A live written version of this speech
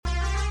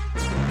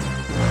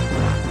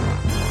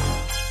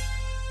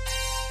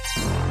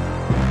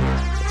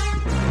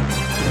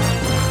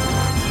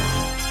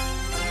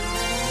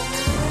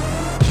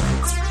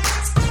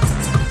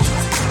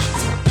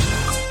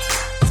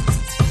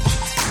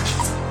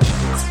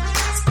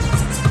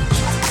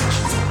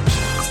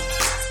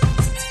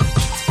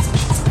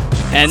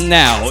And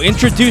now,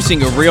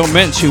 introducing a real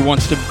mensch who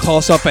wants to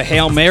toss up a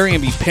Hail Mary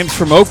and be pimps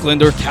from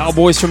Oakland or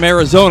cowboys from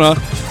Arizona.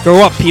 Grow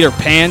up, Peter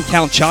Pan,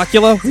 Count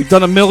Chocula. We've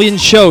done a million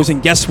shows,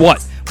 and guess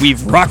what?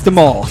 We've rocked them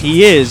all.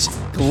 He is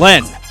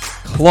Glenn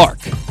Clark.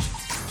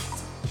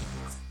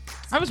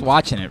 I was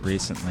watching it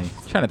recently.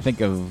 Trying to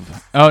think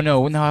of... Oh, no.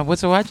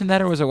 Was I watching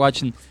that or was I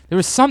watching... There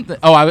was something...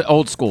 Oh,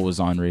 Old School was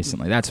on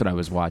recently. That's what I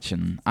was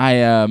watching.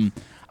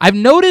 I've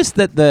noticed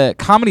that the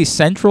Comedy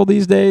Central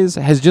these days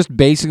has just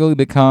basically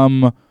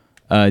become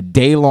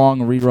day-long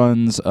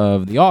reruns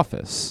of The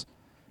Office.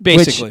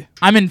 Basically. Which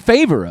I'm in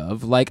favor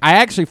of. Like, I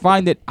actually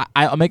find that...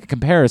 I'll make a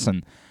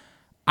comparison.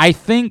 I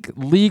think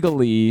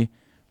legally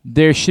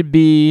there should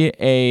be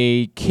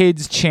a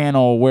kids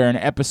channel where an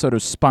episode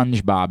of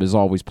SpongeBob is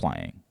always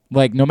playing.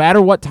 Like, no matter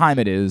what time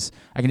it is,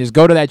 I can just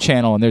go to that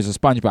channel and there's a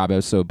SpongeBob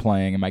episode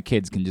playing, and my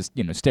kids can just,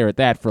 stare at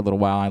that for a little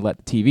while. I let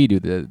the TV do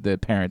the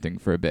parenting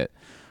for a bit.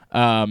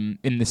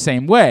 In the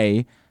same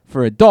way,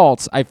 for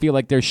adults, I feel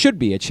like there should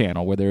be a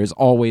channel where there is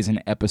always an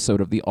episode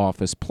of The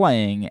Office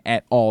playing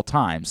at all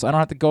times. So I don't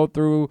have to go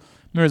through...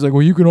 Mary's like,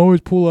 well, you can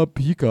always pull up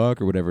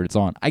Peacock or whatever it's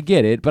on. I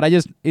get it, but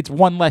it's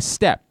one less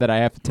step that I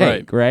have to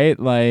take, right?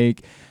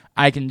 Like,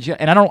 I can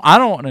and I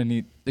don't want to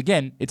need...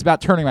 Again, it's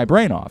about turning my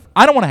brain off.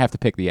 I don't want to have to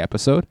pick the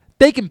episode.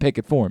 They can pick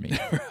it for me.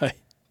 Right.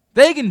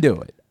 They can do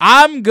it.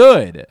 I'm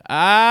good.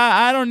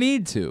 I don't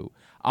need to.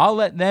 I'll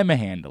let them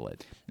handle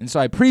it. And so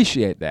I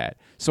appreciate that.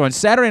 So on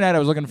Saturday night, I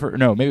was looking for...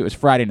 No, maybe it was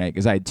Friday night,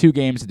 because I had two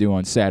games to do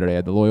on Saturday. I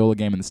had the Loyola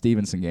game and the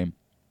Stevenson game.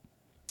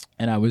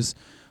 And I was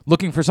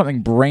looking for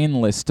something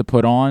brainless to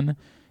put on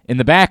in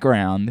the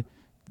background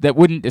that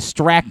wouldn't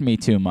distract me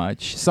too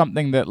much.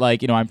 Something that,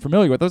 like, I'm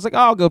familiar with. I was like,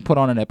 I'll go put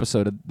on an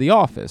episode of The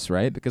Office,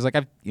 right? Because, like,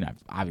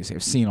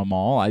 I've seen them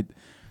all.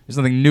 There's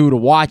nothing new to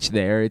watch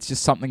there. It's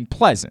just something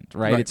pleasant,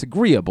 right? It's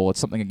agreeable. It's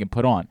something I can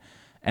put on.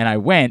 And I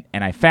went,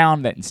 and I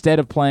found that instead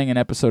of playing an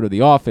episode of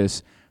The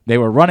Office, they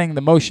were running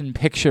the motion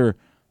picture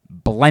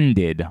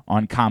Blended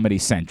on Comedy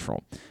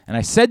Central. And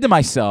I said to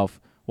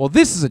myself, well,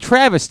 this is a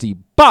travesty,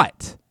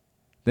 but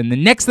then the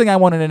next thing I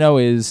wanted to know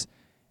is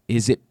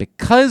it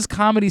because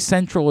Comedy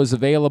Central is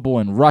available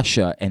in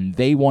Russia and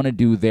they want to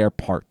do their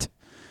part?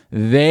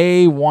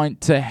 They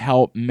want to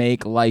help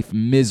make life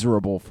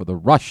miserable for the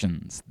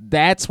Russians.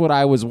 That's what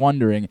I was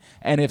wondering.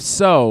 And if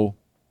so,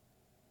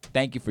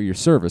 thank you for your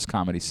service,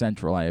 Comedy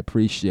Central. I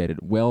appreciate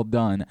it. Well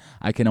done.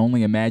 I can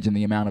only imagine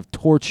the amount of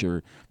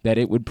torture that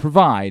it would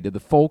provide to the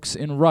folks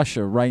in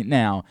Russia right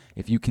now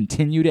if you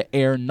continue to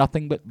air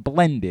nothing but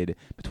Blended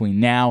between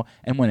now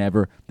and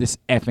whenever this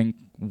effing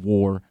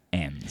war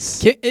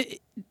ends.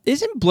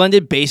 Isn't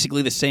Blended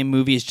basically the same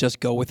movie as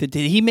Just Go With It?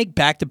 Did he make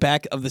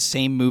back-to-back of the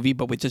same movie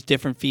but with just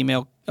different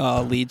female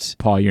leads?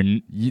 Paul,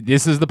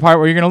 this is the part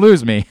where you're going to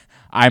lose me.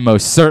 I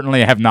most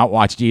certainly have not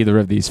watched either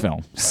of these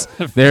films.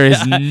 There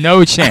is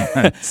no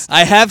chance.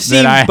 I have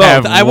seen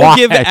both. I will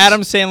give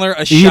Adam Sandler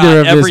a shot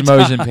either of every this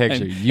motion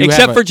picture.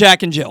 Except for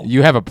Jack and Jill.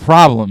 You have a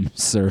problem,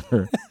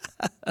 sir.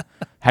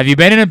 Have you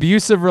been in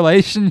abusive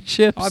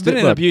relationships? I've been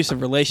in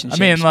abusive relationships.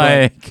 I mean,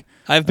 like...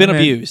 I've been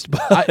abused.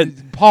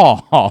 But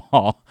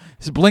Paul,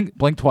 just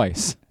blink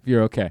twice if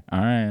you're okay. All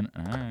right.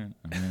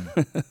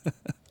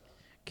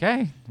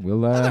 Okay,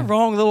 nothing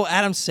wrong with little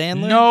Adam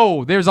Sandler.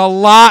 No, there's a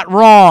lot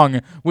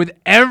wrong with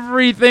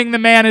everything the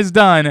man has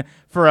done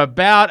for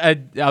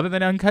other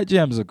than Uncut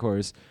Gems, of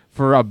course,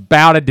 for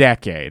about a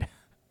decade.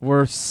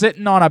 We're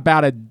sitting on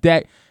about a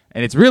decade.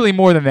 And it's really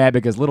more than that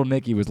because Little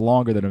Nicky was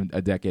longer than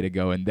a decade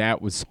ago, and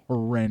that was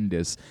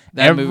horrendous.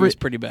 That movie was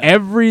pretty bad.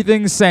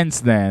 Everything since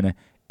then...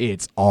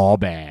 It's all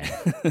bad.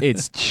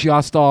 It's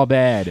just all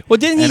bad. Well,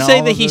 didn't he say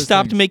that he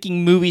stopped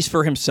making movies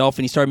for himself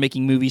and he started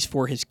making movies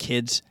for his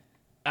kids?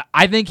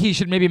 I think he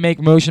should maybe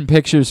make motion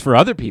pictures for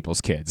other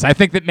people's kids. I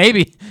think that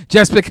maybe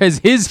just because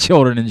his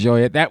children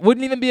enjoy it, that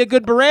wouldn't even be a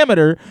good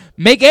parameter.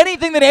 Make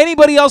anything that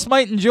anybody else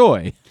might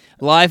enjoy.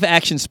 Live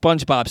action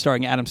SpongeBob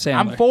starring Adam Sandler.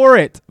 I'm for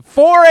it.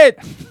 For it.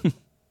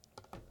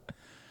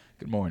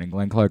 Good morning,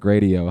 Glenn Clark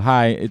Radio.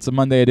 Hi, it's a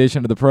Monday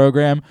edition of the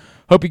program.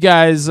 Hope you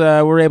guys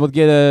were able to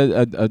get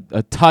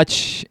a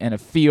touch and a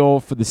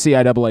feel for the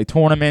CIAA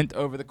tournament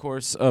over the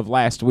course of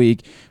last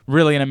week.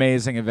 Really an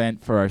amazing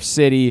event for our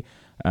city.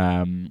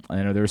 I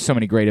know there were so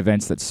many great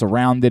events that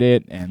surrounded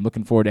it, and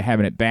looking forward to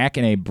having it back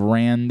in a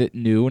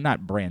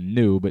not brand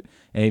new, but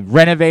a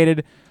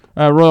renovated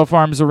Royal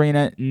Farms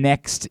Arena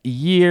next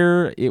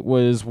year. It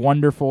was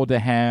wonderful to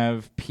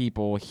have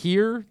people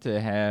here,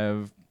 to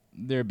have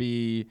there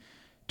be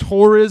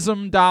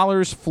tourism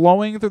dollars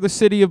flowing through the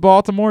city of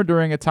Baltimore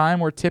during a time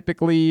where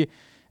typically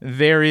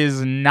there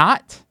is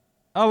not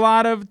a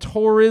lot of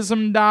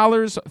tourism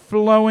dollars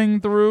flowing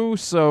through.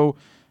 So,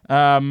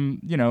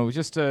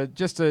 just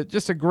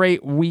a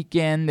great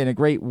weekend and a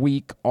great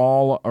week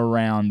all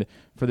around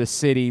for the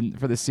city,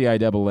 for the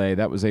CIAA.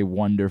 That was a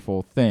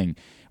wonderful thing. It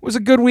was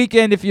a good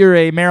weekend if you're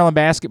a Maryland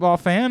basketball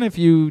fan. If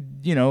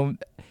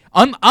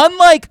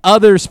unlike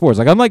other sports,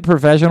 like unlike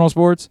professional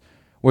sports,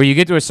 where you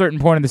get to a certain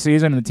point in the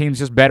season and the team's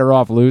just better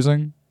off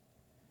losing,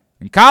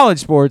 In college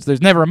sports,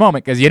 there's never a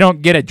moment because you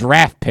don't get a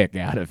draft pick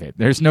out of it.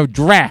 There's no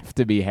draft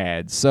to be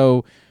had.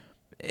 So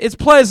it's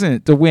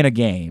pleasant to win a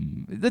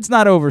game. Let's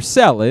not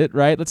oversell it,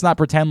 right? Let's not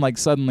pretend like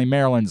suddenly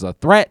Maryland's a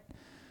threat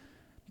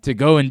to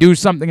go and do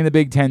something in the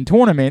Big Ten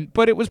tournament,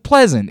 but it was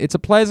pleasant. It's a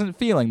pleasant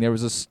feeling. There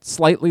was a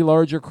slightly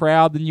larger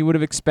crowd than you would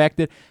have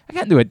expected. I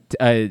got into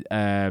I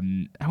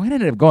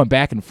ended up going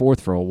back and forth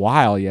for a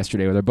while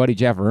yesterday with our buddy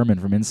Jeff Ehrman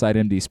from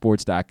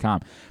InsideMDSports.com.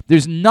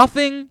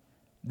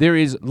 There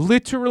is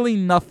literally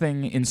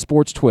nothing in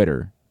sports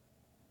Twitter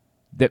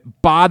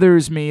that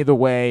bothers me the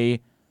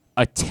way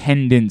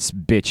attendance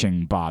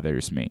bitching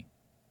bothers me.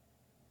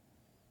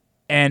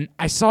 And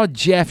I saw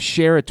Jeff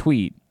share a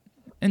tweet.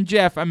 And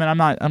Jeff, I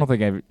don't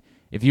think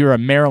if you're a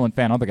Maryland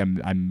fan, I don't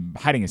think I'm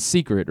hiding a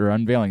secret or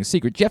unveiling a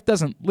secret. Jeff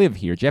doesn't live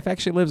here. Jeff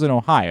actually lives in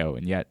Ohio,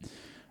 and yet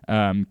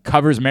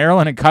covers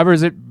Maryland and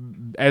covers it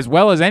as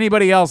well as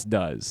anybody else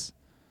does.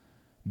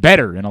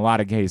 Better in a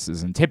lot of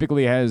cases, and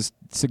typically has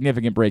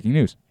significant breaking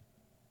news.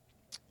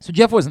 So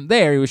Jeff wasn't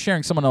there. He was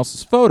sharing someone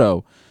else's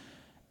photo,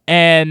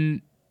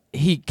 and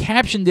he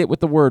captioned it with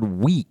the word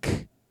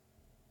weak,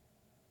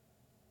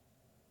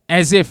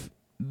 as if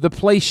the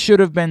place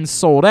should have been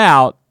sold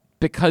out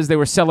because they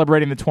were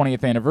celebrating the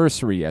 20th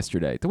anniversary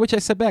yesterday. To which I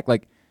said back,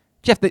 like,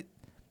 Jeff, the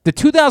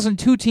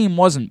 2002 team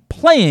wasn't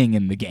playing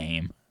in the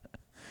game.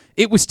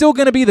 It was still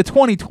going to be the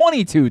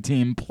 2022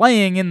 team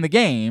playing in the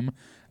game.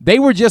 They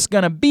were just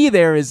going to be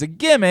there as a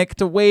gimmick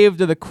to wave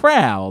to the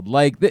crowd.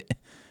 Like,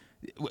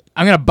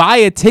 I'm going to buy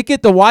a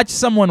ticket to watch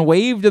someone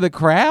wave to the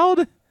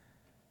crowd?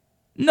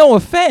 No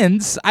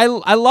offense. I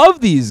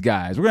love these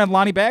guys. We're going to have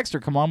Lonnie Baxter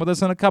come on with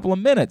us in a couple of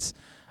minutes.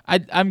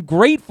 I'm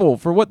grateful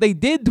for what they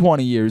did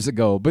 20 years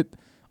ago, but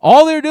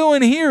all they're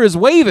doing here is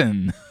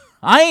waving.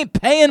 I ain't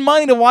paying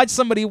money to watch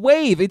somebody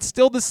wave. It's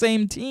still the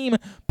same team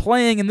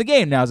playing in the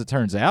game. Now, as it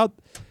turns out,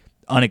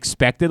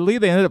 unexpectedly,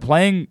 they ended up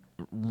playing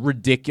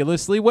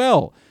ridiculously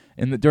well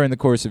during the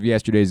course of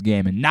yesterday's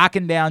game and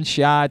knocking down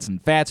shots,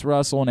 and Fats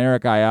Russell and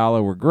Eric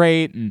Ayala were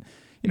great. And,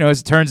 as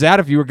it turns out,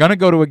 if you were going to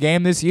go to a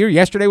game this year,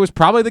 yesterday was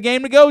probably the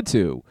game to go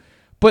to.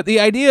 But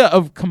the idea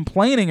of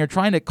complaining or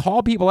trying to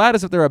call people out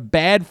as if they're a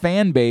bad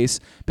fan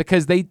base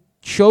because they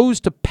chose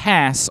to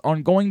pass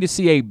on going to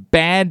see a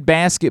bad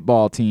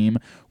basketball team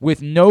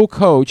with no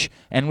coach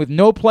and with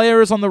no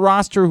players on the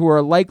roster who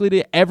are likely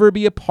to ever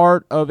be a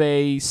part of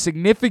a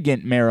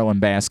significant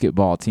Maryland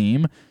basketball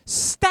team,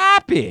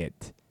 stop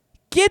it.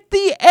 Get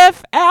the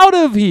F out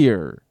of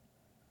here.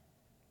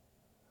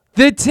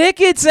 The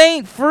tickets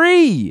ain't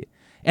free.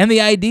 And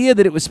the idea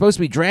that it was supposed to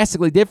be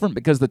drastically different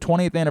because the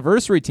 20th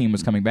anniversary team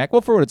was coming back,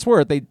 well, for what it's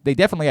worth, they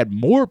definitely had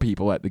more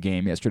people at the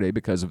game yesterday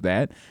because of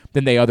that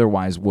than they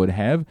otherwise would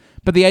have.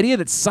 But the idea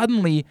that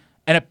suddenly,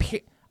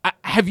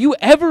 have you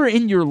ever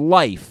in your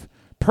life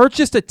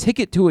purchased a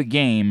ticket to a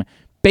game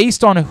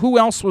based on who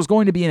else was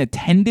going to be in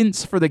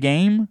attendance for the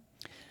game?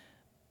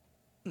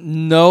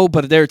 No,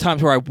 but there are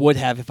times where I would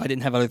have if I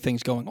didn't have other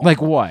things going on.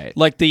 Like what?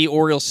 Like the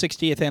Orioles'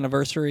 60th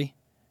anniversary.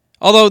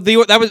 Although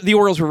the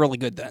Orioles were really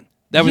good then.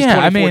 That was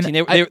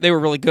 2014. They were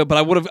really good, but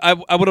I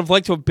would have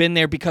liked to have been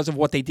there because of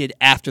what they did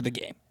after the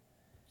game.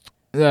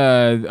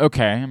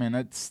 Okay. I mean,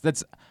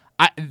 that's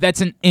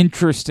an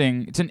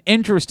interesting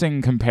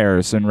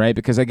comparison, right?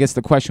 Because I guess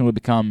the question would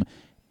become,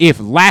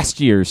 if last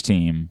year's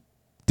team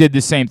did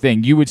the same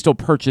thing, you would still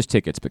purchase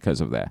tickets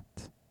because of that.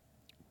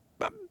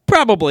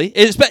 Probably,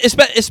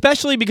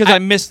 especially because I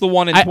missed the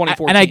one in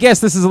 2014. And I guess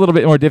this is a little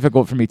bit more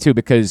difficult for me too,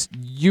 because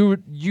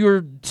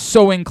you're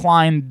so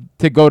inclined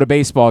to go to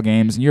baseball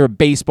games, and you're a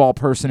baseball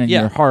person in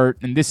your heart,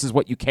 and this is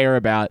what you care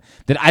about,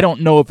 that I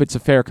don't know if it's a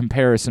fair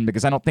comparison,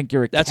 because I don't think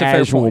you're a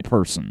casual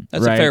person.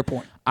 That's right? a fair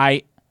point.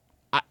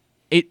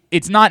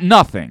 It's not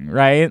nothing,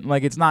 right?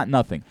 Like, it's not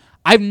nothing.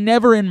 I've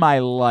never in my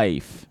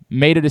life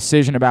made a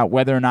decision about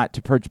whether or not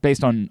to purchase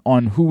based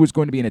on who was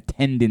going to be in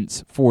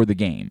attendance for the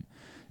game.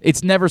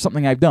 It's never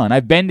something I've done.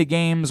 I've been to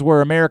games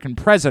where American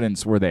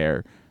presidents were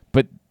there,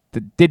 but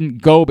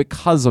didn't go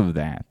because of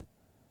that.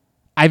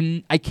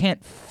 I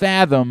can't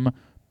fathom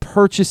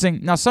purchasing.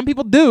 Now, some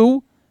people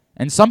do,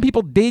 and some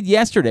people did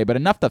yesterday, but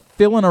enough to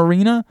fill an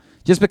arena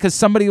just because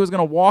somebody was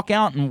going to walk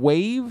out and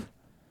wave?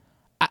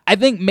 I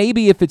think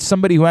maybe if it's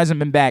somebody who hasn't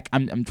been back,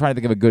 I'm trying to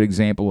think of a good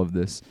example of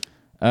this.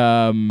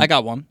 I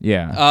got one.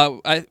 Yeah.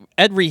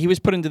 Ed Reed, he was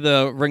put into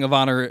the Ring of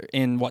Honor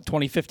in,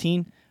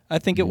 2015? I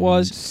think it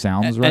was.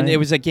 Sounds right. And it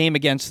was a game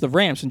against the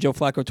Rams when Joe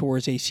Flacco tore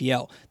his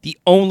ACL. The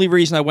only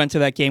reason I went to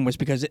that game was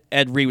because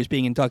Ed Reed was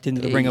being inducted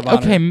into the Ring of Honor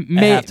at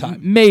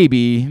halftime.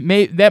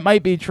 Maybe. That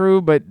might be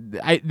true, but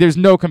there's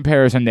no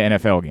comparison to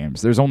NFL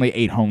games. There's only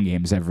 8 home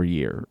games every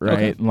year,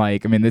 right? Okay.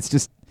 Like, I mean, it's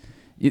just...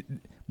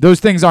 those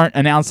things aren't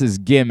announced as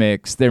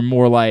gimmicks. They're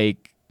more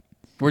like...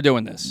 We're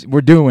doing this.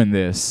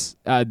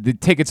 The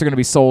tickets are going to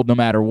be sold no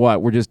matter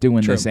what. We're just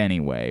doing this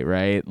anyway,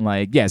 right?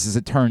 Like, yes, as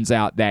it turns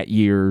out that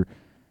year...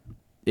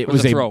 It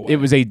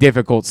was a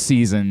difficult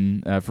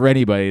season for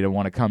anybody to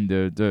want to come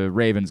to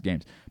Ravens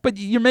games. But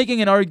you're making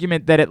an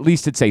argument that at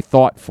least it's a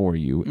thought for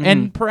you. Mm-hmm.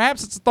 And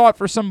perhaps it's a thought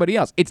for somebody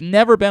else. It's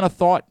never been a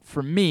thought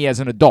for me as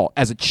an adult.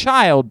 As a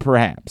child,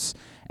 perhaps.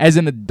 As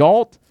an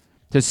adult,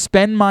 to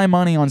spend my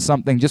money on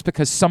something just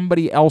because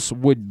somebody else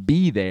would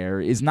be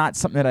there is not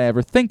something that I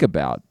ever think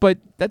about. But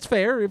that's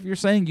fair. If you're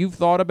saying you've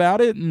thought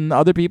about it and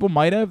other people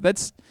might have,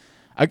 that's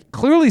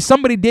clearly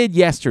somebody did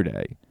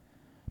yesterday.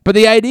 But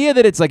the idea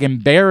that it's like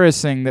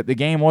embarrassing that the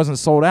game wasn't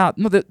sold out,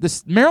 no,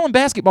 this Maryland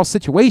basketball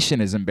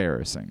situation is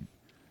embarrassing.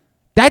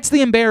 That's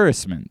the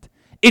embarrassment.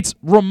 It's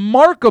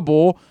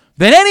remarkable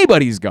that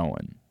anybody's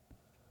going.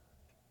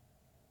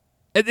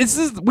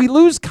 We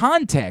lose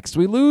context.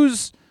 We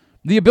lose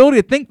the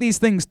ability to think these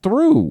things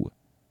through.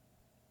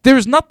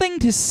 There's nothing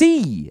to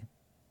see.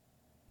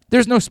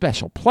 There's no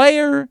special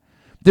player.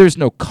 There's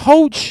no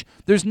coach.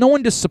 There's no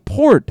one to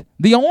support.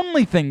 The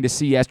only thing to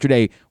see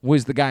yesterday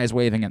was the guys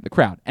waving at the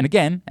crowd. And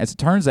again, as it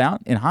turns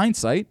out, in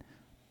hindsight,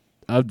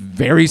 a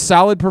very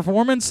solid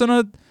performance and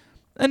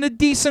a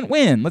decent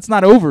win. Let's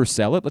not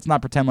oversell it. Let's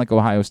not pretend like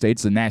Ohio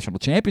State's a national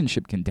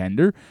championship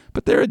contender,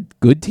 but they're a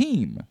good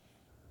team.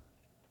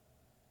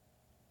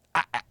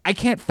 I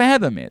can't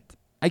fathom it.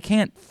 I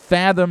can't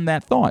fathom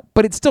that thought,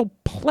 but it's still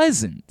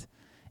pleasant.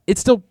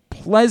 It's still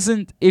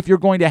pleasant if you're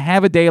going to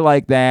have a day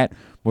like that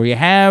where you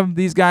have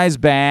these guys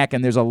back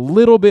and there's a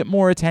little bit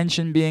more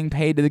attention being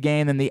paid to the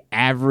game than the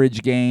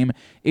average game.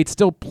 It's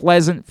still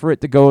pleasant for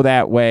it to go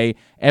that way.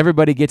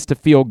 Everybody gets to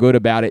feel good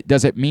about it.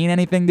 Does it mean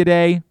anything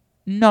today?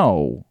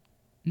 No,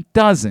 it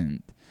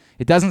doesn't.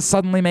 It doesn't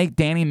suddenly make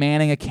Danny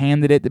Manning a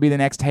candidate to be the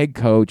next head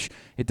coach.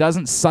 It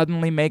doesn't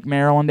suddenly make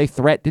Maryland a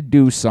threat to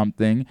do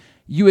something.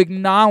 You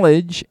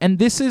acknowledge, and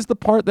this is the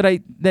part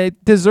that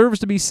deserves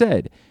to be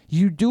said,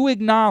 you do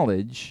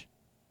acknowledge,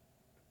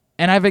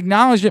 and I've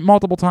acknowledged it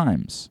multiple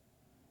times,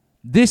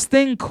 this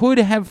thing could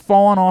have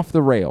fallen off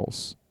the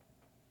rails.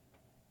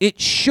 It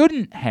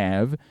shouldn't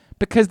have,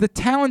 because the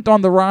talent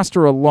on the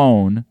roster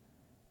alone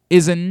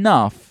is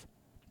enough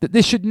that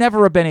this should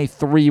never have been a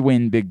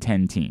 3-win Big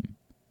Ten team.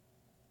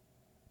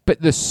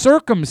 But the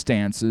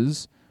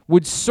circumstances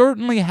would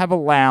certainly have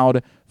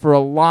allowed for a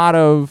lot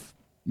of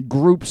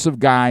groups of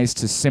guys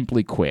to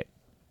simply quit.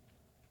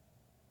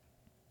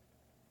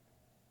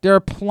 There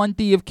are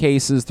plenty of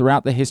cases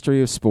throughout the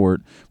history of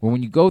sport where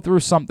when you go through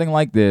something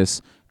like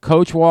this,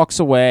 coach walks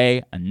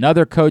away,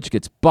 another coach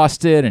gets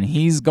busted and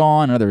he's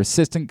gone, another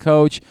assistant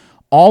coach,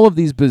 all of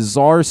these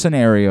bizarre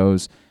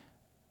scenarios,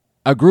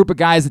 a group of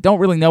guys that don't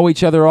really know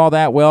each other all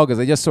that well because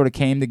they just sort of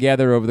came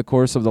together over the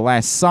course of the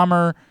last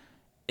summer.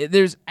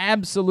 There's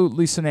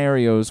absolutely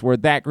scenarios where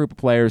that group of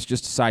players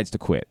just decides to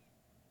quit.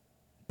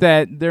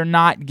 That they're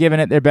not giving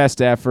it their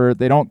best effort.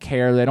 They don't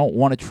care. They don't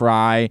want to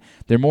try.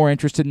 They're more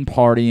interested in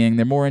partying.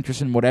 They're more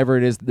interested in whatever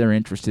it is that they're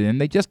interested in.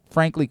 They just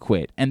frankly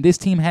quit. And this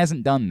team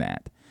hasn't done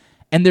that.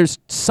 And there's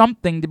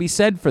something to be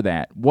said for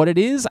that. What it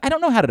is, I don't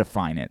know how to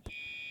define it.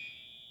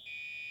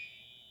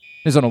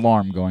 There's an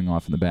alarm going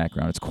off in the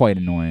background. It's quite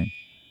annoying.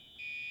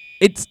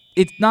 It's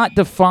not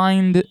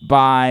defined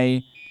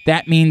by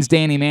that means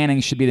Danny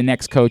Manning should be the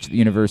next coach at the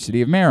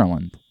University of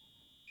Maryland.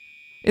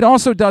 It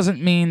also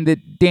doesn't mean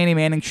that Danny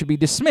Manning should be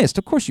dismissed.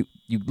 Of course,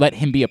 you let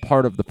him be a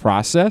part of the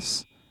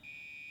process.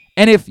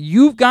 And if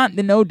you've gotten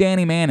to know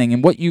Danny Manning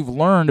and what you've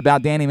learned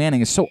about Danny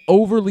Manning is so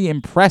overly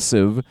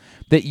impressive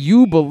that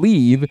you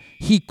believe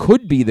he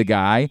could be the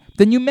guy,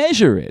 then you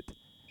measure it.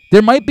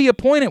 There might be a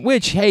point at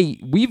which, hey,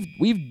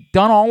 we've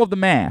done all of the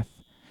math,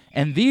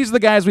 and these are the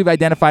guys we've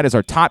identified as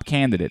our top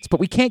candidates, but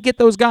we can't get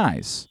those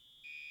guys.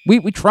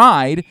 We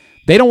tried.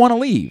 They don't want to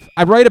leave.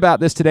 I write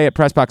about this today at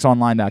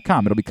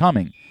PressBoxOnline.com. It'll be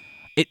coming.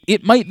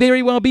 It might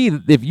very well be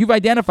that if you've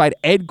identified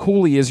Ed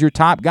Cooley as your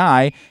top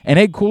guy, and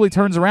Ed Cooley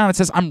turns around and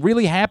says, I'm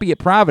really happy at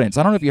Providence.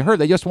 I don't know if you heard,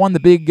 they just won the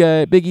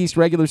Big East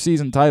regular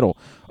season title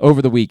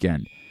over the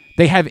weekend.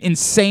 They have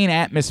insane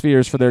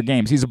atmospheres for their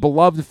games. He's a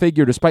beloved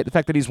figure despite the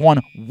fact that he's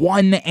won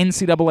one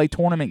NCAA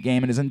tournament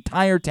game in his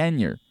entire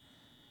tenure.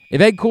 If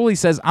Ed Cooley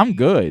says, I'm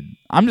good,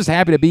 I'm just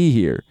happy to be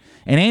here,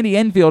 and Andy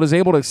Enfield is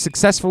able to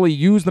successfully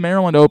use the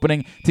Maryland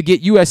opening to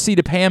get USC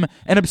to pay him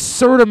an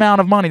absurd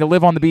amount of money to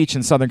live on the beach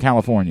in Southern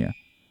California,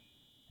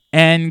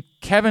 and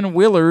Kevin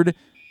Willard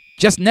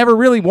just never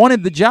really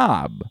wanted the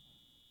job,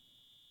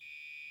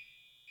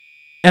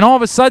 and all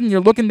of a sudden you're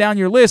looking down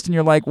your list and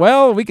you're like,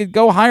 well, we could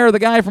go hire the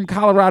guy from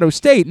Colorado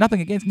State.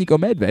 Nothing against Nico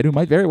Medved, who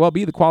might very well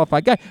be the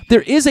qualified guy.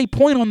 There is a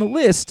point on the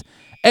list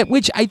at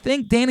which I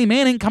think Danny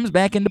Manning comes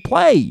back into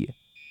play.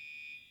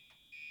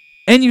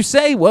 And you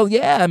say, well,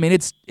 yeah, I mean,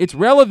 it's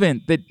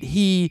relevant that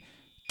he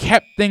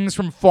kept things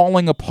from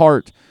falling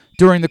apart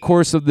during the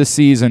course of the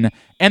season,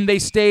 and they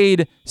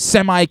stayed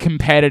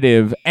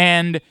semi-competitive,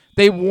 and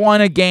they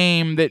won a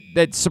game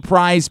that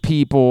surprised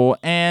people,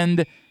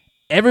 and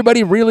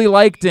everybody really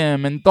liked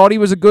him and thought he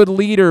was a good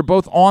leader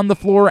both on the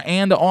floor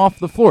and off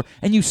the floor.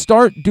 And you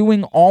start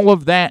doing all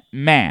of that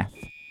math,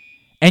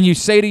 and you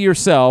say to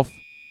yourself,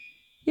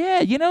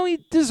 yeah, he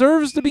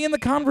deserves to be in the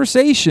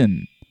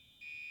conversation.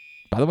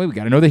 By the way, we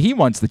got to know that he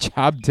wants the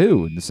job,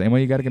 too, in the same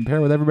way you got to compare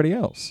with everybody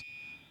else.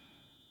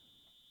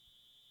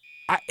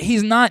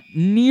 He's not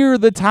near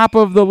the top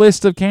of the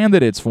list of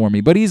candidates for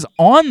me, but he's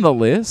on the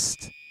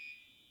list.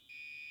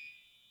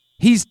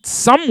 He's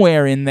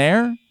somewhere in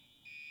there.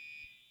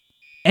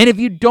 And if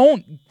you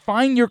don't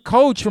find your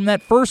coach from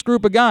that first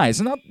group of guys.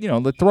 And not,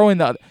 throwing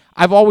the.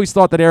 I've always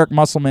thought that Eric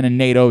Musselman and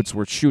Nate Oates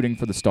were shooting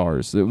for the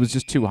stars. It was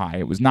just too high.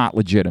 It was not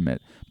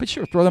legitimate. But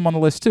sure, throw them on the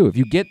list too. If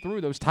you get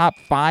through those top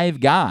 5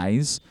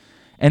 guys,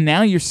 and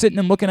now you're sitting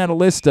and looking at a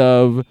list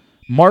of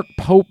Mark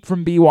Pope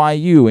from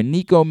BYU and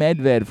Nico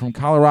Medved from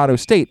Colorado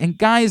State, and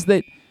guys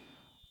that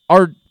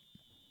are,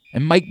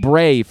 and Mike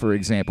Bray, for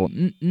example,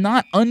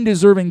 not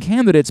undeserving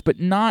candidates, but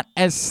not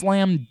as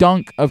slam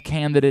dunk of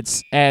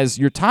candidates as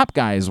your top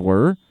guys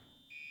were,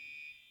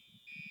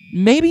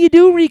 maybe you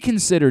do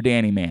reconsider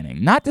Danny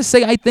Manning. Not to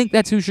say I think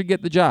that's who should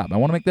get the job. I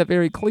want to make that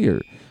very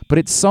clear. But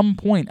at some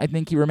point, I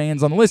think he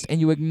remains on the list, and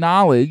you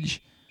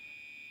acknowledge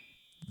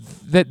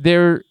that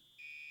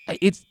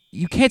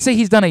you can't say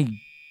he's done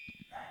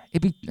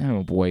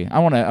oh boy, I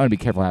want to be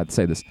careful how to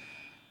say this.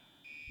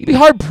 You'd be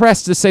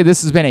hard-pressed to say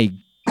this has been a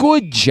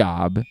good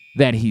job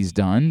that he's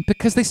done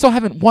because they still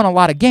haven't won a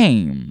lot of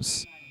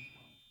games.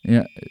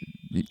 Yeah,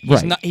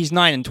 right. He's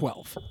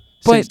 9-12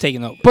 since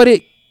taking over.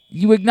 But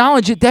you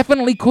acknowledge it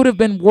definitely could have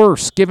been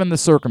worse given the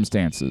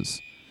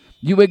circumstances.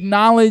 You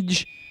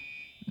acknowledge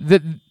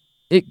that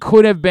it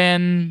could have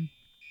been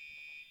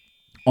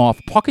off.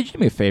 Paul, could you do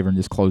me a favor and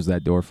just close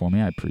that door for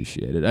me? I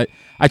appreciate it.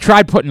 I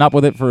tried putting up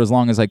with it for as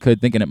long as I could,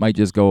 thinking it might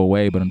just go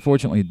away, but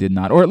unfortunately it did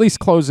not. Or at least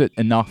close it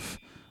enough.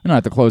 I don't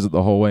have to close it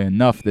the whole way,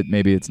 enough that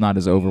maybe it's not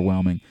as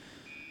overwhelming.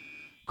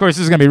 Of course,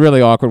 this is going to be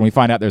really awkward when we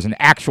find out there's an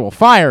actual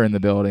fire in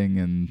the building,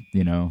 and,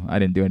 I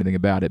didn't do anything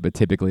about it, but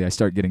typically I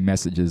start getting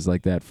messages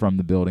like that from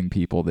the building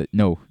people that,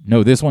 no,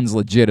 this one's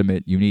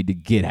legitimate. You need to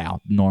get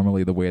out,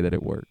 normally the way that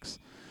it works.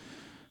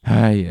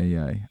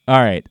 Ay. All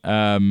right.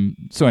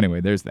 So anyway,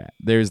 there's that.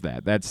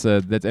 That's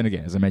and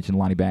again, as I mentioned,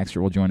 Lonnie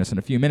Baxter will join us in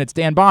a few minutes.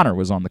 Dan Bonner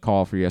was on the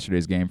call for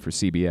yesterday's game for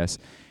CBS.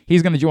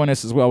 He's going to join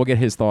us as well. We'll get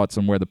his thoughts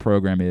on where the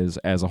program is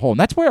as a whole. And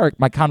that's where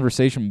my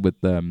conversation with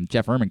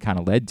Jeff Erman kind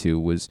of led to,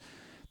 was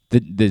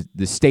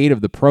the state of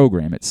the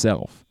program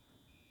itself.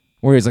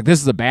 Where he's like, this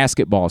is a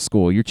basketball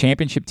school. Your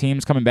championship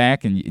team's coming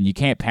back and you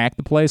can't pack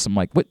the place. I'm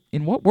like,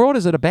 in what world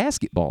is it a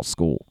basketball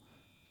school?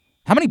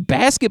 How many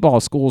basketball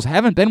schools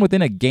haven't been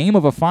within a game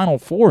of a Final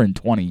Four in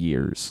 20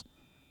 years?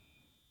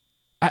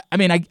 I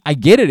mean, I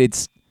get it.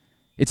 It's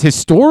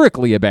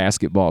historically a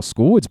basketball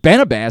school. It's been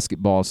a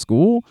basketball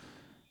school.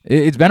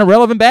 It's been a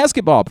relevant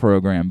basketball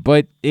program,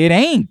 but it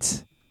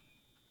ain't.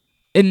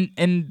 And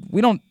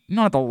you don't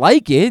have to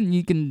like it, and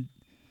you can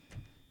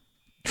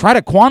try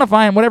to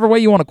quantify in whatever way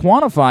you want to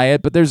quantify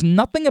it, but there's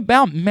nothing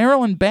about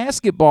Maryland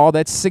basketball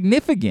that's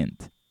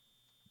significant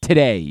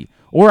today,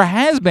 or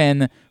has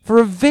been for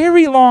a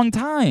very long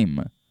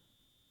time.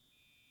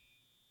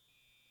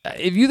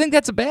 If you think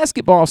that's a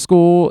basketball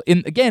school,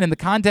 in the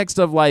context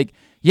of like,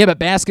 yeah, but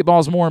basketball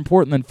is more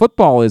important than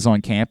football is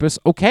on campus,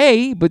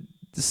 okay, but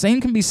the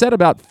same can be said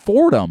about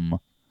Fordham.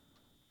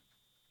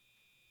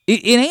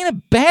 It ain't a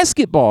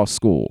basketball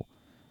school.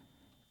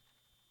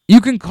 You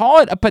can call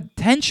it a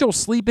potential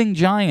sleeping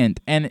giant,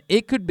 and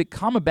it could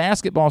become a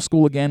basketball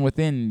school again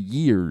within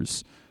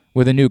years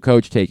with a new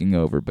coach taking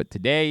over. But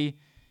today,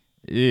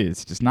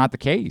 it's just not the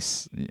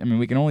case. I mean,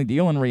 we can only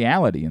deal in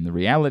reality, and the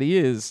reality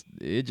is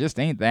it just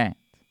ain't that.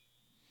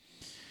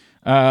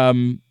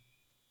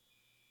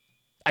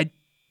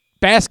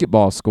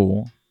 Basketball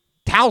school.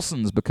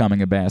 Towson's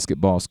becoming a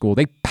basketball school.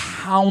 They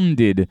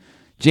pounded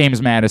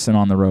James Madison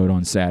on the road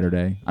on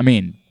Saturday. I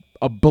mean,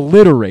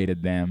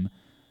 obliterated them.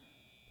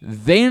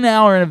 They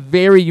now are in a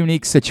very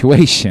unique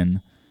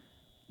situation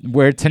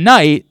where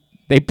tonight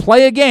they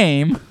play a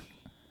game,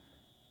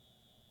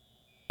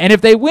 and if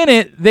they win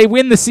it, they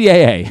win the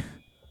CAA.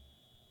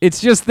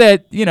 It's just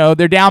that,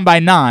 they're down by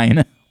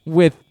 9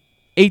 with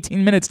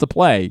 18 minutes to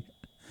play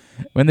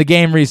when the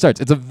game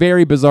restarts. It's a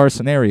very bizarre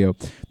scenario.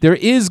 There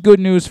is good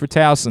news for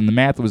Towson. The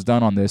math was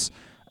done on this.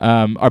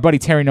 Our buddy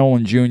Terry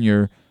Nolan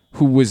Jr.,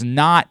 who was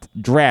not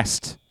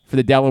dressed for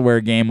the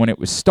Delaware game when it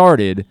was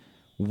started,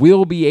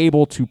 will be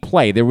able to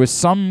play. There was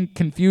some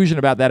confusion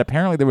about that.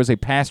 Apparently there was a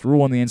past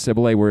rule in the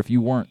NCAA where if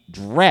you weren't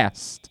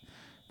dressed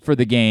for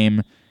the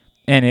game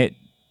and it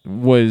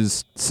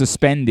was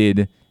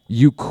suspended,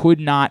 you could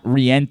not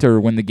re-enter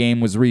when the game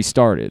was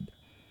restarted.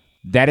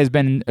 That has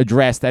been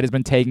addressed. That has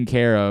been taken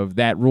care of.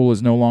 That rule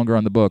is no longer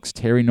on the books.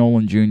 Terry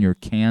Nolan Jr.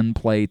 can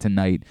play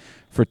tonight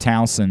for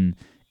Towson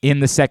in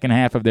the second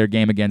half of their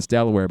game against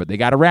Delaware, but they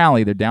got to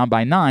rally. They're down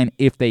by 9.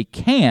 If they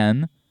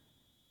can,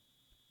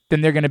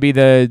 then they're going to be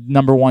the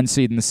number 1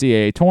 seed in the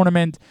CAA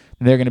tournament.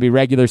 They're going to be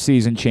regular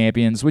season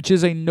champions, which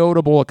is a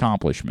notable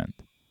accomplishment.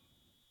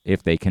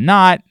 If they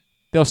cannot,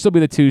 they'll still be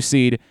the 2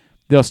 seed.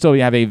 They'll still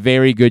have a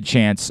very good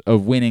chance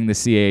of winning the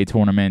CAA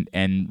tournament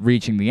and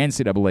reaching the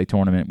NCAA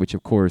tournament, which,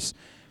 of course,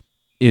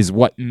 is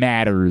what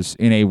matters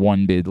in a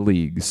one-bid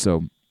league.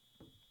 So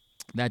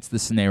that's the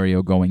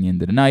scenario going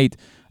into tonight.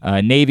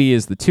 Navy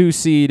is the 2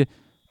 seed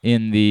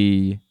in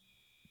the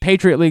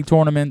Patriot League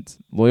tournament.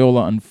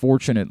 Loyola,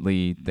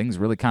 unfortunately, things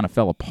really kind of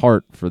fell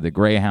apart for the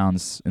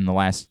Greyhounds in the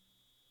last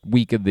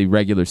week of the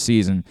regular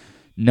season.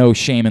 No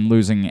shame in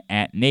losing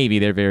at Navy.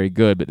 They're very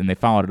good, but then they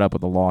followed it up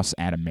with a loss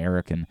at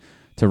American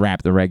to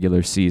wrap the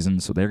regular season.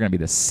 So they're going to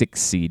be the 6th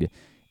seed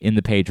in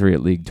the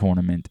Patriot League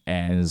tournament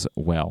as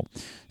well.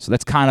 So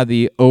that's kind of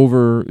the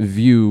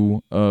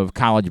overview of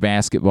college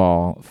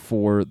basketball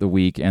for the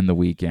week and the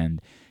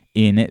weekend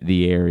in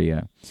the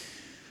area.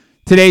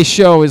 Today's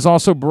show is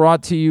also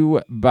brought to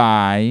you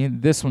by,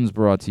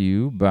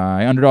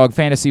 Underdog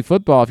Fantasy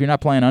Football. If you're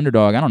not playing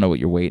Underdog, I don't know what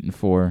you're waiting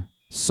for.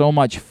 So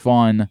much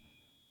fun.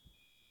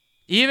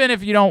 Even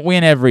if you don't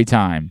win every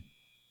time.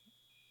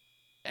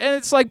 And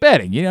it's like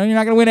betting. You're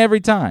not going to win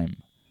every time.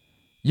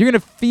 You're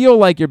going to feel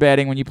like you're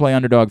betting when you play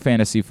Underdog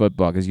Fantasy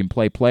Football because you can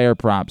play player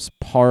props,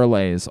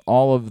 parlays,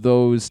 all of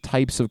those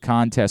types of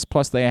contests.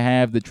 Plus, they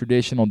have the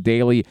traditional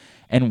daily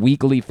and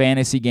weekly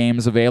fantasy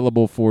games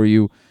available for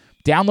you.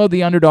 Download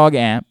the Underdog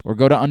app or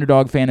go to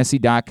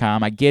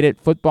UnderdogFantasy.com. I get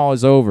it, football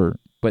is over,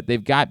 but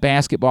they've got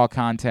basketball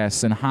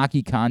contests and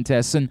hockey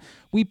contests, and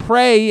we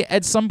pray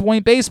at some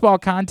point baseball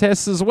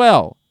contests as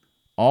well.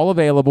 All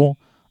available.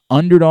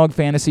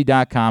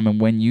 UnderdogFantasy.com,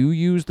 and when you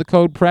use the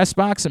code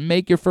PRESSBOX and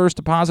make your first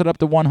deposit up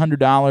to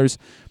 $100,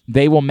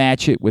 they will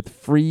match it with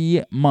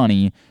free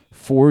money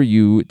for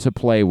you to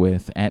play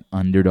with at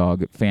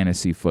Underdog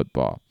Fantasy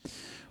Football.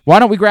 Why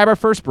don't we grab our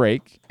first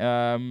break?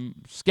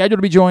 Scheduled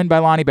to be joined by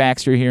Lonnie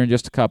Baxter here in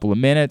just a couple of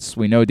minutes.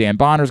 We know Dan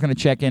Bonner's going to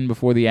check in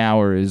before the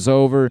hour is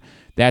over.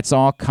 That's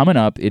all coming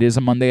up. It is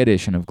a Monday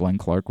edition of Glenn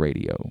Clark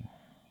Radio.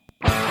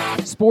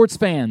 Sports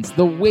fans,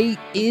 the wait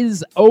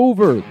is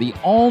over. The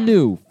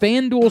all-new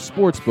FanDuel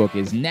Sportsbook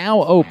is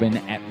now open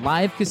at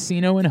Live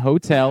Casino and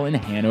Hotel in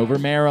Hanover,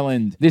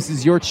 Maryland. This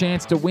is your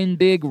chance to win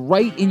big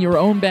right in your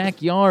own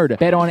backyard.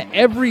 Bet on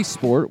every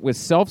sport with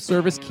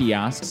self-service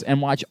kiosks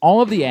and watch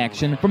all of the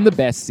action from the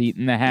best seat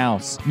in the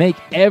house. Make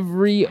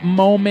every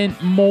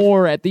moment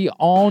more at the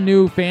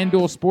all-new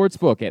FanDuel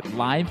Sportsbook at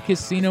Live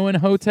Casino and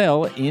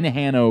Hotel in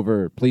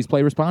Hanover. Please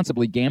play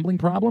responsibly. Gambling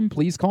problem?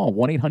 Please call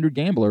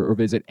 1-800-GAMBLER or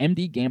visit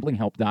mdgamblinghelp.org.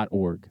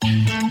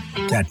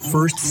 That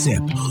first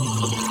sip.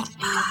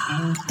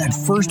 That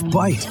first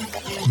bite.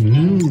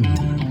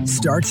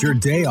 Start your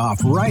day off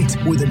right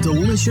with a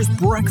delicious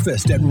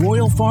breakfast at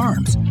Royal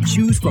Farms.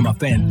 Choose from a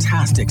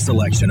fantastic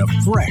selection of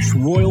fresh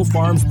Royal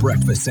Farms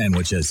breakfast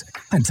sandwiches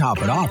and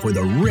top it off with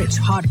a rich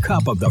hot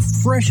cup of the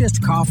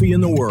freshest coffee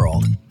in the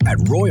world. At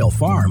Royal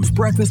Farms,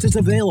 breakfast is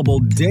available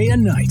day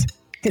and night.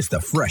 It's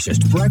the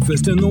freshest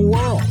breakfast in the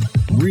world.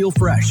 Real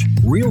fresh,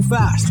 real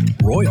fast.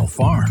 Royal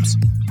Farms.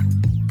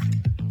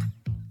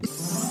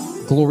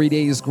 Glory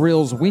Days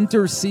Grill's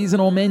winter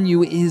seasonal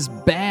menu is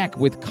back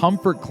with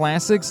comfort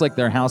classics like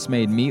their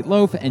house-made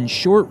meatloaf and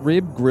short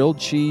rib grilled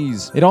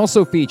cheese. It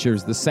also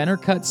features the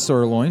center-cut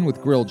sirloin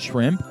with grilled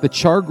shrimp, the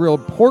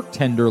char-grilled pork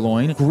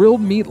tenderloin,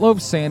 grilled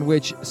meatloaf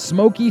sandwich,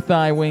 smoky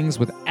thigh wings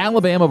with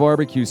Alabama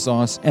barbecue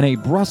sauce, and a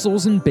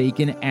Brussels and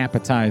bacon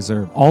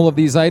appetizer. All of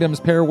these items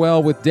pair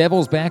well with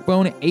Devil's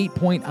Backbone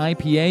 8-Point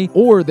IPA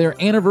or their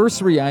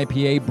anniversary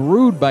IPA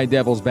brewed by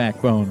Devil's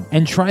Backbone.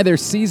 And try their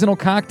seasonal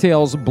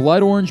cocktails,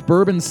 Blood Orange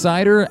Bourbon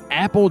Cider,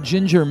 Apple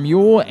Ginger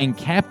Mule, and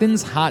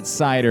Captain's Hot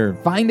Cider.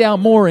 Find out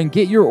more and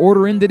get your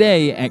order in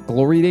today at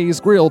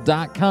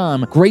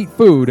glorydaysgrill.com. Great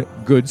food,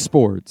 good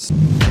sports.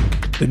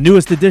 The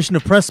newest edition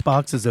of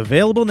PressBox is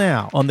available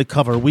now. On the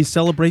cover, we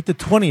celebrate the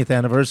 20th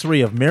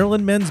anniversary of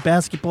Maryland men's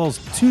basketball's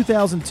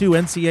 2002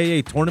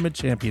 NCAA Tournament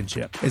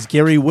Championship, as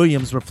Gary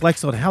Williams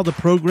reflects on how the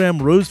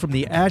program rose from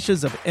the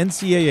ashes of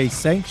NCAA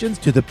sanctions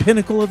to the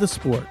pinnacle of the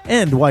sport,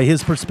 and why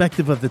his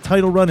perspective of the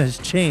title run has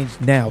changed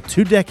now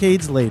 2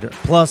 decades later.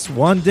 Plus,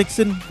 Juan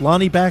Dixon,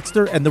 Lonnie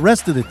Baxter, and the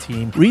rest of the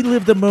team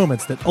relive the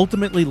moments that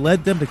ultimately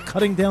led them to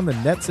cutting down the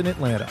nets in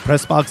Atlanta.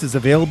 PressBox is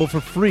available for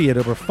free at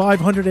over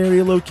 500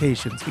 area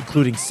locations,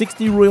 including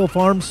 60 Royal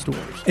Farms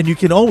stores. And you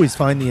can always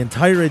find the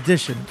entire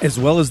edition, as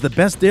well as the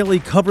best daily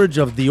coverage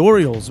of the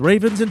Orioles,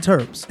 Ravens, and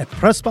Terps at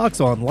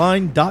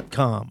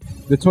PressBoxOnline.com.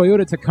 The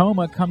Toyota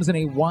Tacoma comes in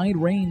a wide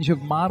range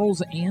of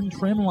models and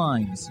trim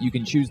lines. You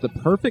can choose the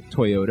perfect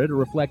Toyota to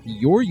reflect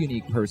your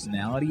unique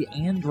personality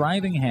and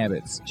driving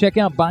habits. Check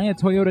out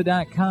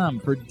buyatoyota.com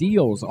for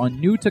deals on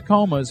new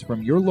Tacomas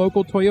from your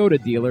local Toyota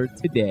dealer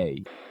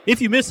today. If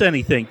you miss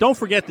anything, don't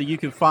forget that you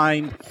can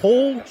find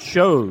whole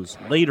shows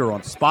later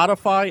on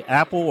Spotify,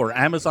 Apple, or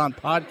Amazon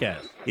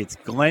Podcasts. It's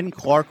Glenn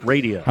Clark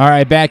Radio. All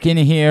right, back in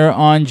here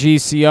on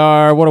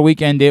GCR. What a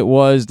weekend it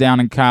was down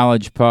in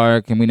College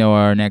Park, and we know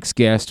our next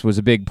guest was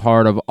a big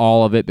part of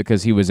all of it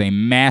because he was a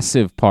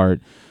massive part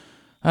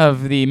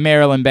of the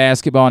Maryland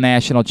Basketball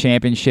National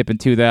Championship in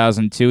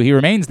 2002. He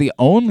remains the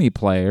only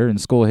player in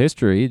school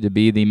history to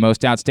be the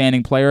most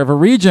outstanding player of a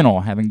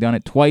regional, having done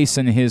it twice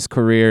in his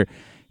career.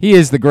 He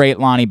is the great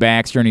Lonnie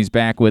Baxter, and he's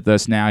back with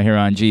us now here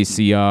on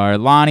GCR.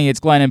 Lonnie, it's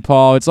Glenn and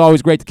Paul. It's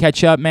always great to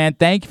catch up, man.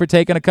 Thank you for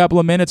taking a couple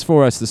of minutes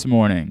for us this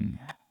morning.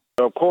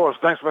 Of course.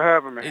 Thanks for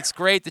having me. It's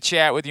great to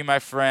chat with you, my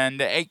friend.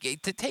 Hey,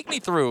 to take me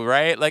through,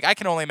 right? Like, I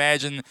can only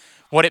imagine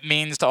what it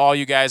means to all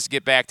you guys to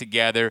get back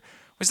together.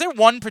 Was there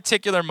one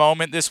particular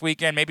moment this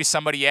weekend, maybe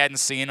somebody you hadn't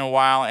seen in a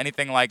while,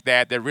 anything like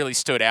that, that really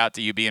stood out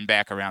to you being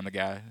back around the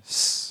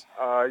guys?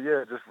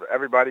 Yeah, just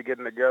everybody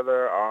getting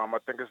together. I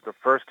think it's the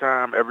first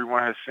time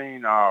everyone has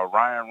seen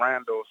Ryan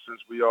Randall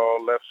since we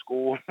all left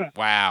school.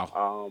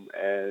 Wow.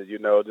 And,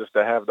 just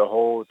to have the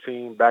whole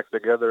team back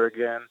together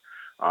again,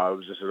 it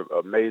was just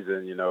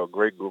amazing,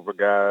 great group of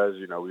guys.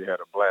 We had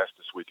a blast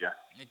this weekend.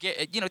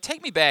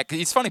 Take me back.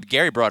 It's funny,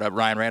 Gary brought up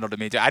Ryan Randall to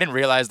me, too. I didn't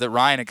realize that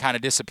Ryan had kind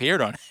of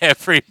disappeared on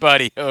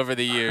everybody over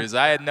the years.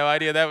 I had no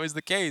idea that was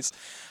the case.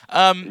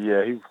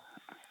 Yeah,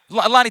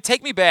 Lonnie,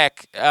 take me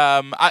back.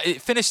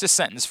 Finish this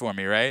sentence for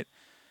me, right?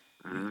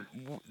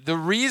 Mm-hmm. The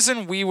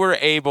reason we were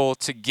able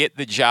to get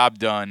the job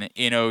done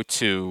in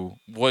 2002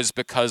 was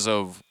because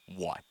of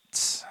what?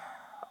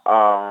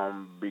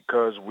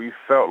 Because we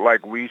felt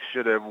like we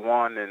should have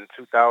won in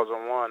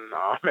 2001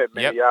 at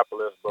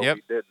Minneapolis, but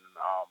we didn't.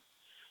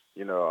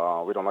 We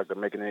don't like to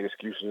make any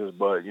excuses,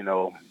 but,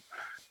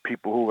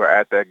 people who were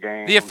at that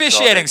game. The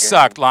officiating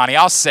sucked, Lonnie.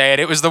 I'll say it.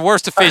 It was the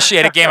worst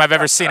officiated game I've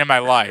ever seen in my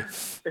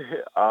life.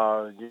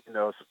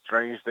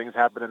 Strange things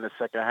happened in the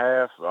second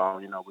half. We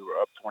were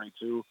up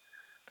 22,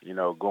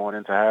 going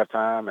into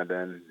halftime, and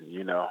then,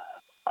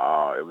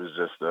 it was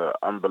just an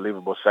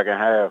unbelievable second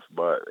half,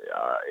 but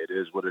it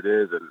is what it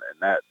is, and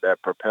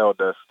that propelled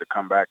us to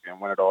come back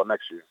and win it all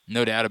next year.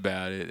 No doubt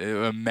about it.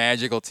 A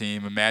magical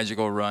team, a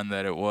magical run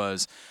that it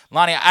was.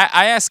 Lonnie,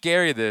 I asked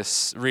Gary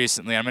this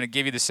recently. I'm going to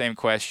give you the same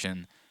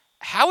question.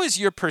 How has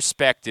your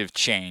perspective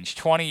changed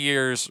 20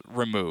 years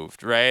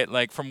removed, right?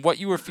 Like from what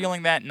you were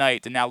feeling that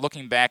night to now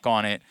looking back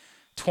on it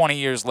 20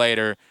 years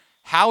later,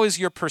 how has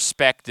your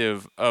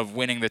perspective of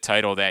winning the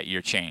title that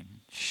year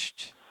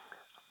changed?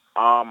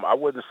 I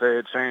wouldn't say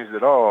it changed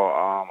at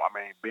all.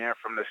 Being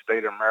from the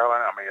state of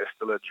Maryland, it's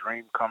still a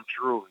dream come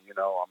true.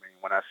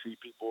 When I see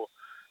people,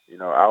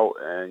 out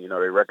and,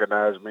 they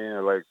recognize me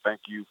and like,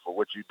 thank you for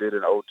what you did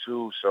in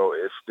 2002. So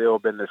it's still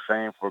been the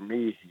same for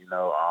me,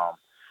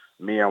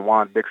 me and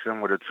Juan Dixon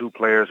were the two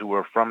players who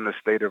were from the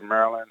state of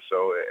Maryland,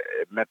 so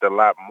it meant a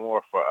lot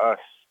more for us,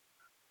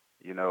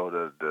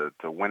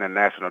 to win a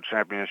national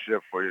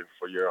championship for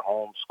your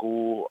home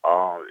school.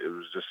 It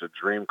was just a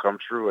dream come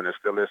true, and it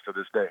still is to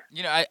this day.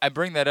 I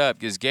bring that up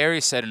because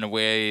Gary said in a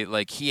way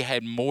like he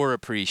had more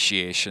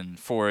appreciation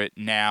for it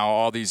now,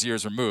 all these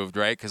years removed,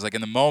 right? Because like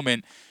in the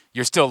moment,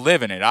 you're still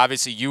living it.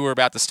 Obviously, you were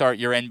about to start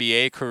your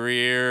NBA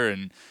career,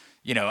 and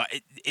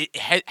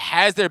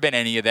has there been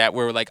any of that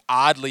where, like,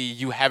 oddly,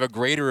 you have a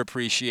greater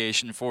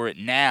appreciation for it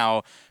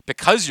now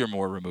because you're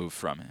more removed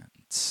from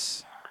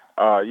it?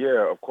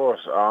 Yeah, of course.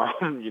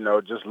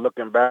 Just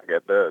looking back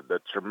at the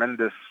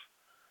tremendous,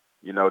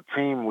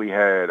 team we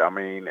had,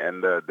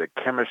 and the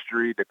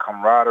chemistry, the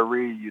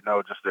camaraderie,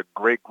 just a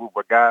great group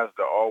of guys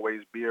to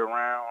always be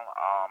around.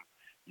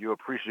 You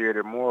appreciate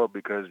it more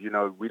because,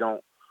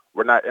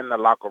 we're not in the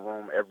locker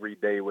room every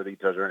day with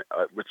each other,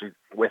 with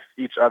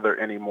each other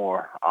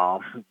anymore.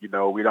 We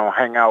don't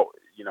hang out.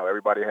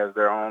 Everybody has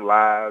their own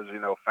lives,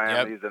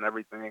 families and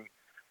everything.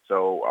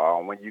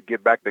 So when you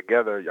get back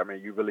together,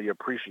 you really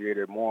appreciate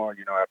it more,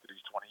 after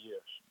these 20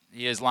 years.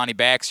 He is Lonnie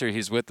Baxter.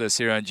 He's with us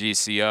here on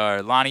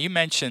GCR. Lonnie, you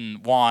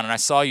mentioned Juan, and I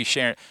saw you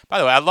sharing. By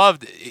the way,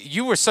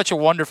 you were such a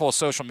wonderful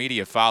social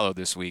media follow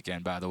this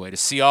weekend, by the way, to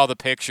see all the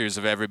pictures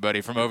of everybody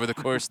from over the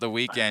course of the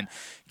weekend,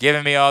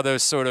 giving me all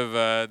those sort of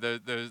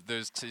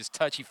those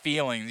touchy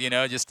feelings,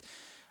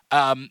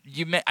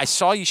 I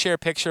saw you share a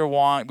picture of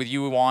Juan with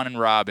Juan and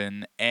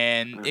Robin,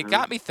 and it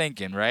got me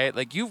thinking, right?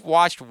 Like, you've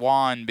watched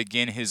Juan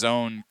begin his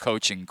own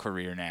coaching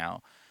career now.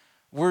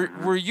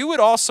 Were you at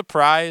all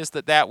surprised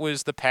that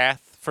was the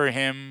path for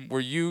him?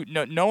 Were you,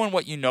 knowing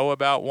what you know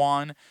about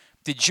Juan,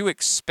 did you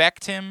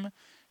expect him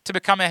to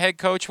become a head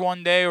coach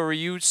one day, or were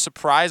you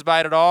surprised by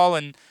it at all?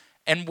 And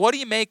what do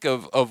you make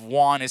of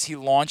Juan as he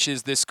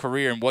launches this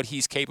career and what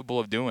he's capable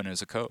of doing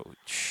as a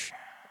coach?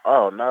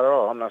 Oh, not at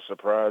all. I'm not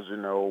surprised.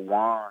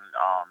 Juan,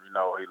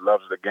 he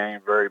loves the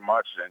game very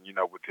much, and,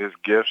 with his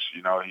gifts,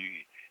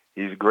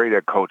 he's great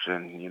at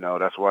coaching.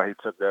 That's why he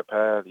took that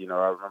path. I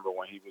remember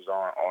when he was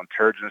on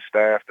Turgeon's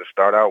staff to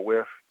start out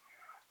with.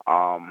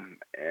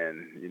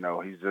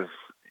 He's just,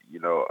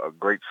 a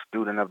great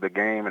student of the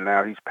game, and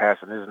now he's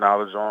passing his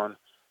knowledge on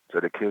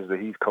to the kids that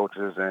he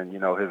coaches and,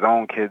 his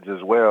own kids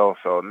as well.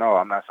 So, no,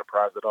 I'm not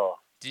surprised at all.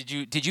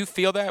 Did you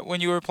feel that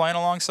when you were playing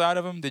alongside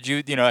of him? Did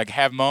you,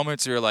 have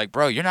moments where you're like,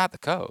 bro, you're not the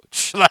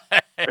coach?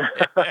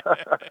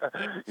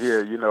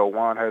 Yeah,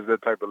 Juan has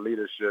that type of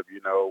leadership,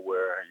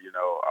 where,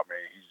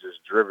 he's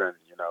just driven,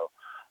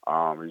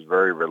 he's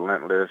very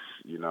relentless,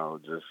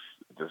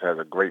 just has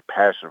a great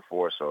passion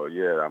for it. So,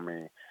 yeah,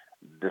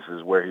 this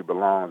is where he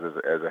belongs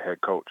as a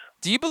head coach.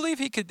 Do you believe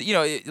he could,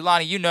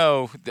 Lonnie,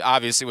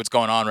 obviously what's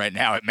going on right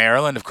now at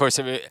Maryland. Of course,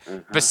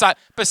 besides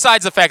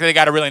the fact that they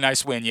got a really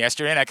nice win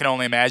yesterday, and I can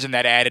only imagine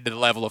that added to the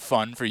level of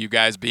fun for you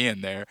guys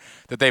being there,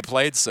 that they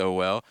played so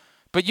well.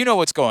 But you know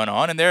what's going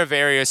on, and there are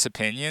various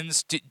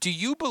opinions. Do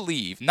you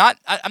believe,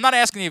 I'm not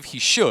asking you if he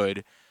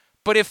should,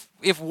 but if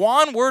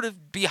Juan were to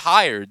be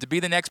hired to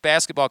be the next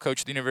basketball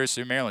coach at the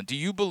University of Maryland, do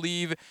you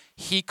believe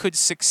he could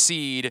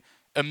succeed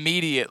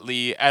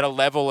immediately at a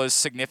level as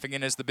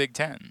significant as the Big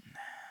Ten?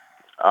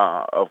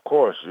 Of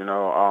course,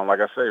 like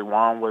I say,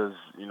 Juan was,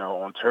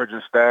 on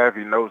Turgeon's staff.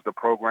 He knows the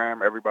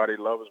program. Everybody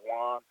loves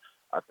Juan.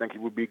 I think he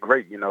would be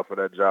great, for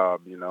that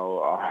job.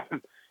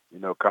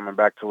 Coming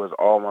back to his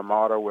alma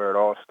mater where it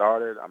all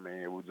started. I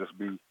mean, it would just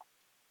be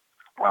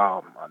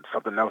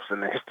something else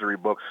in the history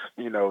books,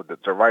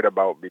 to write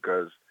about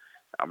because,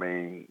 I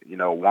mean,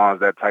 Juan's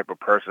that type of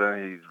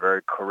person. He's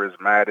very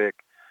charismatic.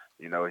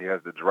 He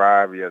has the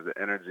drive, he has the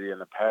energy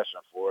and the passion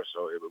for it.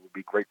 So it would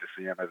be great to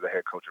see him as the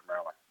head coach of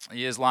Maryland.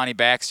 He is Lonnie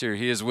Baxter.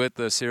 He is with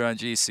us here on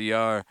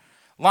GCR.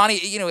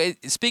 Lonnie,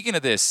 speaking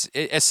of this,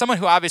 as someone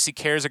who obviously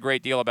cares a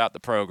great deal about the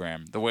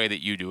program, the way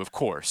that you do, of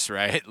course,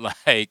 right?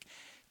 Like,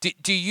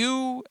 do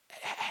you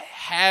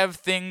have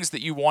things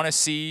that you want to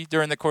see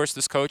during the course of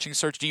this coaching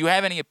search? Do you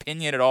have any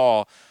opinion at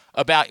all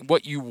about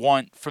what you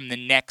want from the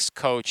next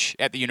coach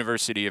at the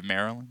University of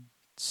Maryland?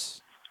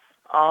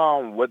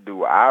 What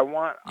do I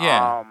want?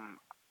 Yeah.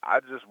 I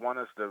just want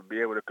us to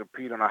be able to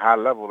compete on a high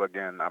level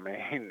again. I mean,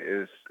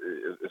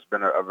 it's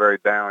been a very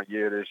down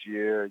year this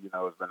year.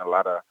 It's been a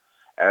lot of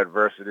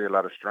adversity, a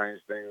lot of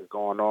strange things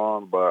going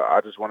on, but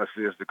I just want to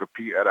see us to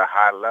compete at a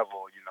high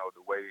level,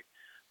 the way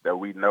that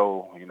we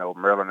know,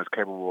 Maryland is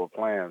capable of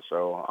playing.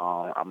 So,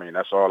 I mean,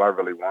 that's all I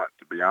really want,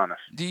 to be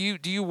honest. Do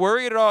you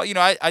worry at all?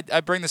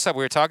 I bring this up.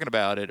 We were talking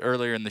about it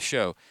earlier in the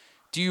show.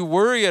 Do you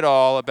worry at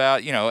all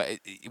about,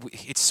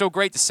 it's so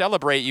great to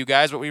celebrate you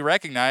guys, but we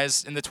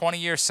recognize in the 20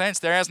 years since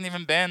there hasn't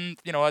even been,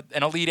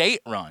 an Elite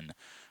Eight run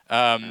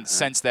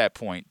since that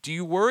point. Do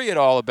you worry at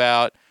all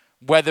about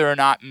whether or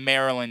not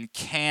Maryland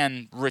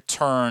can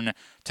return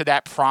to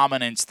that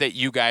prominence that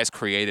you guys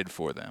created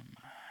for them?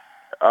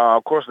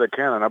 Of course they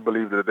can, and I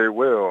believe that they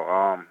will.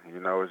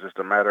 It's just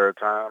a matter of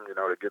time,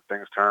 to get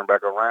things turned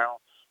back around.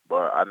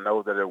 But I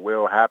know that it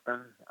will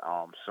happen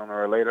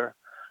sooner or later.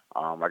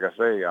 Like I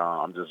say,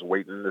 I'm just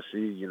waiting to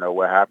see,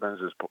 what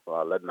happens, just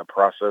letting the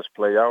process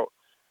play out,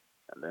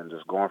 and then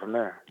just going from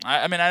there.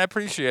 I mean, I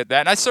appreciate that,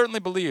 and I certainly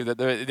believe that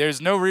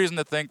there's no reason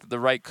to think that the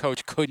right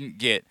coach couldn't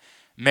get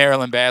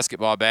Maryland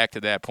basketball back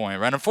to that point,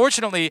 right?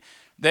 Unfortunately,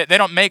 they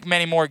don't make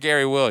many more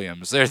Gary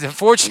Williams. There's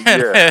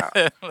unfortunately.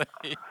 Yeah.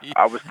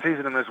 I was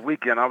teasing him this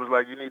weekend. I was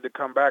like, you need to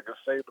come back and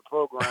save the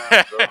program.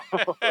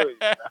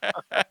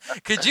 So.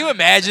 Could you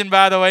imagine,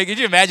 by the way,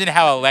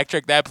 how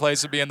electric that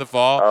place would be in the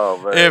fall? Oh,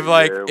 man.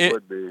 It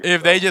would be.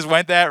 If they just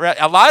went that route.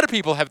 A lot of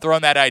people have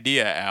thrown that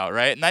idea out,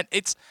 right? And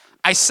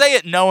I say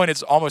it knowing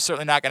it's almost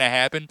certainly not going to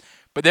happen,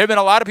 but there have been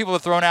a lot of people who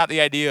have thrown out the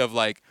idea of,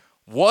 like,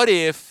 what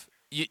if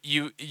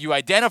you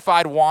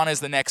identified Juan as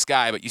the next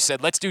guy, but you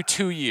said, let's do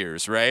 2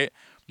 years, right?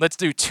 Let's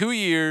do 2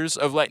 years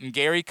of letting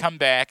Gary come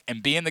back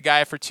and being the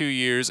guy for 2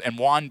 years and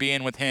Juan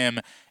being with him,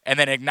 and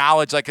then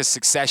acknowledge like a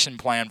succession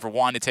plan for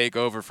Juan to take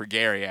over for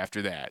Gary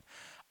after that.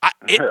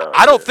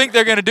 I don't think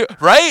they're going to do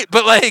it, right?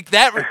 But like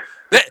that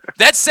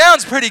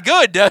sounds pretty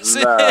good,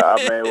 doesn't it?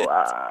 I mean,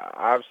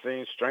 I've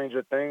seen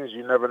stranger things.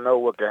 You never know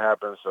what can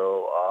happen,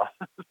 so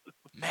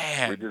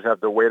man, we just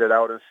have to wait it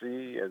out and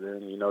see, and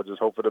then just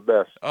hope for the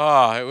best.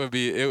 Oh, it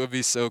would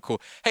be so cool.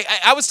 Hey,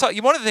 I was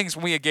talking. One of the things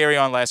when we had Gary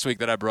on last week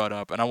that I brought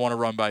up, and I want to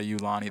run by you,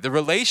 Lonnie, the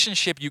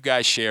relationship you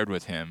guys shared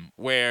with him,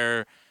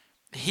 where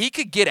he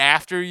could get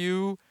after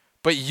you,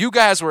 but you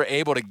guys were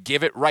able to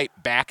give it right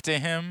back to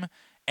him.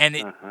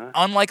 And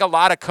unlike a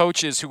lot of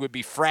coaches who would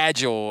be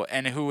fragile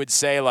and who would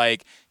say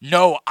like,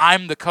 "No,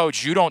 I'm the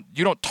coach. You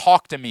don't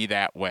talk to me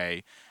that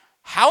way."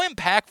 How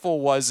impactful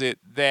was it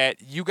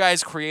that you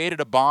guys created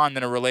a bond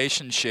and a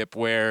relationship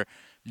where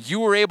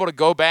you were able to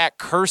go back,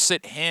 curse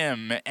at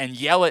him, and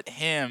yell at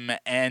him,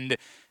 and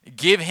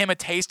give him a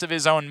taste of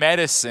his own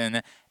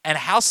medicine? And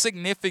how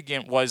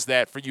significant was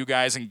that for you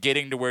guys in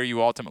getting to where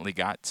you ultimately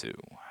got to?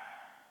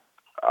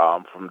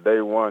 From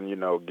day one,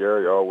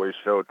 Gary always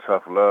showed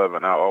tough love,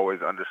 and I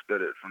always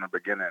understood it from the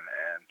beginning.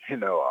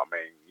 And,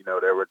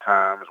 there were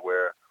times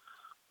where,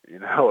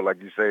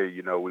 like you say,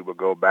 we would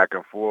go back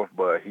and forth,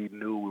 but he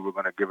knew we were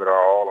going to give it our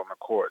all on the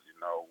court.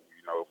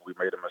 If we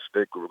made a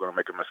mistake, we were going to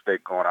make a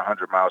mistake going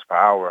 100 miles per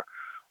hour.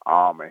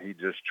 And he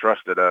just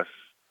trusted us,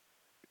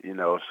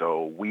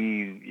 so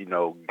we,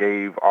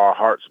 gave our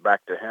hearts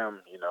back to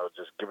him,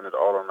 just giving it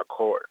all on the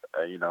court,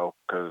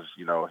 because,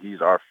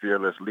 he's our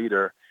fearless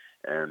leader.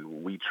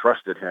 And we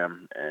trusted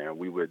him, and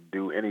we would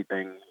do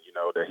anything,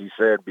 that he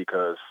said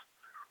because,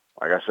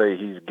 like I say,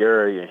 he's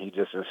Gary, and he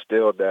just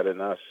instilled that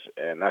in us,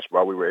 and that's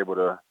why we were able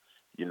to,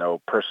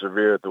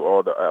 persevere through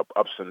all the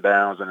ups and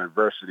downs and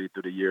adversity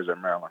through the years at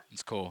Maryland.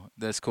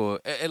 That's cool.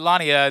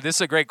 Lonnie, this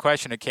is a great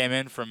question that came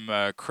in from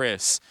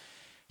Chris.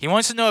 He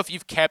wants to know if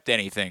you've kept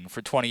anything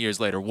for 20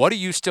 years later. What do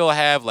you still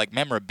have, like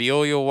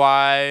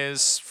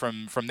memorabilia-wise,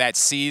 from that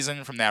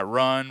season, from that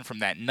run, from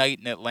that night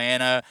in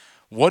Atlanta?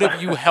 What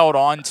have you held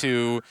on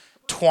to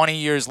 20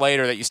 years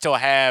later that you still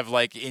have,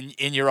 like,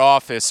 in your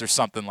office or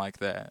something like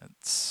that?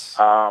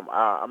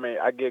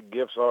 I get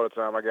gifts all the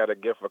time. I got a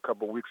gift a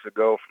couple weeks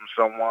ago from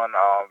someone.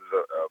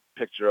 A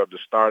picture of the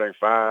starting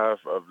five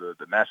of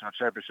the national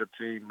championship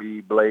team,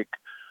 me, Blake,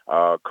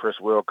 Chris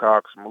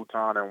Wilcox,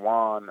 Mouton, and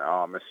Juan.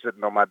 It's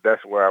sitting on my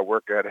desk where I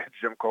work at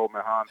Jim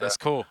Coleman Honda. That's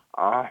cool.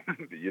 And,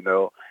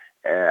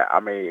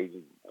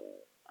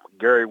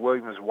 Gary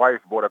Williams' wife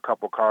bought a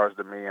couple cars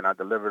to me, and I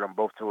delivered them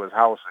both to his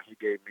house, and he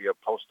gave me a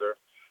poster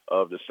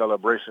of the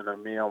celebration of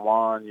me and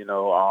Juan,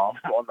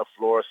 on the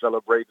floor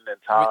celebrating, and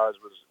Taj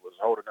was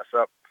holding us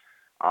up.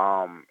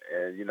 And,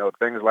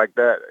 things like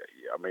that,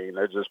 I mean,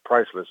 they're just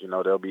priceless.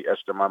 They'll be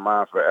etched in my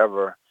mind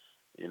forever,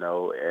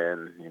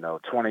 and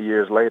 20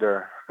 years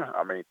later,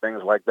 I mean,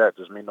 things like that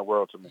just mean the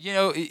world to me.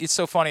 It's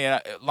so funny.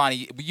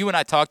 Lonnie, you and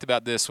I talked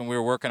about this when we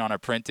were working on our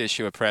print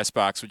issue of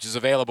PressBox, which is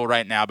available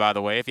right now, by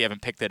the way, if you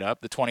haven't picked it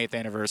up, the 20th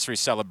anniversary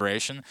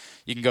celebration.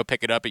 You can go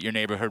pick it up at your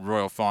neighborhood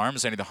Royal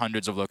Farms, any of the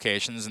hundreds of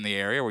locations in the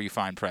area where you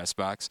find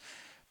PressBox.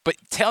 But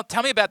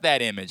tell me about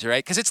that image,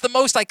 right? Because it's the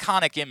most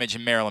iconic image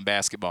in Maryland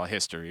basketball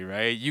history,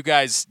 right? You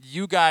guys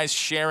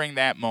sharing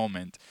that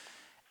moment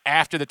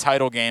after the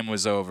title game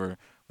was over.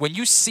 When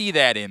you see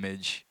that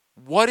image,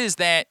 what does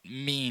that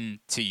mean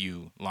to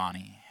you,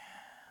 Lonnie?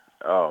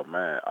 Oh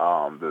man,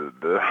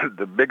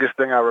 the biggest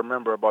thing I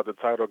remember about the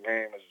title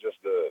game is just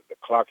the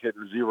clock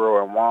hitting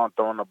 0 and Juan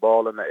throwing the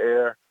ball in the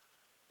air,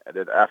 and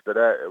then after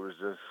that it was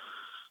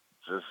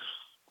just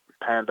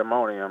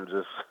pandemonium,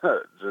 just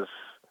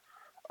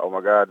oh my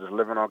God, just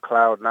living on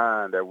cloud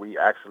 9 that we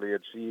actually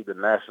achieved the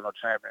national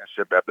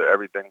championship after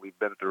everything we've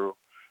been through,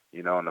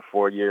 in the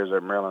 4 years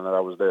at Maryland that I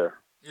was there.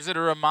 Is it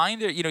a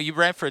reminder? You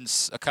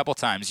reference a couple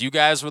times. You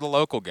guys were the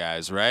local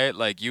guys, right?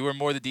 Like you were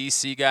more the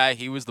D.C. guy.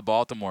 He was the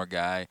Baltimore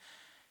guy.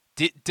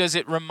 Does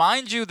it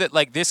remind you that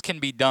like this can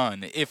be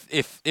done?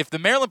 If the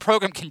Maryland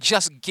program can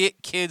just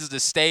get kids to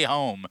stay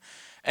home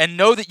and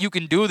know that you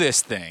can do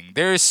this thing.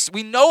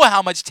 We know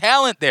how much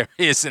talent there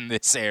is in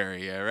this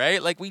area,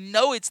 right? Like we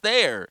know it's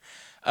there.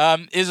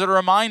 Is it a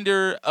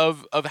reminder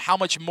of how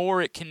much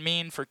more it can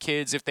mean for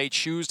kids if they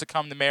choose to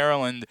come to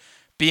Maryland?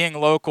 Being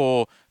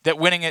local, that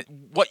winning it,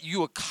 what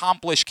you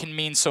accomplish can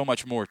mean so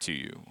much more to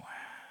you?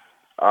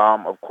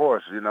 Of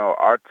course,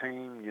 our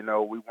team, we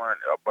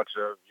weren't a bunch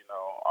of,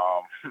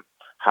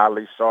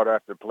 highly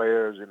sought-after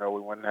players. We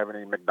wouldn't have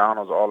any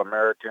McDonald's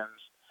All-Americans.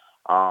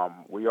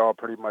 We all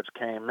pretty much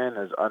came in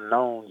as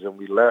unknowns, and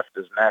we left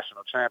as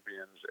national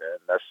champions,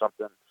 and that's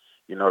something,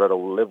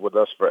 that'll live with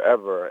us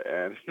forever.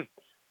 And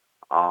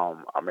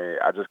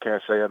I just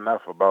can't say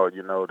enough about,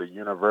 the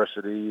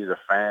university, the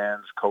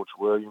fans, Coach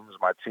Williams,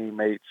 my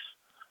teammates,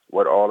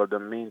 what all of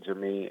them mean to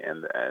me.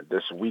 And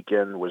this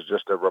weekend was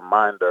just a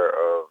reminder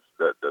of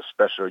the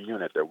special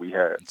unit that we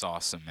had. It's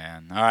awesome,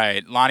 man. All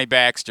right, Lonnie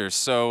Baxter.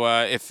 So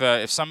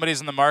if somebody's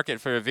in the market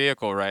for a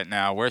vehicle right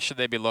now, where should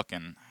they be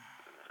looking?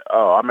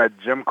 Oh, I'm at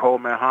Jim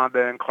Coleman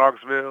Honda in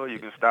Clarksville. You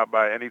can stop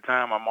by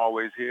anytime. I'm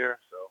always here.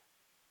 So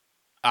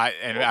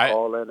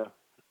call in.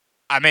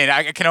 I mean,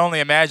 I can only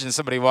imagine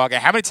somebody walking.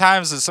 How many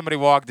times has somebody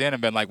walked in and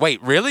been like,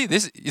 "Wait, really?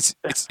 It's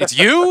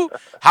you?"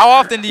 How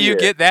often do you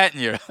get that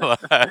in your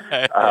life?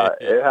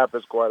 It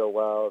happens quite a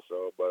while.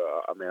 So, but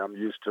I'm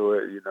used to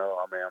it. I'm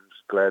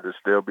just glad to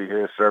still be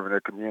here serving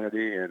the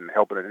community and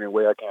helping in any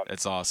way I can.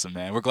 That's awesome,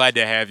 man. We're glad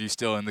to have you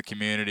still in the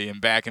community and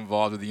back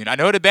involved with the unit. I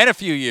know it had been a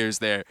few years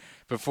there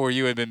before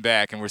you had been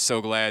back, and we're so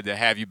glad to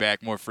have you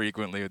back more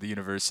frequently with the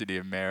University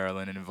of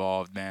Maryland and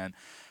involved, man.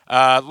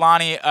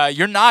 Lonnie,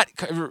 you're not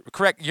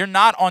correct. You're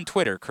not on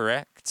Twitter,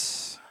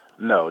 correct?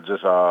 No,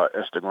 just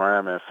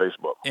Instagram and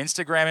Facebook.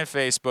 Instagram and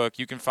Facebook.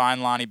 You can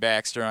find Lonnie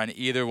Baxter on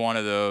either one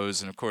of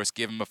those, and of course,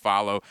 give him a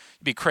follow.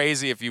 It'd be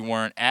crazy if you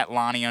weren't at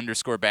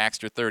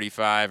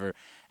Lonnie_Baxter35 or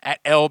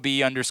at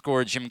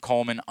LB_Jim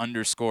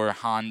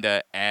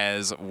Coleman_Honda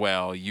as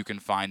well. You can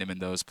find him in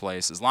those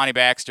places. Lonnie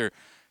Baxter.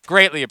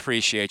 Greatly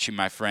appreciate you,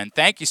 my friend.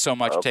 Thank you so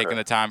much for taking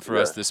the time for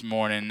us this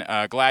morning.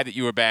 Glad that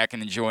you were back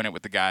and enjoying it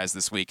with the guys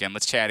this weekend.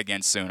 Let's chat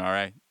again soon, all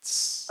right?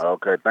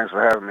 Okay, thanks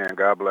for having me, and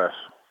God bless.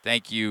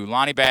 Thank you.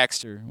 Lonnie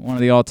Baxter, one of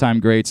the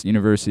all-time greats in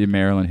University of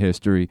Maryland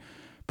history.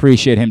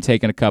 Appreciate him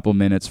taking a couple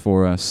minutes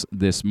for us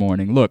this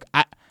morning. Look,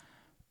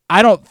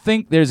 I don't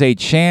think there's a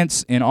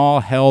chance in all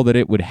hell that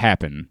it would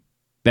happen,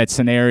 that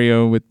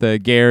scenario with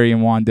Gary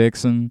and Juan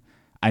Dixon.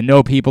 I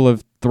know people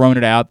have thrown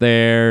it out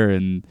there,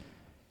 and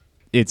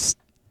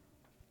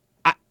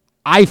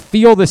I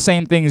feel the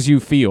same things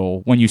you feel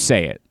when you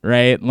say it,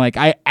 right? Like,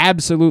 I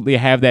absolutely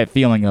have that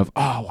feeling of,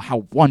 oh,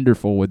 how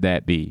wonderful would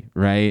that be,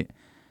 right?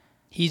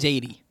 He's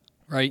 80,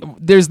 right?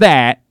 There's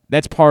that.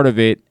 That's part of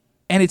it.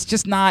 And it's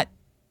just not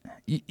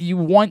 – you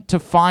want to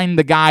find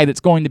the guy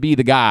that's going to be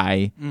the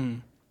guy.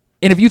 Mm.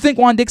 And if you think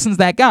Juan Dixon's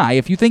that guy,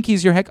 if you think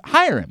he's your heck,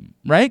 hire him,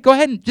 right? Go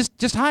ahead and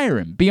just hire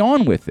him. Be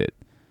on with it.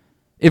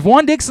 If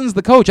Juan Dixon's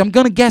the coach, I'm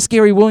going to guess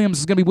Gary Williams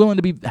is going to be willing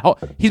to be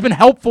 – he's been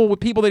helpful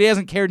with people that he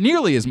hasn't cared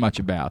nearly as much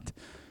about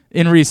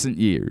in recent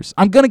years.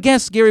 I'm going to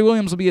guess Gary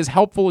Williams will be as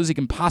helpful as he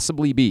can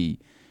possibly be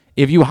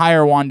if you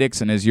hire Juan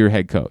Dixon as your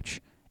head coach.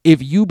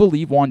 If you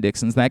believe Juan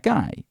Dixon's that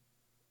guy.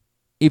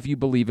 If you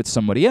believe it's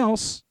somebody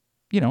else,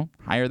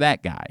 hire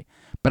that guy.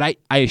 But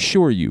I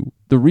assure you,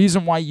 the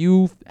reason why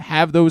you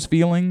have those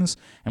feelings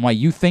and why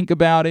you think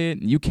about it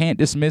and you can't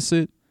dismiss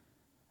it,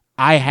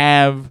 I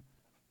have –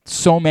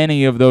 so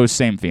many of those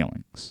same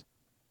feelings.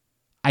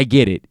 I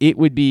get it. It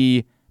would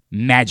be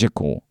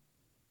magical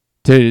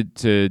to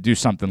do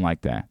something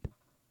like that.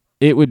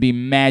 It would be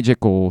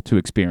magical to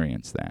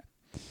experience that.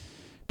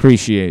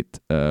 Appreciate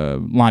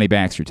Lonnie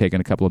Baxter taking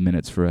a couple of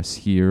minutes for us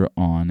here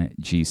on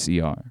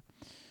GCR.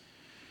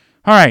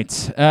 All right,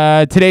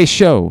 today's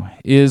show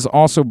is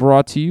also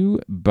brought to you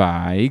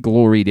by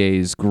Glory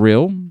Days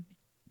Grill.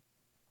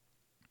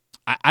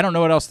 I don't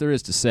know what else there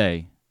is to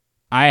say.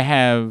 I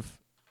have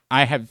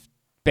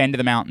been to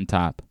the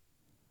mountaintop.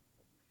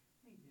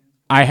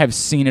 I have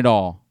seen it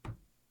all.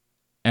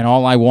 And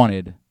all I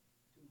wanted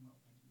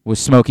was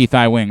smoky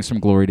thigh wings from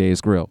Glory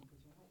Days Grill.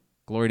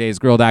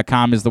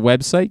 GloryDaysGrill.com is the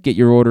website. Get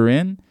your order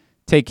in.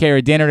 Take care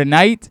of dinner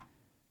tonight.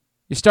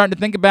 You're starting to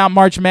think about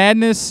March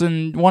Madness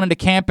and wanting to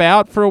camp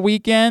out for a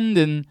weekend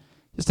and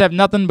just have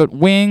nothing but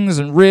wings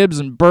and ribs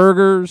and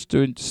burgers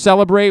to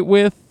celebrate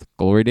with.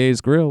 Glory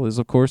Days Grill is,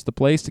 of course, the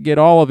place to get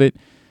all of it.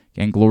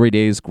 Again,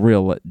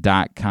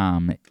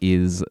 GloryDaysGrill.com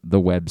is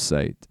the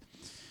website.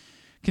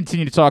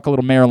 Continue to talk a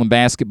little Maryland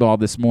basketball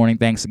this morning.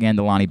 Thanks again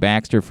to Lonnie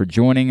Baxter for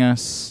joining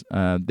us.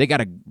 They got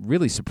a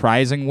really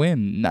surprising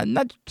win.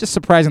 Not just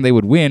surprising they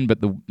would win,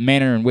 but the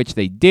manner in which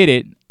they did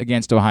it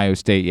against Ohio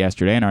State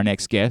yesterday. And our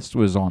next guest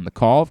was on the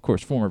call, of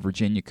course, former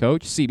Virginia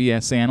coach,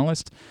 CBS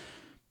analyst.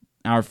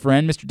 Our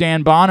friend, Mr.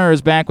 Dan Bonner,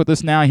 is back with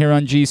us now here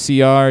on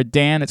GCR.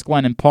 Dan, it's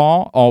Glenn and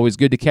Paul. Always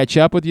good to catch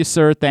up with you,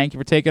 sir. Thank you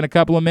for taking a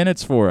couple of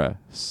minutes for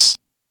us.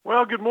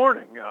 Well, good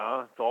morning.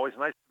 It's always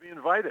nice to be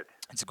invited.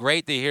 It's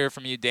great to hear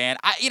from you, Dan.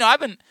 I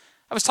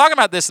was talking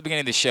about this at the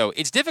beginning of the show.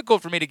 It's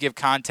difficult for me to give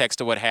context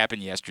to what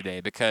happened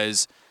yesterday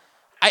because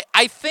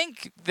I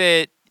think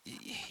that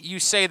you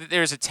say that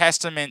there's a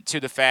testament to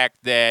the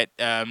fact that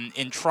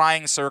in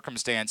trying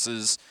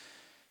circumstances,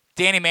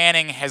 Danny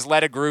Manning has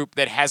led a group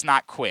that has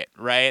not quit,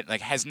 right?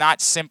 Like has not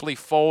simply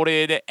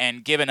folded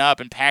and given up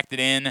and packed it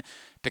in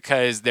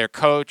because their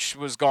coach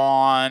was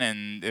gone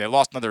and they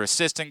lost another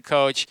assistant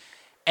coach.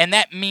 And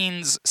that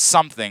means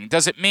something.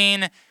 Does it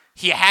mean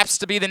he happens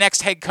to be the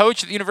next head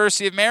coach at the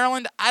University of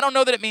Maryland? I don't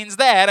know that it means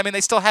that. I mean,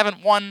 they still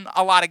haven't won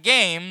a lot of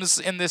games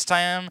in this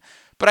time.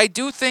 But I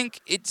do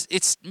think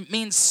it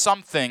means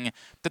something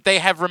that they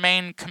have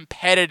remained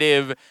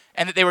competitive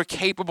and that they were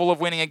capable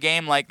of winning a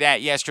game like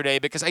that yesterday,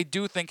 because I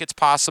do think it's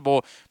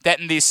possible that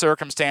in these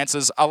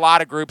circumstances, a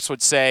lot of groups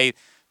would say,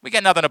 we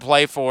got nothing to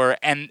play for,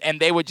 and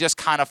they would just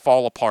kind of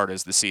fall apart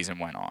as the season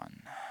went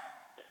on.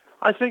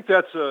 I think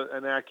that's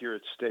an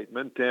accurate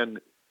statement. And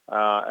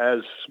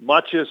as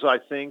much as I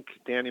think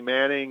Danny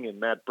Manning and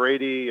Matt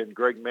Brady and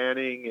Greg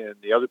Manning and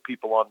the other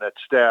people on that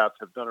staff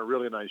have done a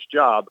really nice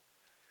job,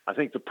 I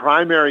think the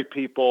primary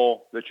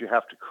people that you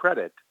have to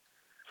credit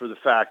for the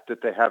fact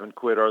that they haven't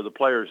quit are the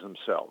players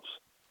themselves.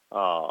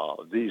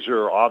 These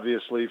are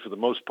obviously, for the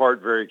most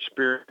part, very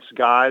experienced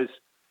guys.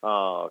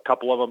 A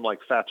couple of them, like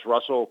Fats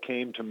Russell,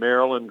 came to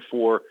Maryland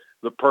for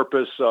the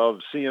purpose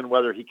of seeing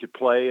whether he could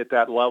play at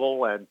that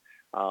level. And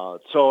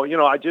so,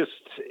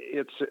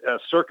 it's a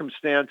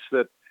circumstance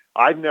that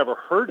I've never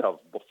heard of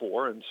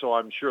before. And so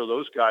I'm sure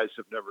those guys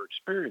have never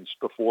experienced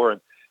before.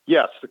 And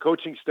yes, the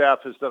coaching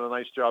staff has done a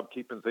nice job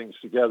keeping things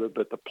together,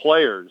 but the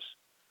players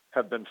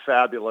have been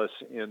fabulous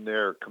in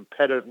their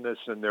competitiveness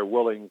and their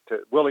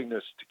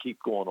willingness to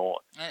keep going on.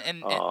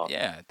 And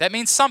that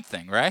means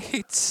something,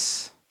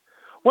 right?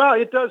 Well,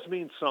 it does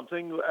mean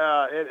something.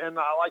 And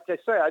like I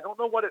say, I don't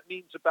know what it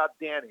means about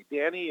Danny.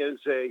 Danny is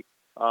a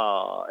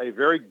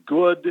very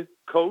good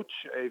coach,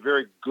 a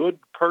very good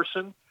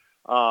person.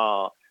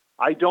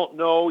 I don't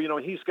know,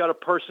 he's got a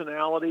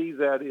personality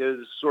that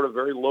is sort of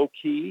very low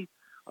key.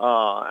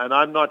 And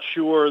I'm not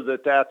sure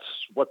that that's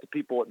what the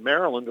people at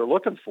Maryland are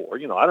looking for.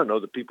 I don't know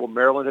that people in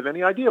Maryland have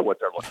any idea what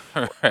they're looking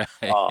for. Right.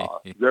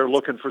 They're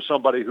looking for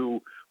somebody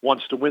who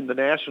wants to win the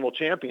national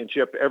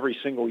championship every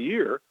single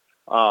year.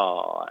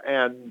 So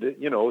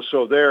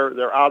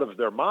they're out of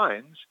their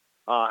minds.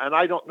 And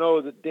I don't know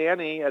that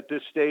Danny at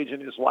this stage in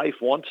his life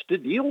wants to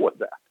deal with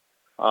that.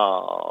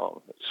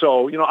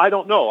 I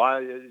don't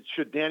know.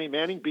 Should Danny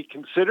Manning be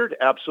considered?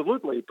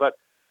 Absolutely. But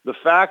the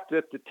fact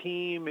that the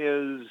team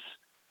is,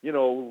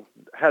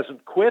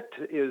 hasn't quit,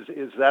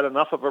 is that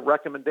enough of a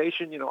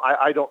recommendation?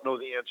 I don't know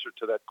the answer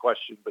to that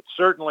question. But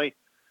certainly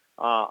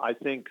I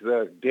think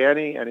that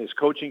Danny and his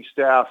coaching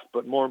staff,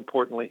 but more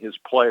importantly his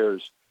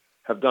players,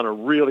 have done a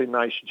really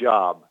nice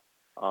job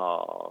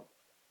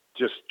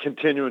just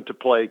continuing to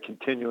play,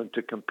 continuing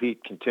to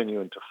compete,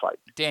 continuing to fight.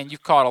 Dan,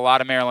 you've caught a lot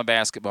of Maryland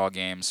basketball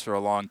games for a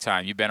long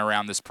time. You've been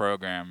around this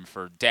program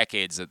for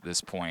decades at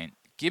this point.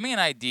 Give me an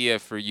idea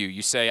for you.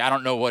 You say, I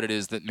don't know what it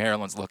is that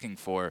Maryland's looking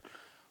for.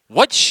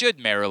 What should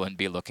Maryland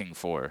be looking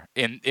for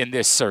in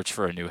this search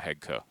for a new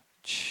head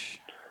coach?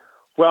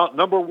 Well,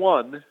 number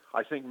one,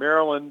 I think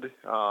Maryland,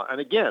 and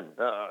again,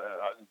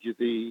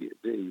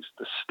 the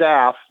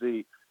staff,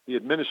 the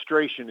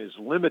administration is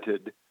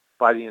limited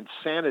by the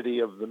insanity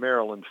of the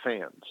Maryland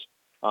fans.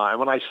 And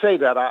when I say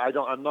that,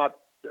 I'm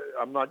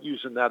not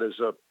using that as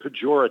a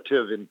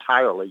pejorative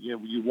entirely.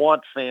 You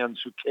want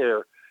fans who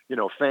care.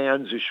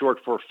 Fans is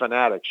short for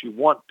fanatics. You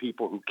want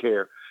people who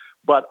care.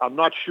 But I'm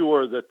not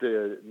sure that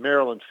the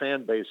Maryland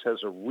fan base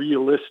has a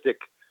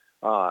realistic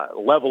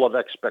level of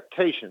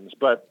expectations.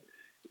 But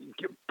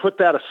put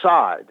that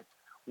aside,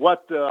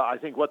 I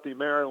think what the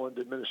Maryland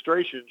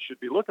administration should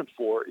be looking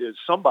for is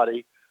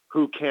somebody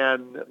who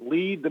can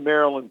lead the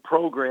Maryland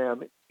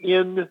program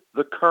in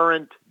the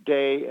current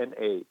day and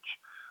age.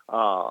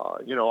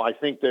 I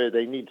think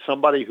they need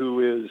somebody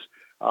who is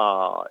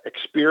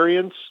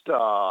experienced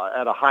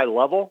at a high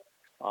level,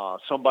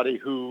 somebody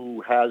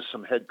who has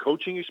some head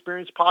coaching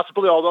experience,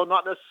 possibly, although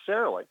not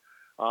necessarily.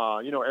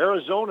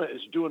 Arizona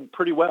is doing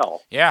pretty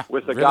well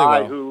with a really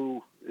guy well.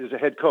 who is a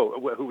head coach,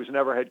 who was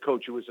never a head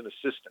coach, who was an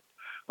assistant.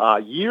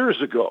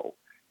 Years ago,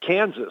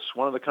 Kansas,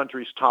 one of the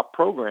country's top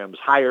programs,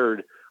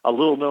 hired a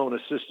little-known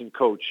assistant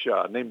coach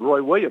named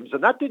Roy Williams,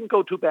 and that didn't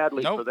go too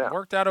badly for them. Nope,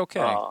 worked out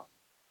okay.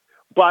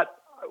 But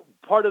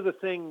part of the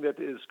thing that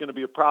is going to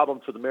be a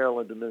problem for the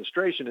Maryland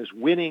administration is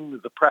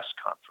winning the press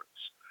conference.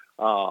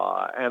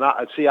 And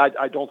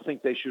I don't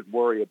think they should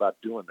worry about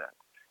doing that.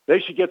 They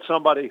should get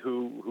somebody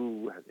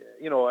who,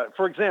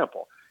 for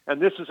example,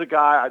 and this is a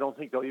guy I don't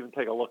think they'll even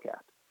take a look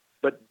at,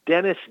 but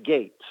Dennis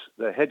Gates,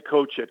 the head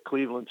coach at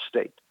Cleveland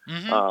State,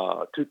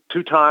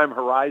 two-time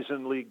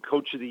Horizon League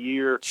Coach of the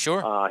Year.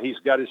 Sure. He's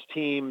got his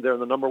team. They're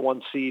the number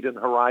one seed in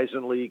the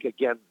Horizon League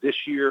again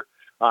this year.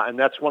 And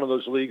that's one of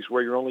those leagues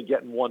where you're only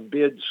getting one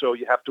bid, so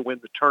you have to win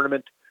the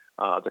tournament,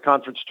 the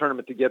conference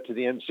tournament, to get to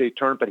the NCAA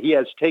tournament. But he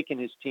has taken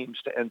his teams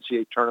to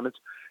NCAA tournaments.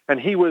 And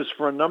he was,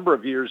 for a number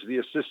of years, the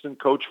assistant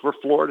coach for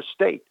Florida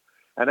State.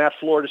 And at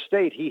Florida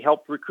State, he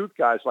helped recruit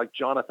guys like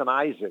Jonathan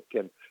Isaac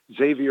and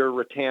Xavier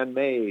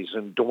Rattan-Mays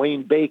and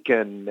Dwayne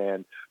Bacon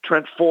and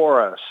Trent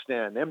Forrest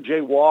and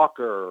M.J.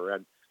 Walker.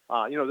 And,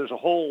 there's a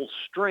whole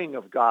string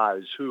of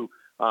guys who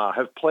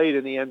have played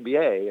in the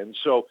NBA. And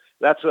so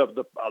that's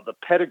the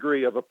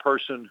pedigree of a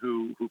person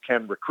who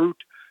can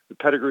recruit, the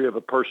pedigree of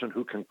a person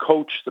who can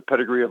coach, the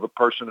pedigree of a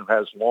person who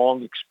has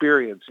long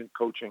experience in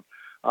coaching.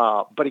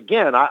 But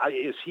again,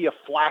 is he a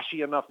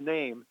flashy enough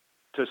name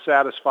to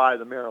satisfy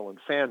the Maryland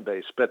fan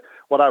base? But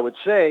what I would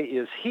say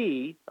is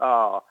he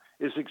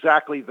is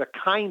exactly the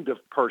kind of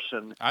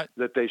person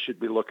that they should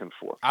be looking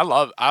for. I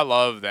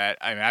love that.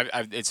 I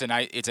mean,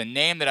 it's a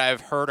name that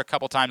I've heard a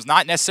couple times,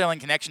 not necessarily in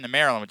connection to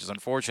Maryland, which is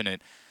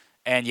unfortunate.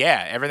 And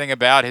yeah, everything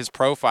about his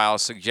profile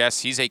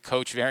suggests he's a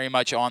coach very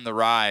much on the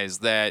rise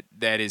that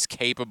is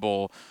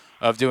capable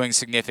of doing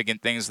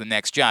significant things the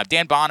next job.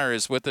 Dan Bonner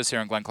is with us here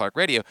on Glenn Clark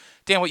Radio.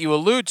 Dan, what you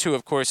allude to,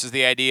 of course, is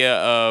the idea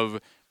of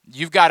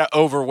you've got to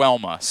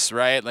overwhelm us,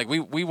 right? Like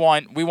we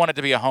want it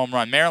to be a home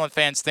run. Maryland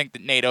fans think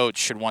that Nate Oates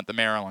should want the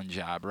Maryland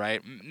job,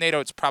 right? Nate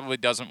Oates probably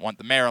doesn't want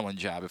the Maryland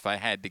job, if I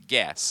had to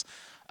guess.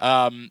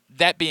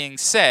 That being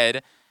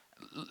said,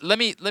 let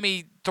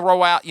me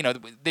throw out,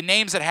 the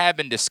names that have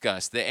been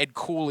discussed. The Ed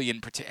Cooley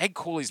Ed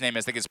Cooley's name,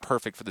 I think, is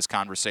perfect for this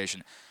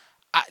conversation.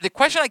 The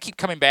question I keep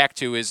coming back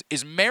to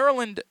is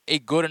Maryland a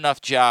good enough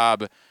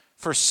job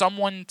for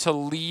someone to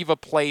leave a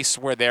place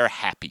where they're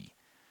happy?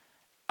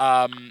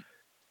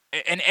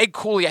 And Ed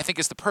Cooley, I think,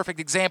 is the perfect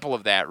example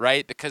of that,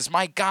 right? Because,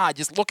 my God,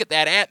 just look at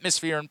that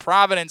atmosphere in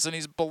Providence, and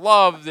he's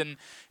beloved, and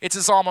it's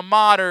his alma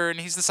mater, and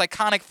he's this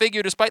iconic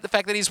figure despite the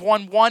fact that he's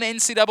won one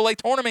NCAA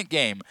tournament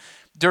game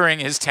during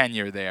his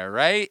tenure there,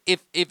 right?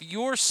 If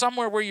you're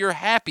somewhere where you're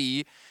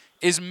happy,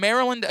 is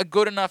Maryland a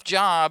good enough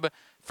job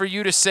for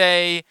you to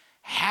say,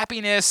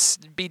 happiness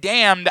be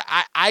damned,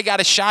 I got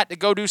a shot to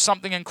go do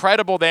something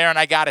incredible there, and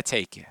I got to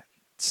take it?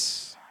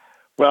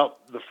 Well,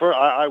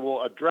 I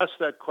will address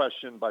that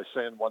question by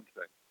saying one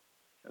thing,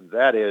 and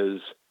that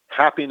is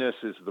happiness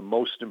is the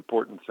most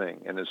important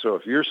thing. And so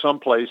if you're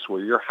someplace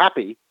where you're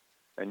happy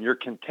and you're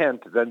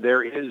content, then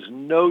there is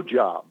no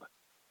job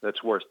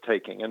that's worth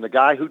taking. And the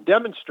guy who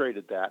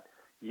demonstrated that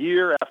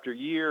year after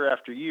year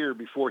after year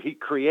before he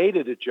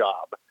created a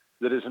job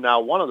that is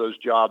now one of those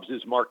jobs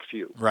is Mark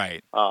Few.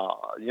 Right.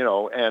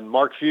 And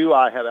Mark Few,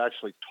 I have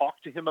actually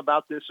talked to him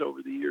about this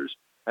over the years,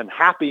 and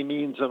happy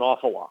means an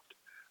awful lot.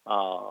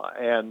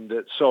 And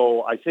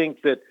so I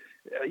think that,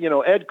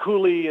 Ed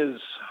Cooley is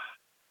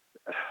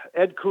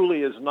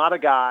not a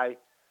guy.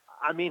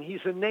 I mean,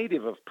 he's a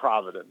native of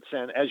Providence.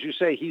 And as you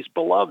say, he's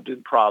beloved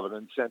in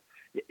Providence. And,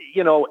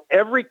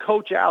 every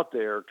coach out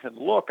there can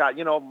look.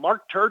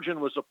 Mark Turgeon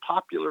was a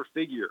popular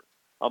figure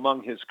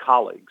among his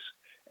colleagues.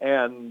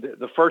 And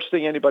the first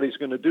thing anybody's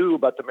going to do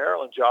about the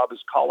Maryland job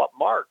is call up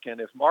Mark. And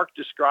if Mark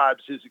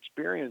describes his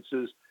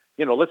experiences,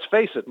 let's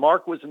face it,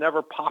 Mark was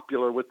never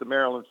popular with the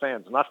Maryland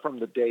fans, not from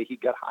the day he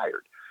got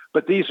hired.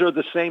 But these are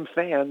the same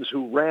fans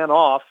who ran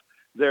off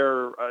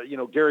their,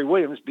 Gary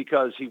Williams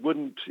because he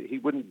wouldn't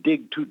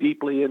dig too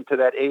deeply into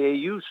that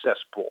AAU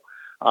cesspool.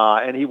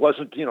 And he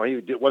wasn't, he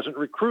wasn't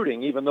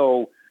recruiting, even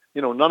though,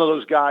 none of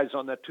those guys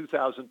on that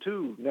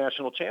 2002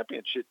 national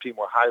championship team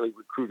were highly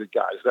recruited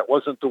guys. That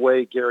wasn't the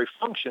way Gary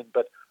functioned.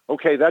 But,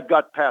 okay, that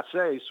got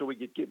passé, so we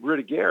could get rid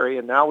of Gary,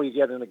 and now we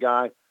get in a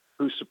guy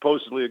who's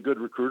supposedly a good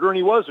recruiter, and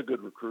he was a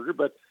good recruiter,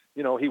 but,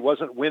 he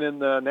wasn't winning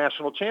the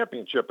national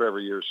championship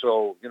every year,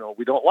 so,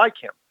 we don't like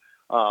him.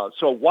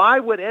 So why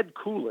would Ed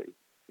Cooley,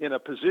 in a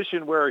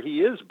position where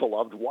he is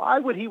beloved, why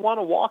would he want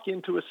to walk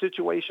into a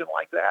situation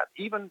like that,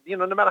 even,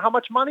 no matter how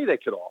much money they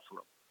could offer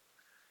him?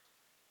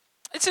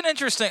 It's an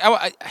interesting.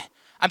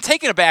 I'm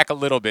taken aback a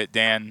little bit,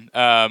 Dan.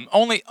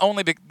 Only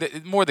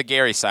more the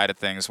Gary side of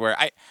things, where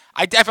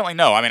I definitely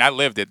know. I mean, I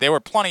lived it. There were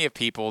plenty of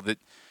people that,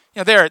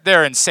 there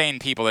are insane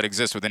people that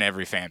exist within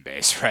every fan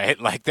base, right?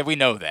 Like that, we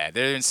know that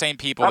there are insane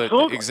people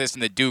that exist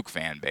in the Duke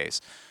fan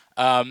base.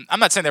 I'm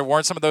not saying there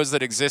weren't some of those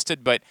that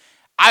existed, but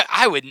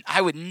I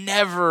would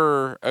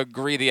never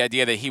agree the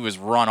idea that he was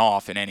run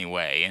off in any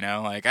way.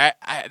 Like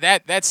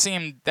that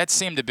seemed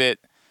a bit,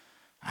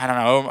 I don't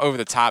know, over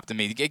the top to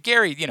me.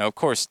 Gary, of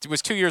course,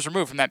 was 2 years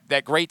removed from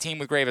that great team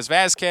with Gravis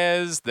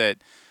Vasquez. That,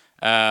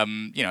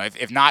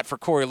 if not for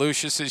Corey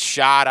Lucius's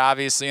shot,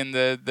 obviously in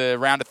the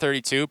round of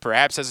 32,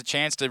 perhaps has a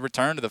chance to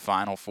return to the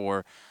Final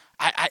Four.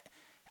 I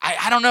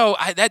don't know.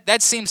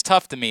 That seems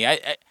tough to me.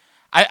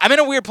 I'm in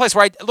a weird place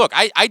where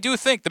I do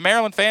think the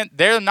Maryland fan,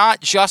 they're not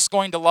just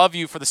going to love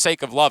you for the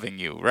sake of loving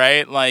you,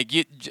 right? Like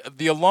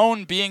the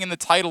alone being in the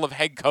title of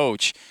head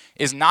coach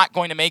is not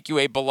going to make you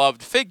a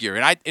beloved figure,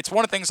 and it's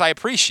one of the things I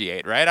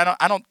appreciate, right?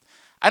 I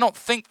don't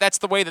think that's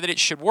the way that it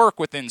should work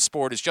within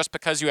sport. Is just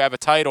because you have a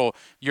title,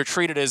 you're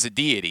treated as a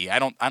deity. I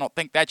don't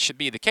think that should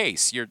be the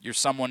case. You're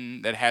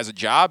someone that has a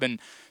job, and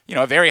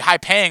a very high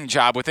paying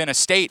job within a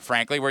state,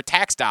 frankly, where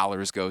tax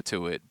dollars go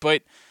to it,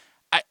 but.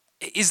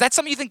 Is that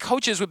something you think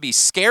coaches would be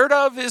scared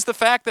of, is the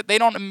fact that they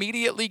don't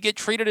immediately get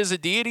treated as a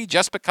deity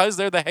just because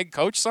they're the head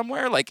coach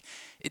somewhere? Like,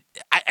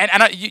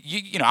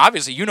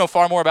 obviously you know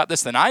far more about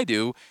this than I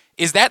do.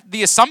 Is that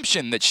the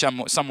assumption that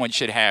someone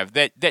should have,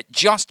 that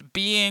just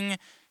being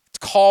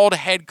called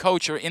head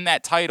coach or in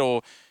that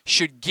title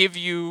should give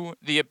you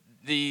the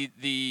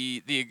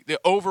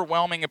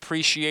overwhelming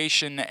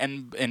appreciation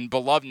and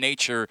beloved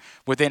nature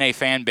within a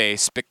fan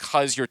base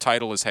because your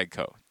title is head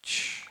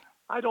coach?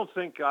 I don't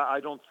think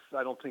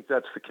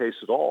that's the case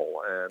at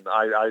all, and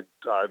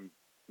I'm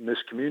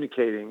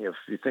miscommunicating if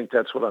you think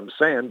that's what I'm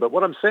saying. But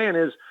what I'm saying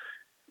is,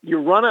 you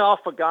run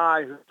off a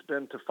guy who's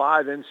been to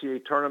 5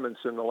 NCAA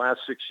tournaments in the last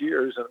 6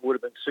 years, and it would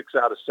have been 6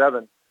 out of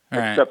 7,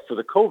 except for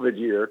the COVID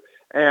year.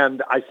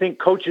 And I think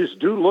coaches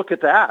do look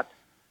at that.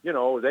 They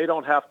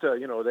don't have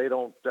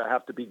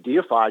to be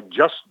deified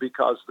just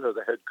because they're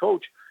the head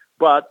coach.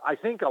 But I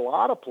think a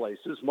lot of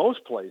places,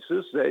 most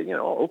places, 6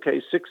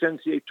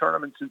 NCAA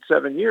tournaments in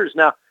 7 years.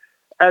 Now,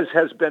 as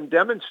has been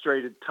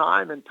demonstrated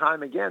time and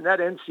time again, that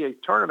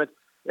NCAA tournament,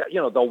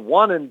 the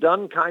one and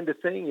done kind of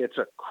thing, it's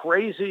a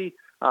crazy,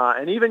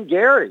 and even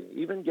Gary,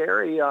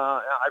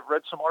 I've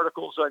read some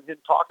articles of him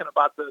talking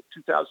about the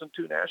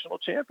 2002 national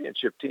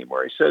championship team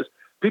where he says,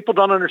 people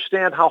don't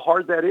understand how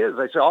hard that is.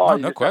 I say,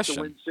 you have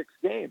to win 6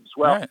 games.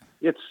 Well, right.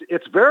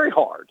 It's very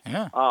hard.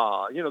 Yeah.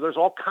 There's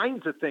all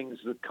kinds of things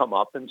that come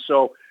up. And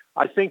so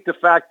I think the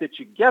fact that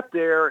you get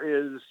there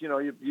is,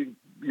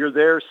 you're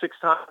there 6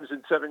 times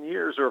in 7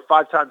 years, or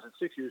 5 times in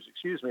 6 years,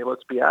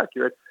 let's be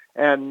accurate.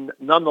 And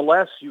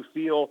nonetheless, you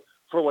feel,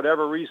 for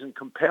whatever reason,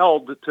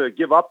 compelled to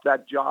give up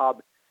that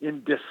job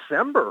in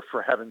December,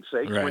 for heaven's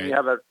sake, right, when you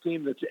have a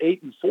team that's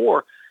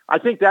 8-4. I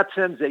think that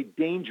sends a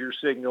danger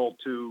signal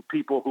to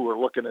people who are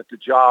looking at the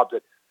job,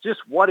 that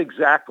just what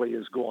exactly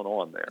is going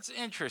on there. It's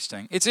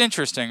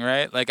interesting,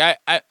 right? Like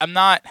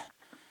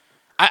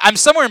I'm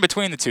somewhere in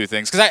between the two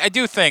things, because I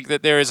do think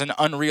that there is an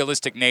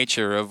unrealistic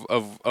nature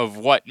of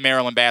what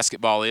Maryland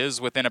basketball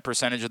is within a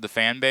percentage of the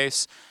fan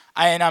base.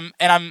 I'm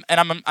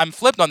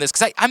flipped on this,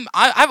 because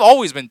I've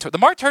always been the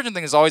Mark Turgeon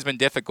thing has always been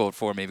difficult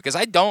for me, because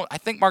I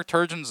think Mark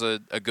Turgeon's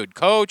a good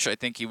coach. I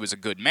think he was a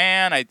good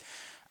man.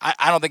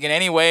 I don't think in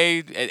any way,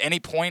 at any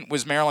point,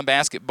 was Maryland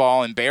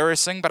basketball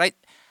embarrassing, but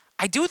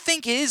I do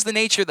think it is the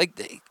nature,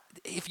 like,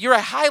 if you're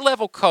a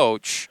high-level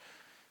coach,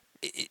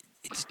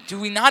 do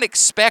we not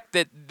expect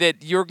that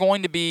you're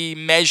going to be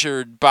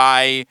measured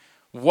by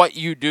what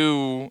you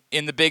do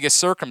in the biggest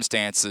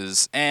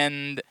circumstances?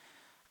 And,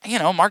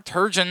 Mark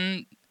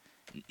Turgeon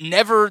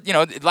never,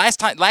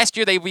 last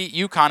year they beat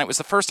UConn. It was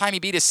the first time he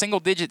beat a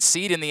single-digit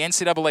seed in the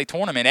NCAA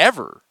tournament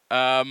ever.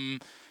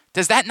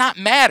 Does that not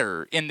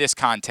matter in this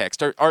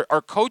context?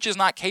 Are coaches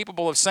not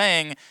capable of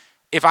saying,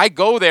 if I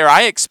go there,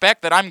 I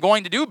expect that I'm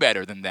going to do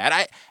better than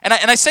that?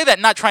 I say that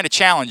not trying to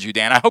challenge you,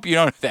 Dan. I hope you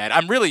know that.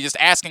 I'm really just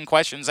asking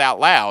questions out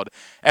loud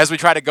as we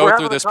try to go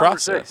through this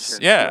process.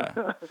 Yeah.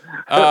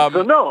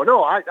 So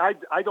no,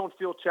 I don't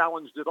feel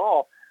challenged at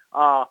all.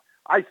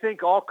 I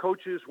think all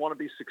coaches want to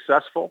be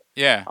successful.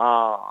 Yeah.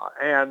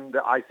 And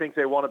I think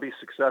they want to be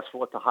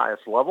successful at the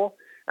highest level.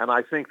 And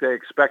I think they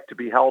expect to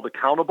be held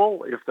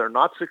accountable if they're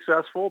not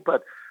successful.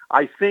 But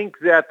I think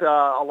that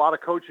a lot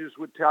of coaches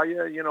would tell you,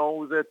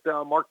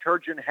 that Mark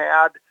Turgeon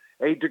had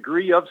a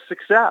degree of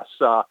success.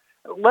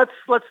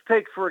 Let's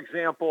take, for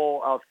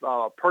example,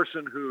 a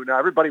person who now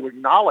everybody would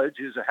acknowledge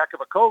is a heck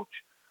of a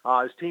coach.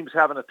 His team's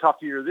having a tough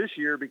year this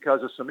year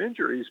because of some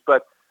injuries,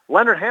 but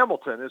Leonard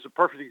Hamilton is a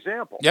perfect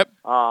example. Yep.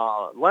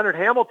 Leonard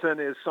Hamilton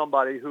is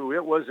somebody who,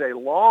 it was a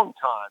long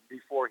time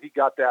before he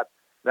got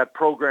that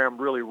program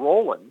really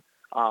rolling.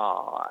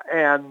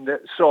 And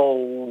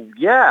so,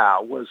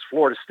 was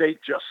Florida State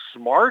just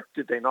smart?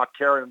 Did they not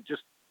carry him,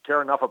 just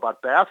care enough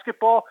about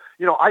basketball?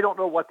 I don't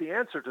know what the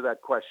answer to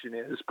that question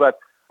is, but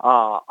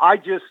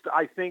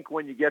I think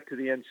when you get to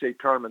the NCAA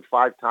tournament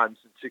 5 times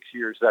in 6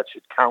 years, that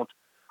should count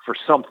for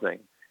something.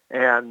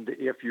 And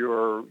if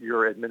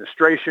your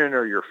administration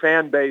or your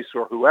fan base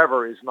or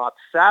whoever is not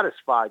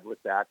satisfied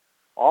with that,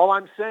 all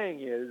I'm saying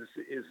is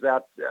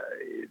that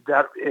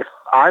if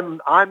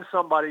I'm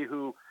somebody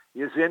who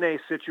is in a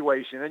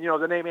situation, and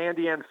the name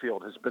Andy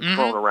Enfield has been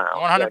thrown around,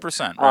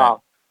 100%, right?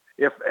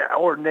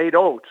 Or Nate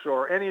Oates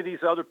or any of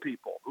these other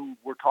people who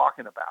we're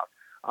talking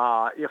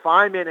about, if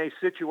I'm in a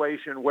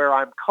situation where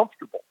I'm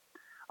comfortable,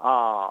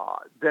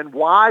 then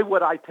why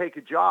would I take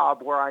a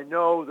job where I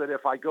know that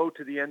if I go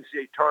to the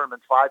NCAA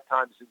tournament 5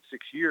 times in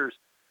 6 years,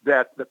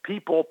 that the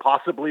people,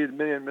 possibly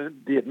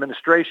the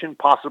administration,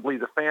 possibly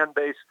the fan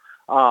base,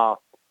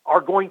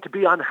 are going to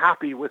be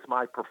unhappy with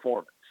my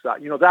performance?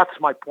 That's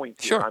my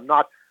point here. Sure.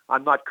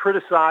 I'm not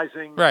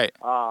criticizing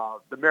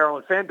the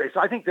Maryland fan base.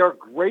 I think they're a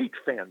great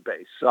fan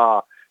base.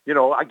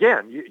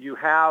 Again, you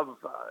have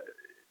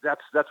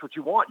that's what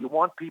you want. You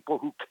want people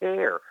who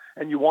care,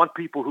 and you want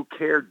people who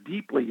care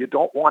deeply. You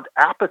don't want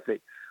apathy.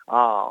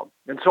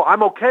 And so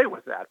I'm okay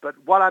with that. But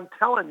what I'm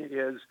telling you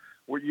is,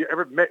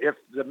 if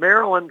the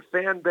Maryland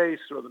fan base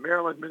or the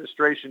Maryland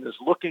administration is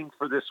looking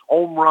for this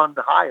home run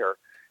hire,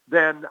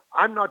 then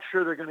I'm not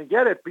sure they're going to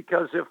get it,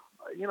 because if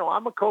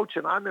I'm a coach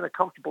and I'm in a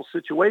comfortable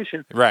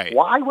situation, right,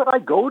 why would I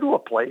go to a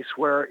place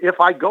where if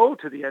I go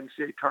to the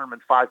NCAA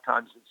tournament 5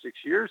 times in 6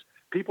 years,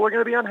 people are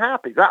going to be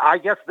unhappy? I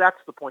guess that's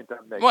the point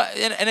I'm making. Well,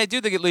 and I do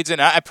think it leads in.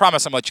 I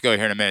promise I'm going to let you go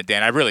here in a minute,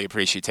 Dan. I really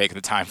appreciate you taking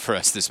the time for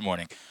us this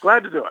morning.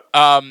 Glad to do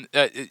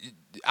it.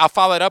 I'll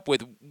follow it up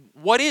with,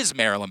 what is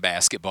Maryland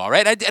basketball,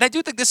 right? And I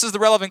do think this is the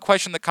relevant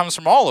question that comes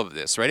from all of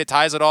this, right? It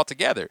ties it all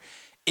together.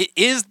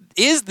 Is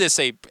this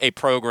a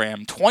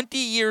program 20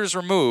 years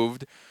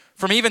removed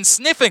from even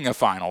sniffing a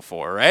Final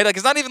Four, right? Like,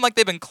 it's not even like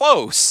they've been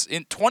close.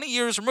 In 20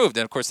 years removed,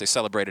 and of course they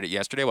celebrated it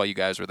yesterday while you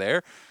guys were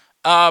there.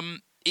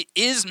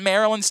 Is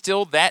Maryland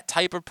still that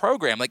type of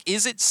program? Like,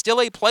 is it still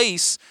a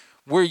place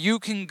where you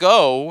can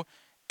go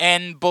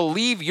and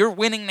believe you're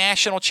winning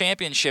national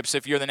championships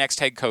if you're the next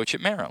head coach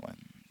at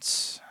Maryland?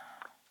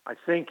 I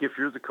think if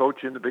you're the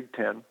coach in the Big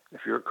Ten,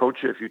 if you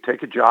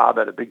take a job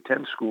at a Big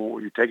Ten school,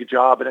 or you take a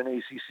job at an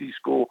ACC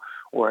school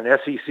or an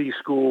SEC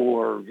school,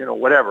 or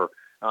whatever,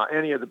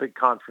 any of the big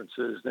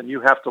conferences, then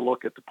you have to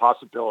look at the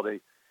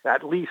possibility,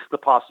 at least the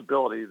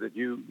possibility, that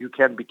you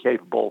can be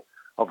capable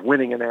of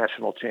winning a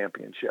national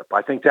championship.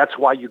 I think that's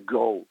why you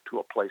go to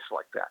a place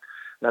like that.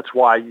 That's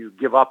why you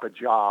give up a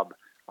job,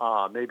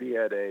 maybe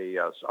at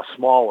a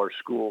smaller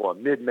school, a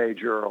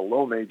mid-major or a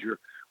low-major,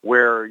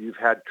 where you've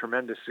had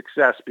tremendous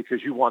success,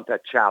 because you want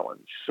that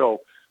challenge.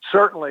 So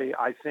certainly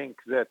I think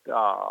that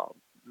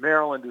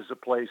Maryland is a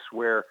place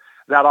where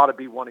that ought to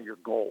be one of your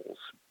goals.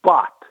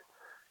 But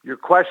your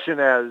question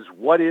is,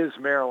 what is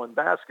Maryland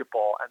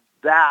basketball? And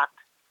that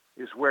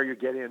is where you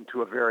get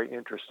into a very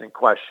interesting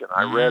question.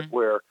 I read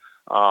where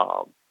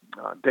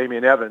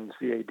Damian Evans,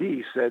 the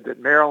AD, said that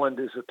Maryland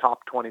is a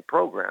top 20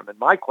 program. And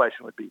my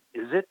question would be,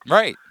 is it?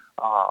 Right.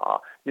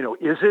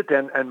 Is it?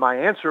 And my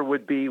answer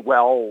would be,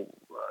 well,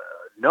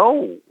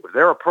 no.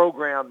 They're a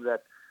program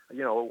that,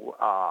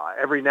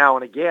 every now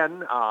and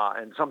again,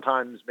 and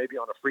sometimes maybe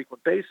on a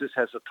frequent basis,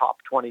 has a top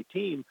 20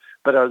 team.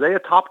 But are they a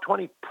top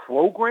 20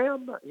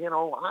 program?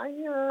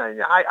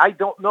 I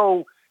don't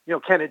know.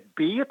 Can it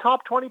be a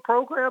top 20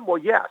 program? Well,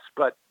 yes,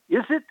 but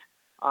is it?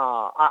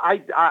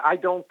 I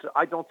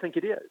don't think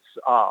it is.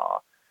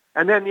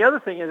 And then the other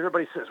thing is,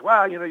 everybody says,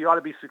 well, you ought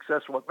to be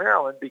successful at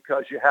Maryland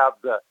because you have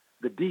the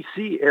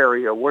D.C.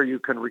 area where you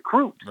can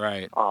recruit.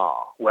 Right.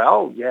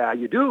 Well, yeah,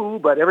 you do,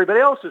 but everybody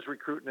else is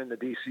recruiting in the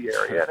D.C.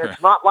 area. And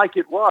it's not like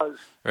it was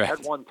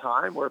at one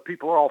time where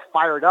people are all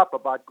fired up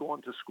about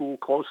going to school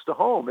close to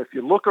home. If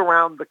you look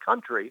around the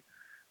country,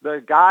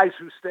 the guys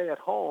who stay at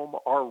home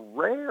are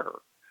rare.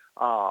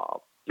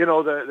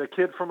 The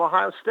kid from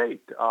Ohio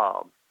State,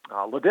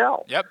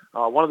 Liddell. Yep.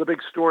 One of the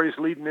big stories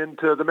leading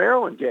into the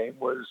Maryland game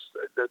was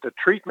the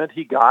treatment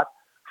he got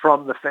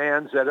from the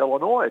fans at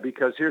Illinois,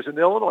 because here's an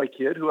Illinois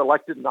kid who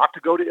elected not to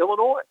go to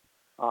Illinois.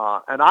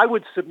 And I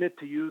would submit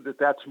to you that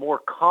that's more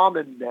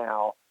common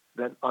now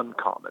than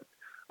uncommon.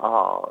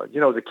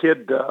 The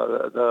kid,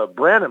 the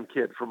Branham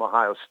kid from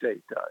Ohio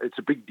State, it's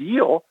a big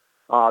deal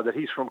that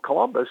he's from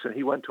Columbus and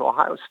he went to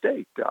Ohio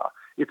State.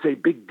 It's a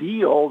big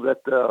deal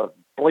that the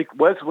Blake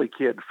Wesley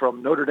kid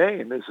from Notre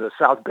Dame is a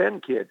South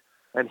Bend kid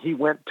and he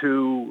went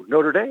to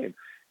Notre Dame.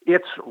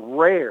 It's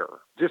rare.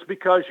 Just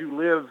because you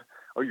live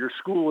or your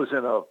school is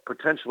in a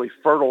potentially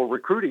fertile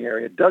recruiting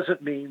area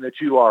doesn't mean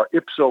that you are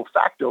ipso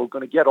facto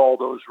going to get all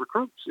those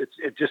recruits.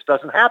 It just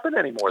doesn't happen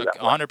anymore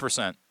that way.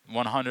 100%.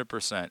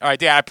 100%. All right,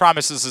 Dan, I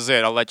promise this is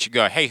it. I'll let you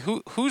go. Hey,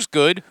 who's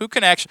good? Who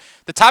can actually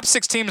 – the top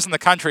 6 teams in the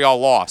country all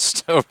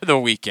lost over the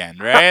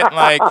weekend, right?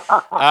 Like,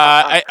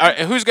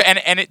 who's good?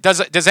 And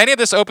does any of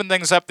this open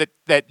things up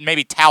that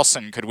maybe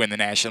Towson could win the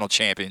national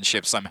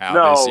championship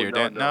somehow this year?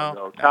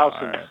 No.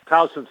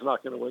 Towson's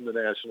not going to win the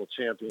national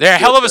championship. They're a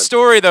hell of a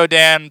story, though,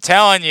 Dan. I'm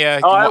telling you.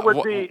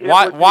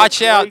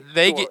 Watch out.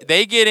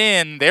 They get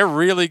in. They're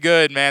really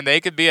good, man. They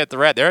could be a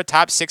threat. They're a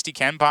top 60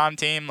 KenPom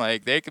team.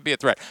 Like, they could be a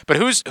threat. But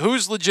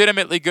who's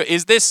legitimately good?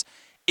 Is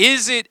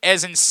it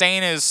as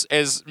insane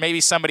as maybe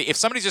if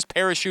somebody's just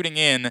parachuting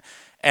in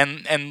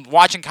and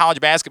watching college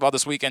basketball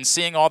this weekend,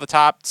 seeing all the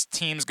top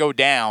teams go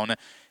down,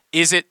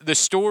 is it the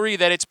story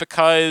that it's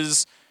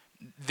because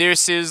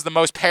this is the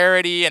most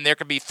parity and there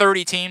could be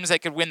 30 teams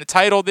that could win the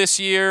title this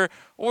year?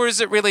 Or is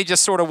it really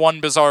just sort of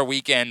one bizarre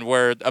weekend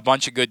where a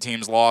bunch of good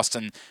teams lost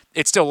and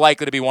it's still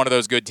likely to be one of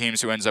those good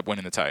teams who ends up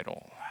winning the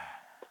title?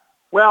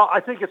 Well, I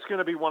think it's going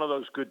to be one of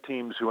those good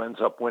teams who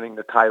ends up winning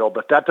the title,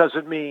 but that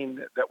doesn't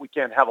mean that we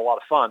can't have a lot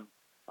of fun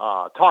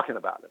talking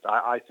about it.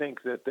 I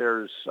think that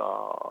there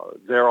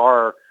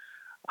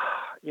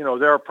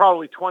are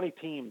probably 20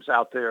 teams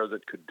out there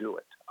that could do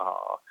it.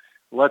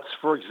 Let's,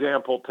 for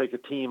example, take a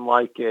team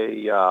like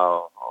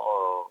a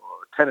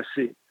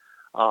Tennessee.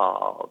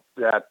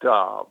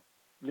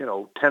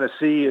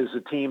 Tennessee is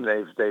a team.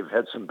 They've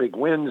had some big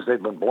wins.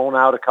 They've been blown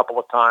out a couple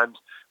of times,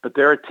 but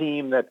they're a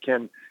team that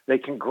can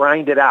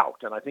grind it out,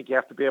 and I think you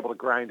have to be able to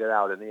grind it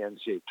out in the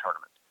NCAA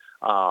tournament.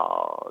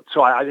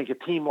 So I think a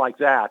team like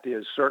that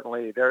is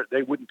certainly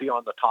they wouldn't be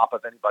on the top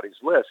of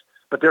anybody's list,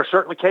 but they're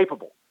certainly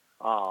capable.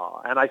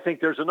 And I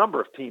think there's a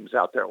number of teams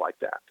out there like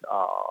that.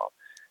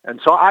 And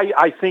so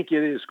I think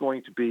it is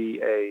going to be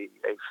a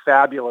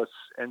fabulous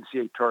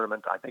NCAA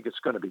tournament. I think it's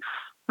going to be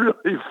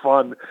really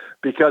fun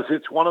because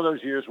it's one of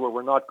those years where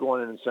we're not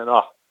going in and saying,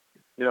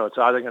 it's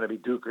either going to be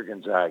Duke or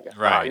Gonzaga.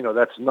 Right.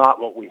 That's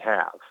not what we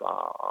have.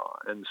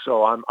 And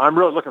so I'm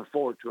really looking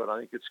forward to it. I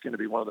think it's going to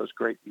be one of those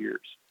great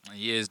years.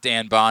 He is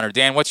Dan Bonner.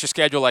 Dan, what's your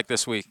schedule like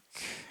this week?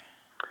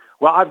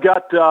 Well, I've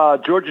got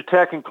Georgia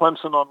Tech and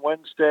Clemson on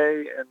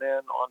Wednesday, and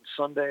then on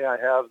Sunday I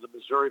have the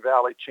Missouri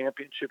Valley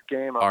Championship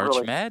game. I'm Arch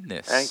really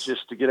Madness. Anxious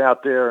to get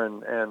out there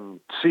and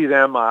see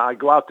them. I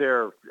go out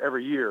there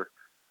every year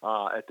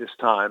at this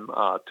time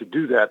to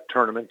do that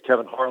tournament,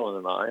 Kevin Harlan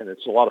and I, and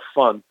it's a lot of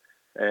fun.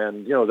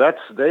 And,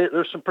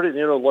 there's some pretty,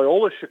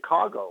 Loyola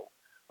Chicago,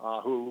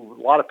 who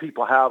a lot of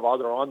people have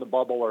either on the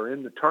bubble or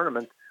in the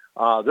tournament.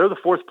 They're the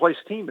 4th place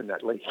team in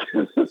that league.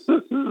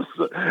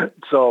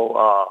 So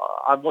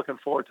I'm looking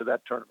forward to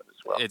that tournament as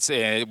well. It's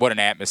what an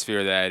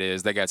atmosphere that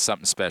is. They got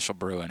something special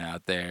brewing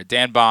out there.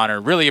 Dan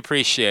Bonner, really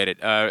appreciate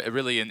it.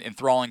 Really an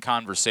enthralling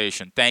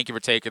conversation. Thank you for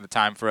taking the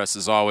time for us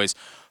as always.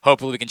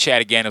 Hopefully we can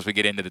chat again as we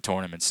get into the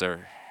tournament,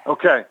 sir.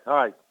 Okay. All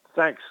right.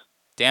 Thanks.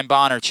 Dan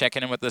Bonner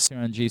checking in with us here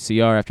on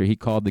GCR after he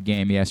called the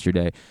game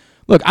yesterday.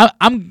 Look,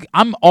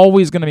 I'm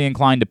always going to be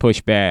inclined to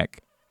push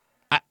back.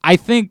 I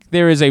think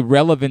there is a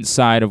relevant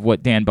side of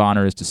what Dan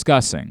Bonner is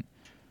discussing,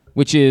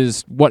 which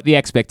is what the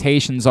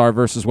expectations are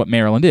versus what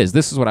Maryland is.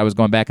 This is what I was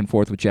going back and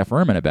forth with Jeff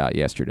Erman about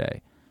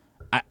yesterday.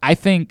 I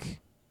think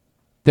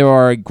there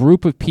are a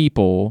group of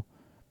people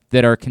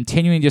that are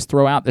continuing to just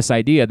throw out this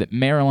idea that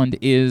Maryland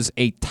is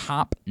a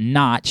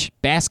top-notch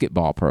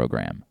basketball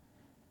program.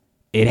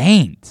 It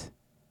ain't.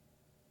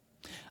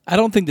 I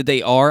don't think that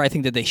they are. I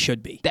think that they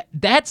should be.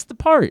 That's the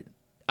part.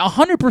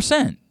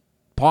 100%.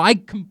 Paul, I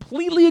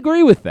completely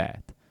agree with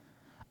that.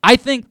 I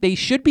think they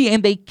should be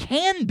and they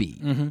can be.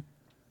 Mm-hmm.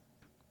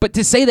 But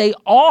to say they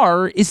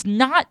are is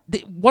not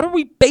 – what are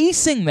we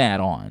basing that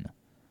on?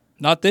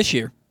 Not this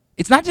year.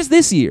 It's not just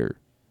this year.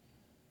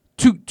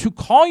 To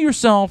call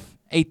yourself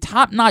a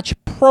top-notch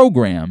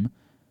program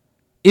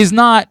is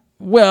not,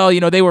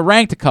 they were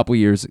ranked a couple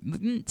years.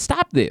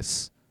 Stop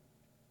this.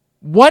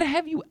 What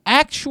have you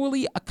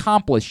actually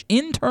accomplished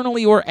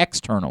internally or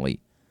externally?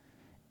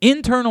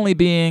 Internally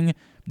being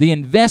the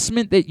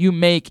investment that you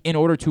make in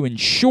order to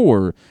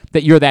ensure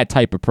that you're that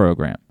type of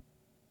program.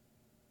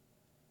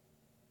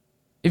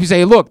 If you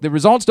say, look, the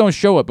results don't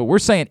show it, but we're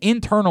saying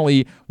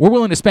internally we're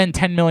willing to spend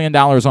 $10 million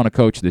on a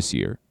coach this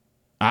year.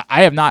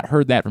 I have not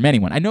heard that from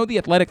anyone. I know The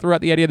Athletic threw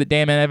out the idea that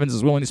Damon Evans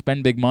is willing to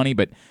spend big money,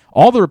 but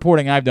all the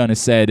reporting I've done has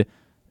said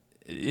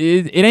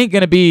it ain't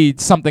going to be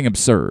something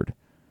absurd.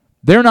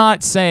 They're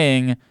not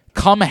saying,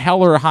 come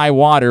hell or high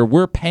water,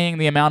 we're paying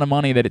the amount of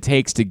money that it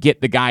takes to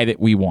get the guy that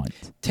we want.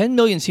 $10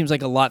 million seems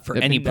like a lot for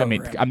any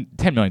program.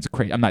 $10 million is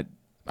crazy.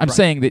 I'm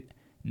saying that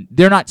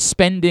they're not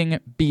spending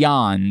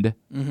beyond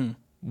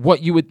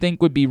what you would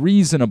think would be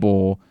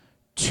reasonable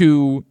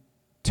to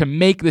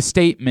make the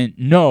statement,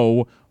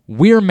 no,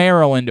 we're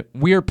Maryland,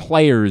 we're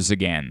players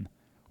again.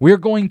 We're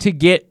going to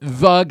get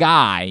the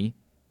guy.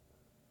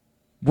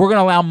 We're going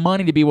to allow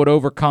money to be what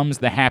overcomes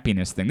the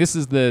happiness thing. This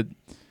is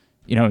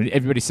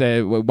everybody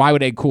said, well, why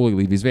would Ed Cooley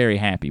leave? He's very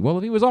happy. Well,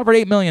 if he was offered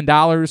 $8 million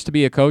to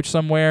be a coach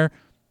somewhere,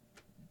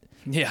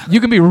 yeah, you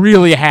can be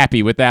really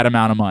happy with that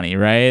amount of money,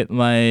 right?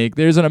 Like,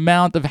 there's an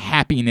amount of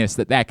happiness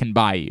that can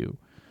buy you.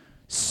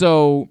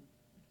 So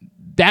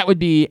That would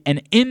be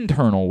an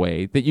internal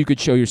way that you could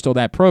show you're still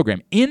that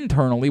program.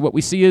 Internally, what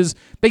we see is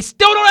they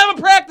still don't have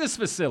a practice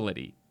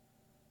facility.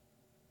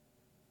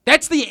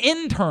 That's the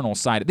internal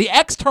side. The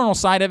external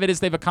side of it is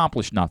they've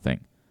accomplished nothing.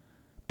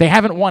 They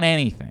haven't won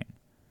anything.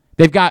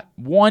 They've got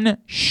one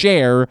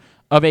share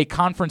of a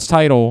conference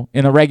title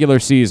in the regular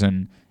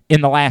season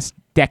in the last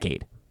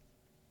decade.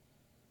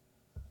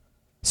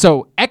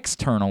 So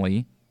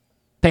externally,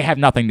 they have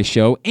nothing to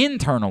show.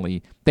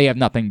 Internally, they have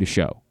nothing to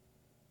show.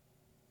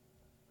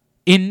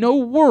 In no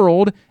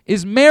world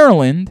is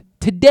Maryland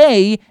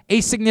today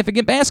a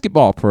significant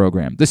basketball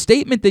program. The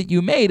statement that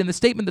you made and the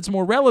statement that's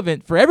more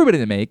relevant for everybody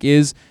to make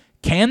is,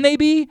 can they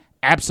be?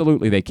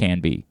 Absolutely they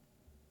can be.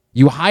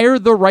 You hire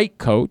the right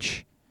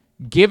coach,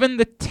 given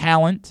the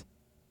talent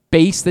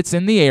base that's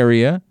in the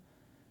area,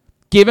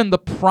 given the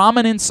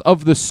prominence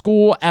of the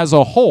school as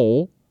a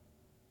whole.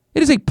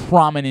 It is a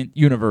prominent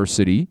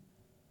university.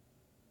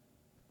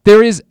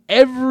 There is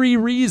every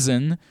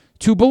reason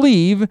to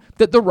believe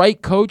that the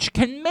right coach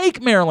can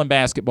make Maryland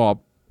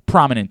basketball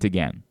prominent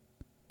again.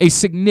 A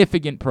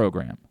significant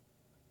program.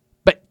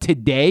 But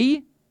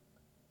today,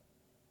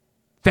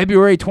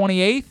 February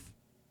 28th,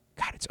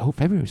 God,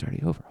 February's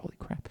already over. Holy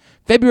crap.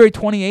 February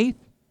 28th,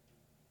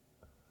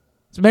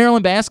 is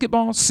Maryland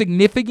basketball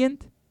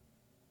significant?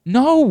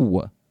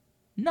 No.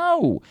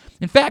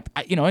 In fact,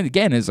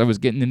 again, as I was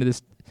getting into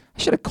this, I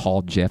should have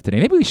called Jeff today.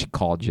 Maybe we should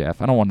call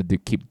Jeff. I don't want to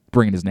keep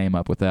bringing his name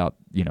up without,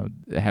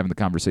 having the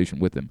conversation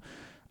with him.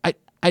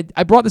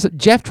 I brought this up.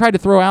 Jeff tried to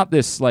throw out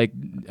this,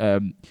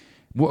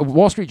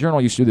 Wall Street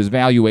Journal used to do this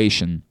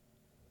valuation.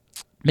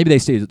 Maybe they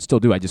still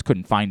do. I just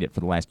couldn't find it for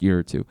the last year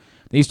or two.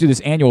 They used to do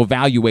this annual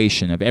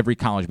valuation of every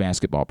college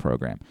basketball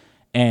program.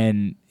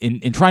 And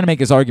in trying to make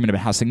his argument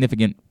about how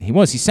significant he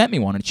was, he sent me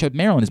one, and it showed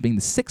Maryland as being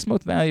the sixth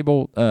most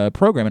valuable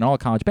program in all of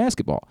college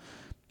basketball.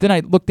 Then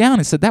I looked down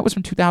and said, that was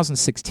from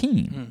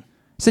 2016. I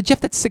said, Jeff,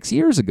 that's 6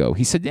 years ago.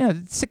 He said, yeah,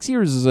 6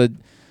 years is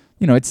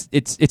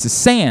it's a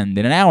sand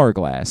in an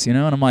hourglass, And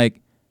I'm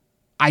like,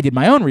 I did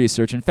my own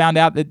research and found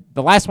out that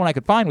the last one I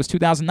could find was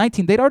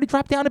 2019. They'd already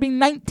dropped down to being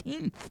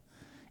 19th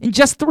in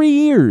just 3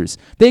 years.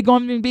 They'd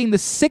gone from being the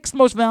sixth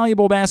most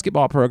valuable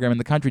basketball program in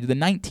the country to the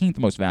 19th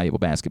most valuable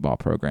basketball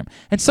program.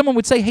 And someone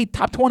would say, hey,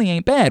 top 20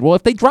 ain't bad. Well,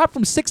 if they dropped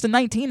from 6 to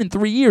 19 in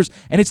 3 years,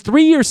 and it's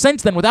 3 years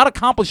since then without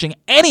accomplishing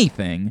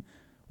anything,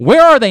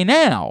 where are they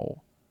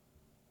now?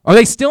 Are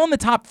they still in the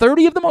top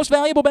 30 of the most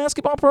valuable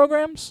basketball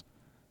programs?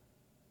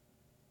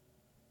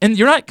 And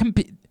you're not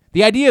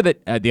the idea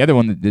that the other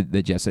one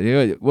that Jeff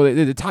said, well,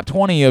 the top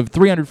 20 of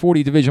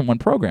 340 Division I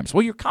programs.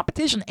 Well, your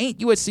competition ain't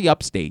USC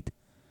Upstate.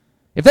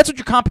 If that's what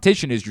your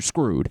competition is, you're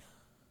screwed.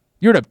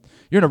 You're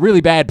in a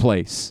really bad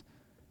place.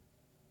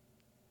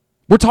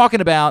 We're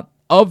talking about,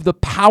 of the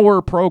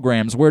power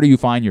programs, where do you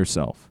find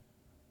yourself?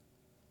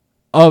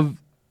 Of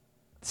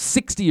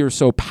 60 or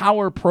so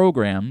power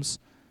programs,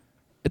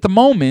 at the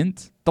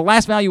moment, the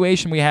last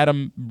valuation we had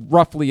them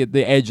roughly at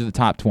the edge of the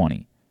top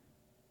 20.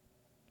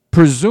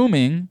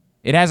 Presuming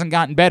it hasn't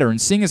gotten better, and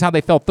seeing as how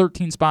they fell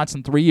 13 spots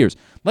in 3 years,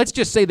 let's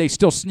just say they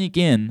still sneak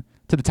in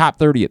to the top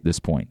 30 at this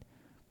point.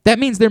 That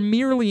means they're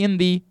merely in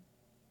the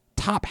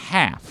top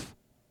half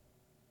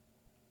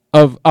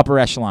of upper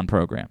echelon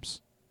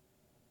programs.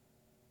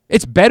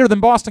 It's better than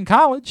Boston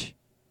College.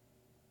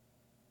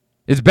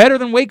 It's better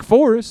than Wake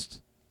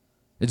Forest.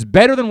 It's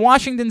better than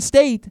Washington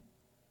State.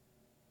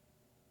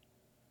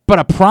 But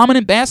a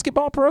prominent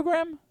basketball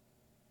program?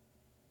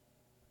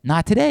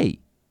 Not today.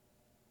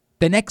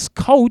 The next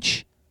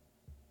coach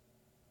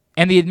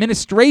and the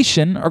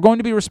administration are going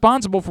to be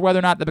responsible for whether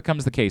or not that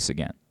becomes the case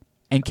again.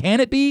 And can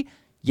it be?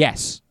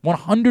 Yes,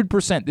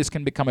 100% this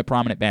can become a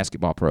prominent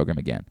basketball program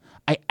again.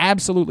 I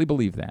absolutely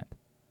believe that.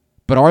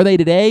 But are they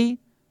today?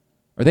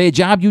 Are they a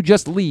job you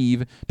just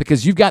leave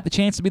because you've got the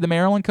chance to be the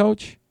Maryland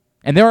coach?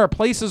 And there are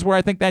places where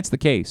I think that's the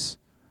case.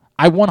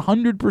 I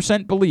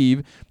 100%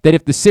 believe that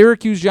if the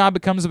Syracuse job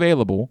becomes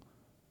available,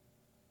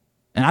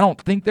 and I don't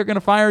think they're going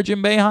to fire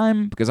Jim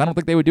Boeheim because I don't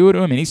think they would do it to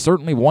him, and he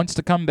certainly wants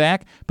to come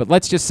back, but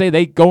let's just say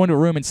they go into a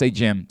room and say,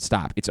 Jim,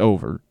 stop, it's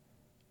over.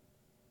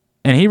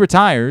 And he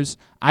retires.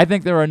 I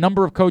think there are a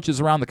number of coaches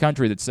around the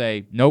country that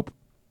say, nope,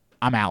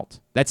 I'm out.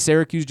 That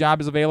Syracuse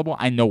job is available.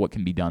 I know what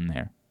can be done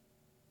there.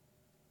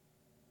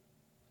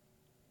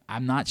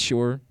 I'm not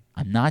sure.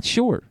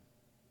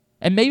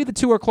 And maybe the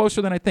two are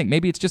closer than I think.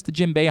 Maybe it's just the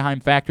Jim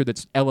Boeheim factor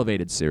that's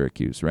elevated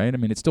Syracuse, right? I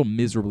mean, it's still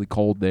miserably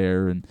cold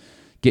there, and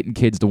getting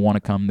kids to want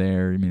to come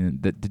there. I mean,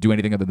 to do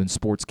anything other than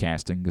sports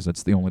casting, because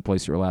that's the only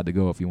place you're allowed to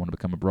go if you want to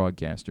become a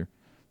broadcaster.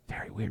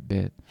 Very weird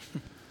bit.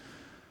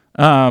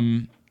 I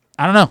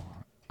don't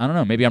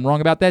know. Maybe I'm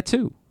wrong about that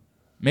too.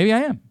 Maybe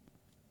I am.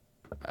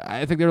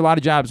 I think there are a lot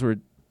of jobs where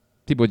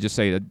people would just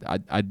say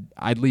that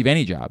I'd leave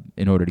any job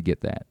in order to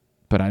get that.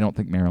 But I don't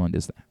think Maryland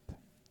is that.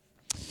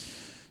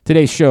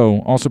 Today's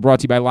show also brought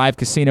to you by Live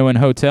Casino and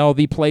Hotel,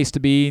 the place to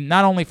be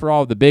not only for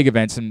all of the big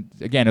events, and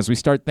again, as we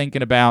start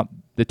thinking about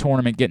the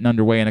tournament getting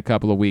underway in a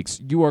couple of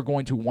weeks, you are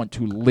going to want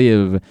to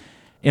live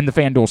in the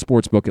FanDuel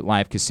Sportsbook at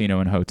Live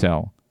Casino and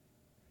Hotel.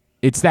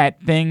 It's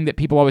that thing that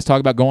people always talk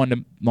about, going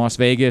to Las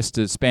Vegas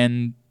to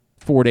spend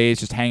 4 days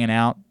just hanging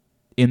out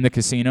in the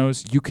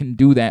casinos, you can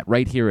do that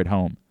right here at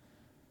home.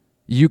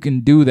 You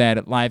can do that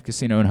at Live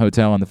Casino and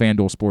Hotel on the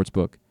FanDuel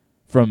Sportsbook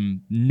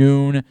from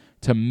noon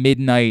to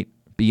midnight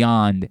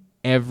beyond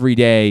every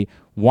day,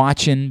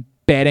 watching,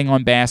 betting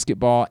on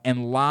basketball,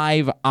 and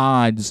live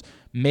odds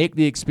make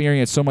the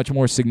experience so much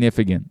more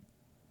significant.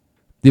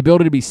 The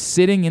ability to be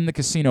sitting in the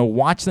casino,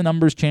 watch the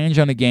numbers change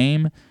on a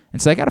game,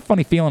 and say, I got a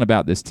funny feeling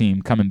about this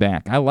team coming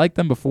back. I liked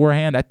them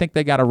beforehand. I think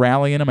they got a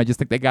rally in them. I just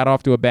think they got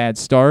off to a bad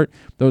start.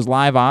 Those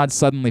live odds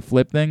suddenly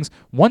flip things.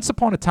 Once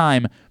upon a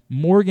time,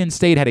 Morgan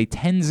State had a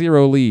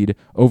 10-0 lead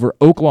over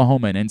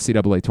Oklahoma in an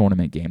NCAA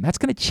tournament game. That's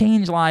going to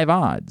change live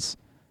odds.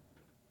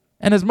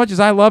 And as much as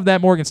I love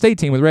that Morgan State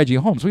team with Reggie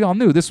Holmes, we all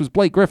knew this was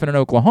Blake Griffin in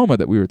Oklahoma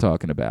that we were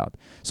talking about.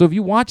 So if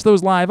you watch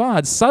those live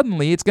odds,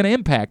 suddenly it's going to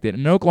impact it.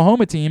 An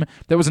Oklahoma team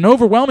that was an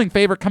overwhelming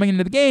favorite coming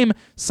into the game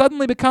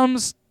suddenly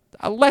becomes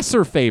a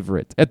lesser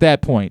favorite at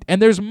that point.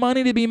 And there's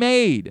money to be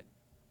made.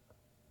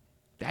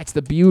 That's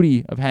the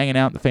beauty of hanging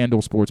out in the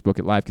FanDuel Sportsbook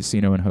at Live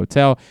Casino and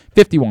Hotel.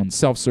 51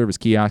 self-service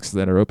kiosks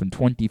that are open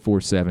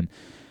 24/7.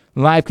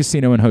 Live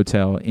Casino and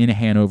Hotel in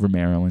Hanover,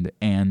 Maryland,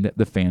 and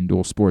the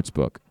FanDuel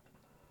Sportsbook.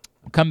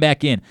 We'll come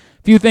back in.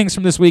 A few things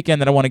from this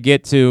weekend that I want to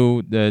get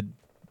to.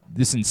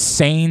 This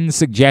insane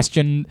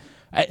suggestion.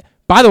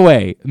 By the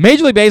way,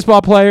 Major League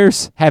Baseball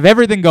players have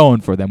everything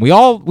going for them. We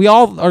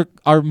all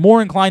are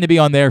more inclined to be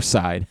on their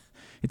side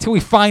until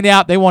we find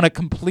out they want to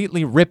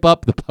completely rip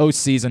up the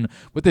postseason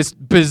with this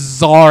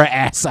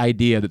bizarre-ass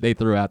idea that they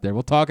threw out there.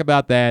 We'll talk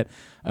about that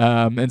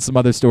and some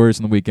other stories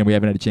from the weekend we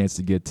haven't had a chance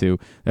to get to.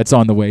 That's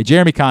on the way.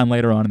 Jeremy Kahn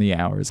later on in the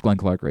hour. It's Glenn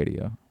Clark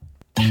Radio.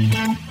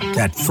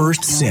 That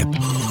first sip.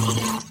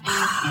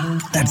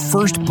 That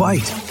first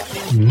bite.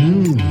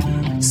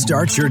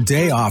 Start your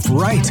day off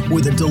right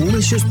with a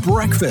delicious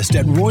breakfast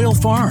at Royal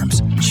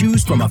Farms.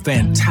 Choose from a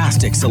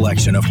fantastic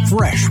selection of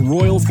fresh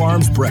Royal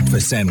Farms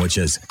breakfast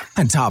sandwiches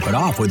and top it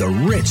off with a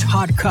rich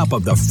hot cup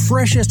of the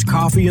freshest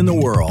coffee in the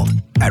world.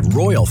 At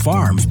Royal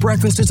Farms,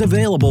 breakfast is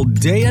available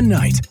day and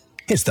night.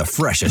 It's the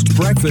freshest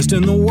breakfast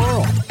in the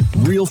world.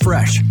 Real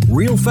fresh,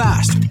 real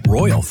fast.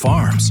 Royal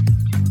Farms.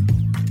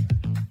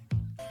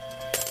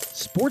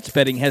 Sports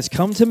betting has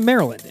come to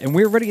Maryland, and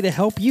we're ready to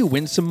help you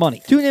win some money.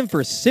 Tune in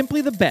for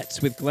Simply the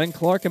Bets with Glenn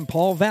Clark and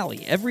Paul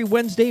Valley every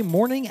Wednesday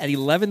morning at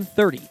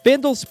 11:30.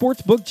 FanDuel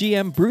Sportsbook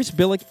GM Bruce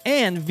Billick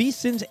and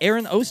VSiN's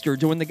Aaron Oster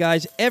join the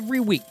guys every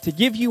week to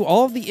give you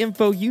all of the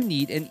info you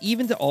need and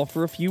even to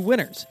offer a few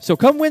winners. So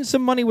come win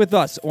some money with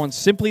us on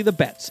Simply the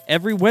Bets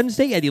every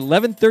Wednesday at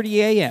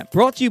 11:30 a.m.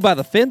 Brought to you by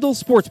the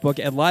FanDuel Sportsbook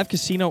at Live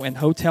Casino and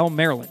Hotel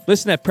Maryland.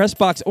 Listen at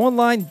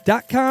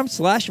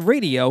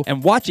PressBoxOnline.com/radio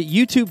and watch at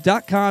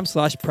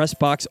YouTube.com/PressBoxOnline.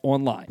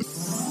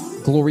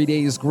 Glory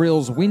Days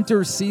Grill's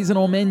winter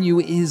seasonal menu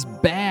is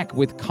back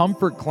with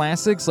comfort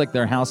classics like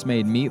their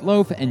house-made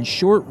meatloaf and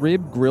short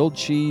rib grilled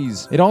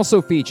cheese. It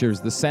also features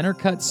the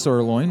center-cut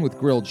sirloin with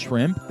grilled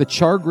shrimp, the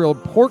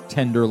char-grilled pork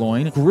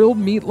tenderloin, grilled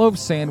meatloaf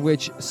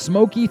sandwich,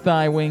 smoky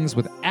thigh wings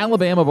with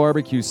Alabama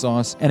barbecue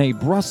sauce, and a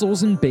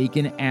Brussels and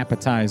bacon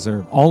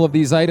appetizer. All of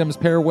these items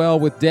pair well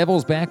with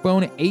Devil's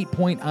Backbone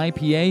 8-Point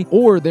IPA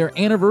or their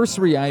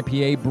anniversary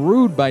IPA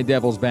brewed by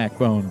Devil's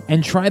Backbone.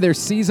 And try their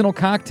seasonal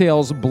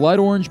cocktails, Blood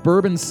Orange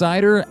Bourbon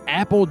Cider,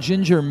 Apple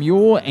Ginger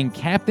Mule, and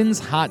Captain's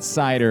Hot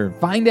Cider.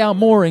 Find out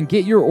more and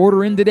get your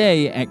order in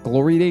today at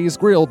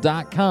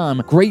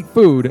glorydaysgrill.com. Great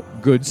food,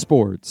 good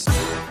sports.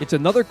 It's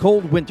another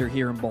cold winter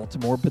here in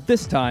Baltimore, but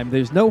this time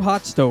there's no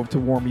hot stove to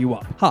warm you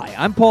up. Hi,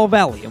 I'm Paul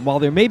Valley, and while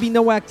there may be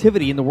no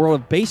activity in the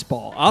world of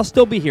baseball, I'll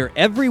still be here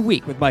every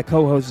week with my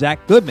co-host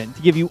Zach Goodman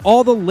to give you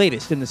all the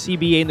latest in the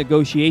CBA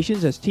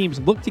negotiations as teams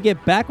look to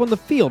get back on the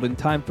field in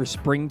time for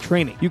spring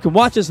training. You can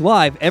watch us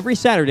live every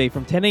Saturday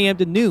from 10 a.m.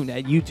 to noon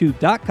at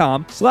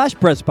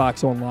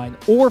youtube.com/PressBoxOnline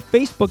or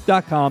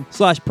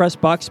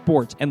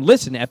facebook.com/PressBoxSports and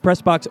listen at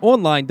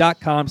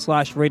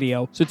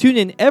PressBoxOnline.com/radio. So tune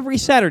in every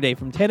Saturday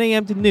from 10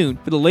 a.m. to noon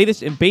for the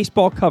latest in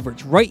baseball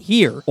coverage right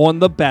here on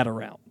the Bat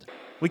Around.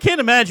 We can't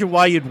imagine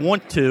why you'd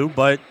want to,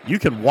 but you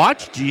can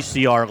watch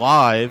GCR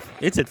live.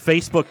 It's at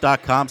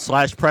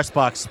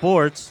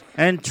facebook.com/PressBoxSports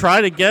and try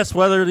to guess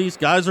whether these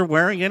guys are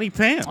wearing any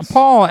pants.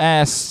 Paul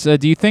asks,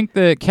 do you think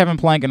that Kevin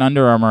Plank and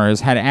Under Armour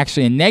has had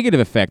actually a negative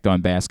effect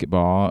on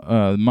basketball?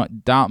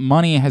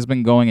 Money has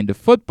been going into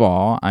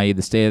football, i.e.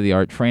 the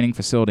state-of-the-art training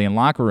facility and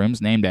locker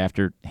rooms named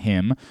after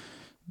him.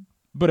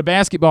 But a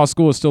basketball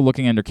school is still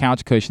looking under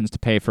couch cushions to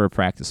pay for a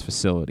practice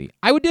facility.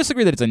 I would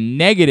disagree that it's a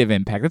negative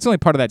impact. That's the only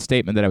part of that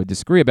statement that I would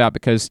disagree about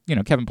because,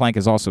 Kevin Plank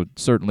has also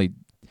certainly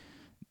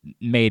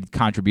made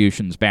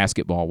contributions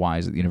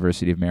basketball-wise at the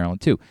University of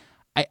Maryland, too.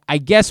 I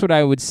guess what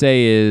I would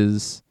say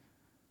is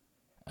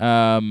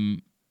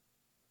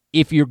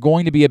if you're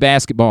going to be a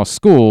basketball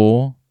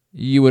school,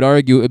 you would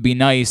argue it would be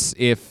nice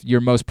if your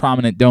most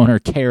prominent donor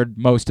cared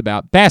most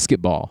about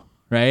basketball,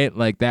 right?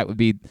 Like that would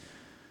be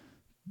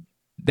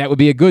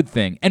a good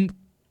thing. And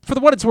for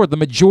what it's worth, the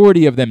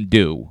majority of them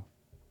do.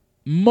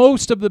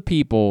 Most of the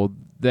people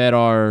that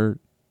are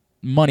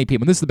money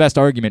people, and this is the best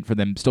argument for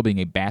them still being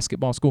a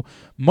basketball school,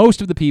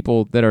 most of the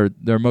people that are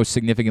most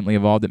significantly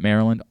involved at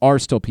Maryland are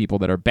still people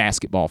that are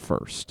basketball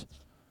first.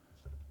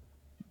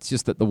 It's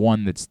just that the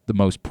one that's the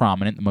most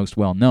prominent, the most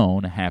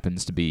well-known,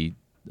 happens to be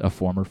a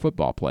former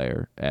football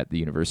player at the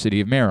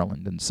University of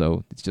Maryland, and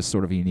so it's just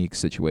sort of a unique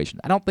situation.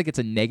 I don't think it's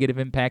a negative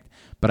impact,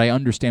 but I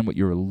understand what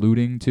you're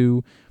alluding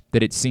to,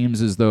 that it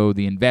seems as though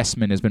the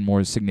investment has been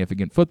more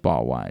significant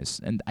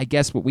football-wise. And I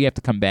guess what we have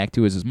to come back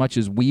to is, as much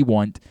as we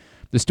want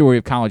the story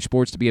of college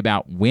sports to be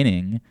about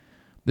winning,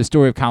 the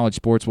story of college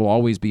sports will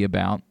always be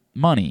about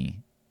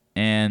money.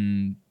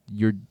 And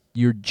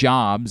your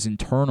jobs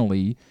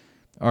internally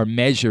are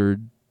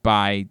measured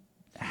by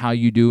how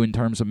you do in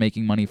terms of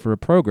making money for a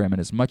program. And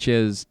as much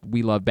as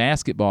we love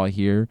basketball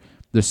here,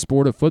 the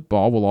sport of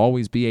football will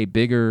always be a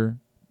bigger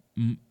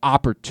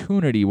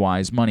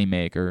opportunity-wise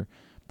moneymaker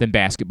than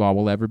basketball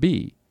will ever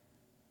be.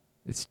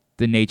 It's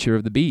the nature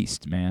of the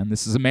beast, man.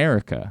 This is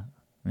America,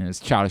 as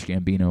Childish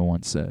Gambino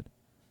once said.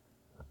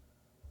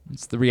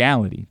 It's the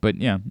reality. But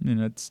yeah,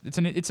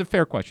 it's a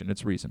fair question.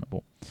 It's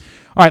reasonable.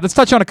 All right, let's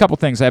touch on a couple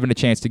things I haven't a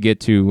chance to get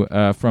to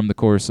from the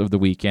course of the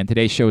weekend.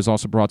 Today's show is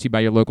also brought to you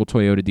by your local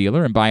Toyota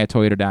dealer and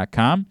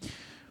buyatoyota.com.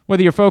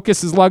 Whether your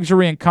focus is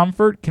luxury and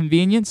comfort,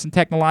 convenience and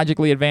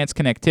technologically advanced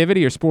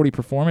connectivity, or sporty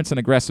performance and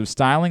aggressive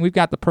styling, we've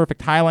got the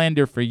perfect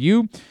Highlander for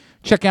you.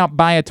 Check out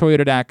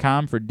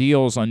buyatoyota.com for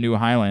deals on new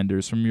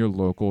Highlanders from your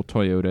local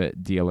Toyota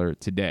dealer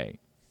today.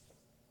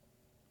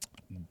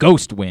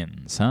 Ghost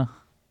wins, huh?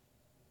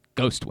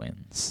 Ghost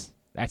wins.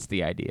 That's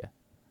the idea.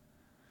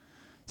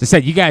 As I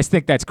said, you guys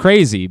think that's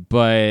crazy,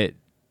 but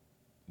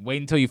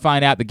wait until you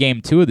find out the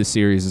Game 2 of the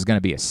series is going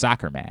to be a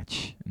soccer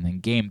match, and then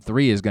Game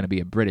 3 is going to be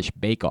a British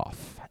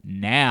bake-off.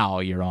 Now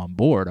you're on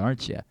board,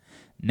 aren't you?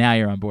 Now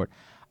you're on board.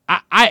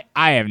 I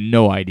have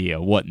no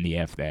idea what in the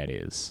F that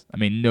is. I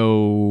mean,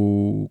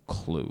 no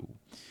clue.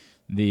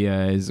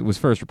 It was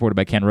first reported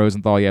by Ken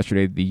Rosenthal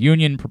yesterday. The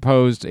union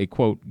proposed a,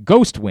 quote,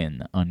 ghost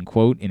win,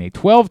 unquote, in a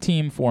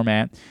 12-team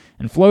format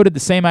and floated the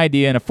same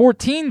idea in a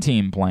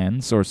 14-team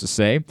plan, sources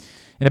say.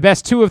 In a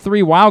best 2 of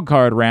 3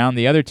 wildcard round,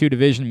 the other two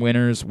division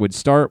winners would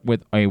start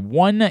with a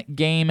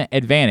 1-game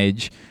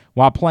advantage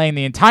while playing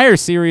the entire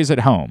series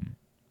at home.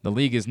 The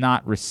league is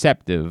not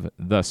receptive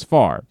thus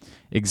far.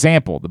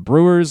 Example, the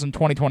Brewers in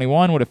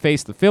 2021 would have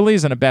faced the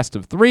Phillies in a best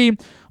of 3.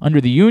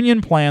 Under the union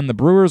plan, the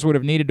Brewers would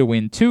have needed to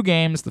win 2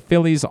 games, the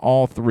Phillies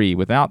all 3.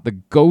 Without the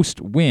ghost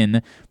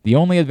win, the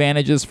only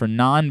advantages for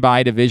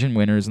non-bye division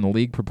winners in the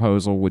league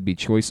proposal would be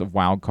choice of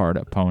wildcard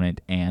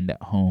opponent and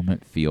home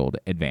field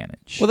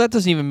advantage. Well, that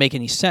doesn't even make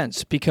any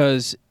sense,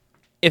 because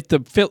if the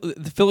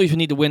Phillies would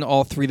need to win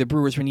all 3, the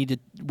Brewers would need to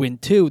win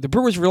 2. The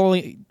Brewers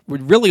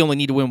would really only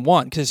need to win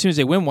 1, because as soon as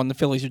they win 1, the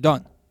Phillies are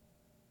done.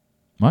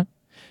 What?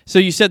 So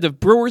you said the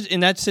Brewers,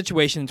 in that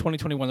situation in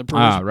 2021, the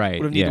Brewers would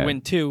have needed to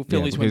win 2,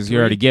 Phillies win 3. Because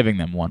you're already giving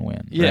them 1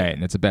 win. Yeah. Right,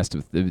 and it's a best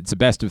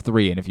of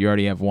 3, and if you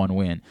already have 1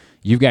 win,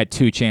 you've got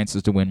 2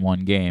 chances to win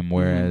 1 game,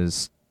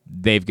 whereas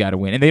they've got to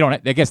win. And they don't.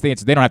 I guess the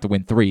answer, they don't have to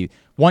win 3.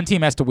 One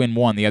team has to win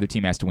 1, the other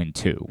team has to win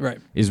 2. Right.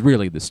 Is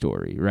really the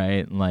story,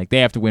 right? Like, they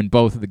have to win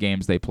both of the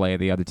games they play.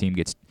 The other team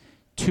gets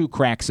 2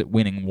 cracks at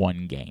winning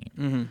 1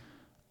 game.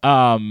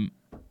 Mm-hmm.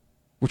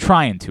 We're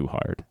trying too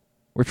hard.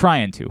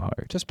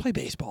 Just play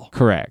baseball.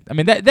 Correct. I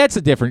mean, that's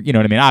a different, you know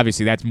what I mean?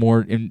 Obviously, that's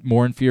more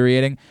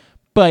infuriating,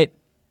 but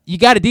you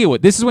got to deal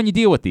with, this is when you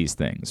deal with these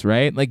things,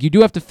 right? Like, you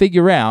do have to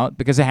figure out,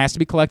 because it has to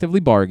be collectively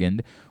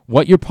bargained,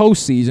 what your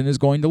postseason is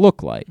going to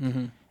look like.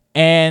 Mm-hmm.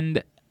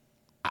 And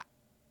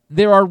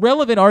there are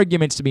relevant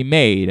arguments to be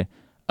made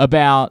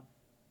about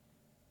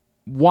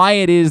why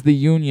it is the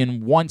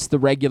union wants the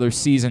regular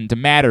season to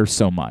matter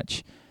so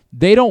much.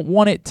 They don't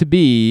want it to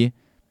be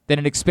that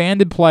an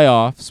expanded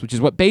playoffs, which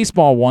is what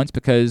baseball wants,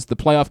 because the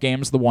playoff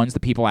games are the ones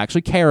that people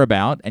actually care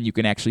about and you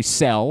can actually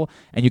sell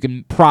and you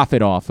can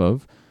profit off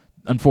of.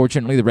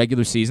 Unfortunately, the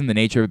regular season, the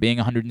nature of it being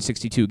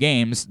 162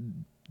 games,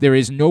 there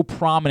is no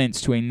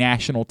prominence to a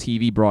national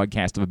TV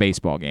broadcast of a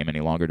baseball game any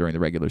longer during the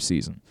regular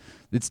season.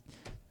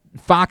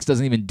 Fox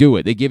doesn't even do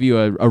it. They give you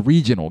a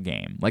regional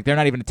game. Like, they're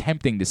not even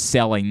attempting to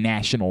sell a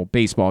national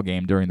baseball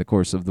game during the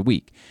course of the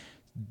week.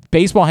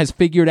 Baseball has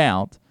figured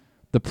out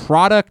the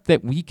product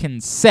that we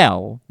can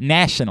sell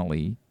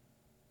nationally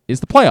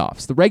is the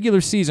playoffs. The regular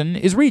season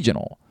is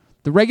regional.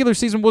 The regular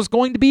season was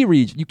going to be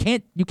regional.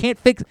 You can't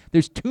fix.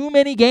 There's too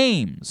many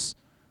games.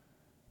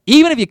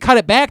 Even if you cut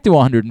it back to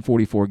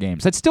 144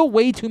 games, that's still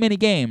way too many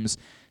games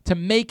to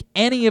make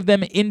any of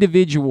them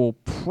individual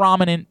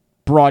prominent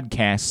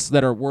broadcasts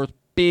that are worth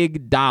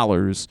big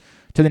dollars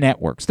to the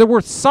networks. They're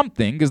worth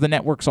something because the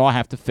networks all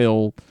have to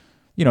fill,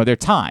 their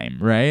time,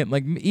 right?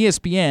 Like,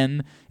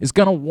 ESPN is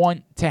going to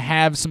want to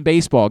have some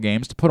baseball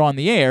games to put on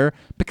the air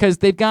because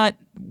they've got,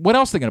 what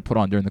else are they going to put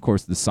on during the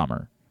course of the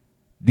summer?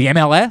 The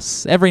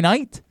MLS every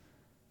night?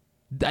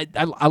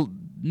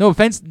 No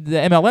offense to the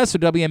MLS or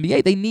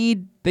WNBA,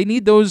 they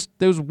need those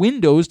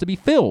windows to be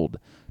filled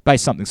by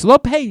something. So they'll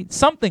pay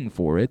something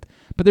for it,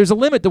 but there's a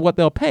limit to what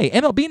they'll pay.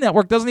 MLB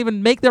Network doesn't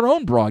even make their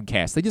own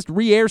broadcast. They just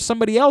re-air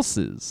somebody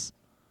else's.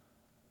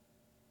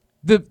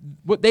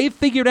 What they've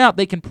figured out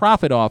they can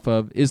profit off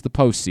of is the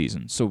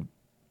postseason. So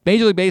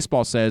Major League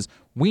Baseball says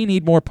we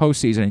need more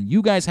postseason, and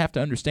you guys have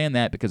to understand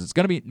that because it's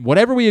going to be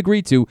whatever we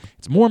agree to.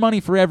 It's more money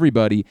for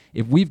everybody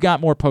if we've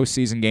got more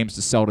postseason games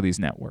to sell to these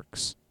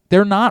networks.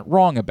 They're not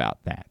wrong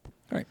about that.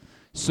 Right.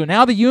 So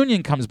now the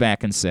union comes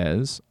back and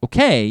says,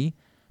 okay,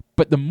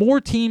 but the more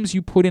teams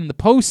you put in the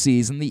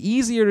postseason, the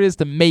easier it is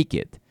to make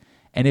it.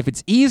 And if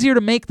it's easier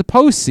to make the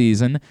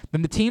postseason,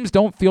 then the teams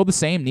don't feel the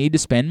same need to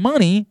spend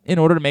money in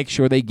order to make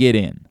sure they get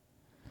in.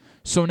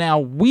 So now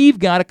we've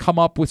got to come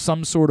up with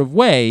some sort of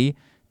way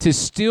to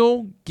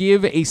still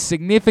give a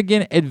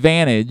significant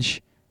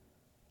advantage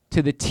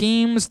to the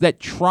teams that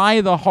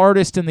try the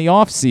hardest in the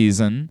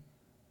offseason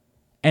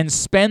and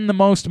spend the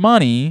most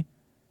money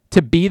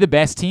to be the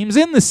best teams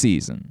in the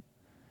season.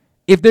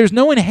 If there's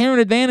no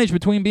inherent advantage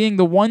between being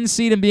the 1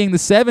 seed and being the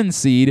 7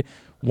 seed,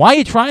 why are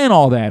you trying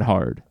all that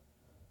hard?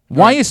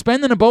 Why are you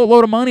spending a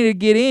boatload of money to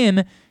get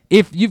in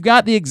if you've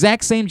got the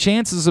exact same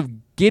chances of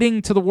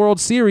getting to the World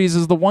Series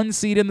as the 1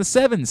 seed and the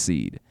 7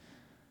 seed?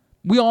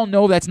 We all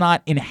know that's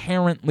not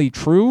inherently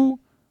true,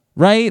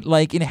 right?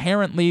 Like,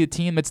 inherently, a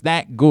team that's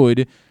that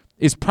good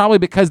is probably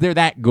because they're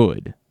that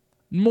good.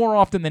 More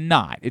often than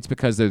not, it's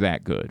because they're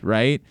that good,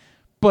 right?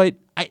 But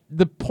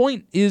the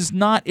point is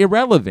not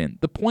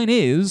irrelevant. The point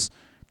is,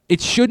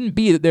 it shouldn't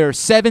be that there are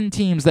 7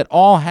 teams that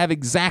all have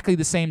exactly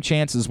the same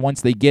chances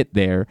once they get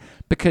there,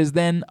 because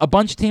then a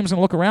bunch of teams are going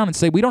to look around and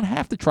say, we don't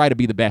have to try to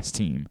be the best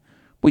team.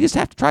 We just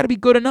have to try to be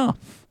good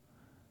enough.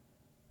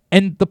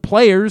 And the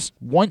players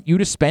want you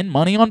to spend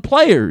money on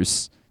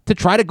players to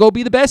try to go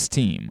be the best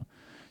team.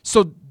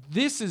 So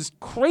this is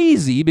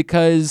crazy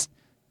because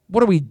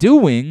what are we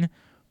doing?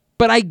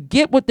 But I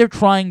get what they're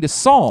trying to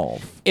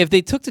solve. If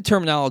they took the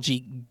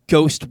terminology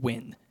ghost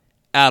win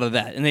out of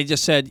that and they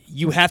just said,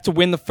 you have to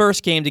win the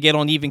first game to get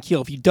on even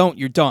keel. If you don't,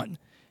 you're done.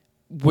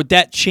 Would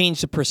that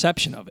change the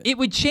perception of it? It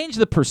would change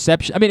the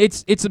perception. I mean,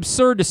 it's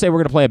absurd to say we're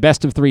going to play a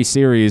best-of-3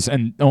 series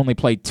and only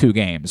play 2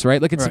 games,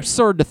 right? Like, it's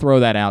absurd to throw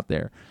that out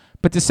there.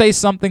 But to say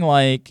something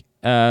like,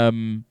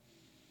 you've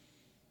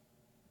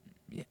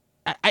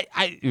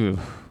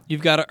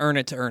got to earn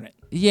it to earn it.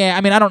 Yeah,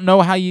 I mean, I don't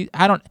know how you.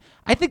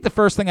 I think the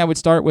first thing I would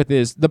start with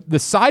is the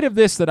side of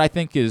this that I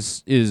think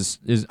is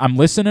I'm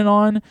listening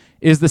on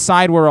is the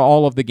side where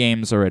all of the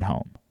games are at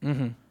home.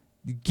 Mm-hmm.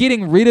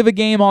 Getting rid of a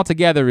game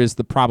altogether is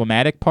the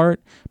problematic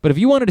part. But if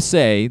you wanted to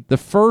say the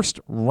first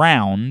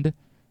round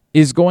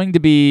is going to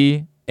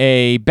be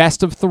a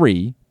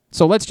best-of-3.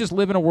 So let's just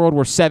live in a world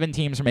where 7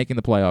 teams are making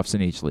the playoffs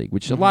in each league,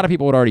 which a lot of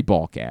people would already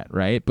balk at,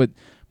 right? But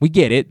we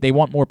get it. They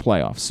want more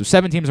playoffs. So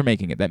 7 teams are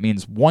making it. That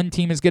means 1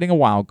 team is getting a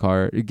wild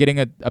card, getting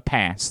a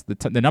pass,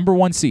 the number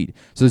 1 seed.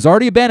 So there's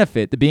already a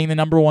benefit to being the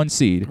number 1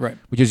 seed, right,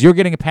 which is you're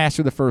getting a pass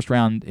through the first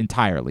round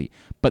entirely.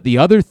 But the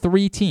other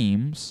 3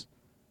 teams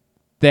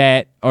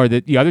that are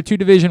the other 2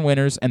 division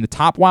winners and the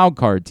top wild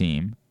card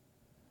team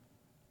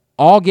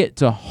all get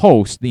to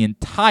host the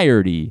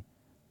entirety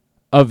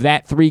of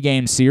that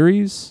 3-game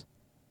series.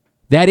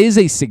 That is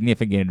a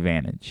significant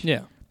advantage.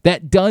 Yeah.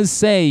 That does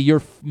say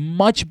you're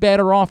much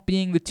better off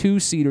being the 2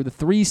 seed or the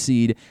 3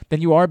 seed than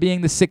you are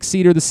being the 6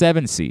 seed or the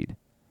 7 seed.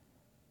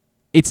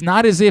 It's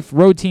not as if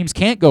road teams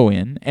can't go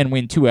in and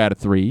win 2 out of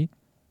 3.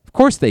 Of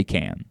course they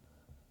can.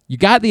 You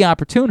got the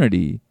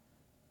opportunity,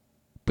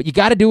 but you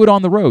got to do it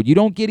on the road. You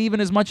don't get even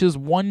as much as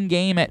 1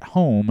 game at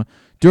home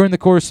during the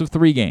course of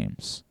 3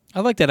 games.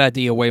 I like that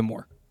idea way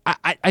more.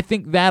 I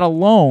think that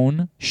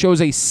alone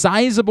shows a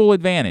sizable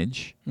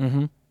advantage.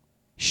 Mm-hmm.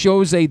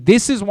 Shows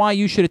this is why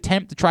you should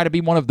attempt to try to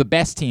be one of the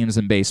best teams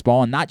in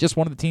baseball and not just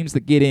one of the teams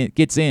that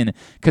gets in,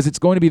 because it's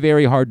going to be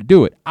very hard to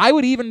do it. I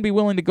would even be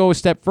willing to go a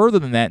step further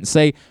than that and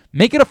say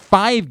make it a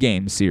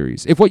 5-game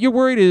series. If what you're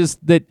worried is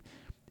that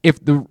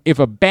if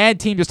a bad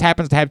team just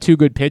happens to have 2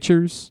 good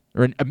pitchers,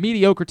 or a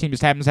mediocre team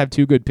just happens to have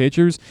 2 good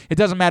pitchers, it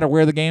doesn't matter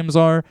where the games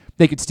are,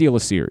 they could steal a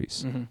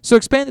series. Mm-hmm. So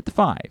expand it to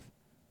 5.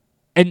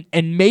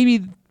 And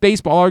maybe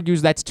baseball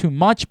argues that's too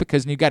much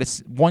because you've got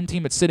 1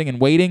 team that's sitting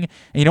and waiting, and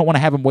you don't want to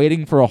have them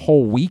waiting for a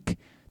whole week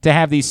to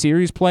have these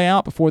series play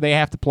out before they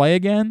have to play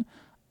again.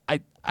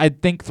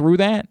 I'd think through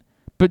that.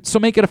 But so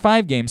make it a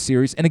 5-game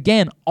series, and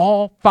again,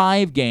 all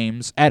 5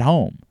 games at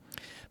home.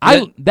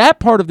 That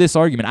part of this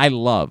argument I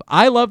love.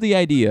 I love the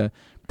idea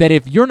that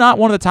if you're not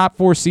one of the top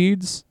 4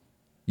 seeds,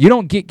 you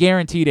don't get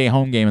guaranteed a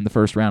home game in the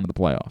first round of the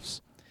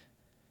playoffs.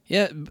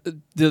 Yeah,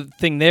 the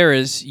thing there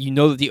is you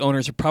know that the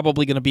owners are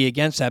probably going to be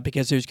against that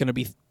because there's going to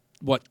be,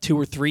 2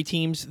 or 3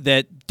 teams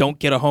that don't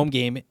get a home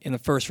game in the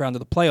first round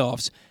of the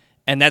playoffs,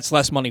 and that's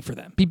less money for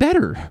them. Be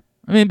better.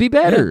 I mean, be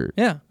better.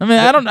 Yeah. I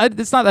mean,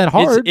 it's not that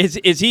hard.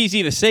 It's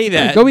easy to say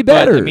that. Go be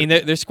better. But, I mean,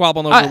 they're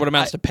squabbling over what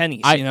amounts to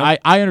pennies. I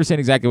understand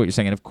exactly what you're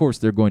saying, and of course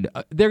they're going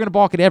to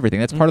balk at everything.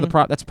 That's part of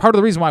the that's part of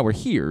the reason why we're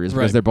here is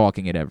because they're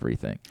balking at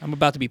everything. I'm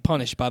about to be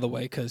punished, by the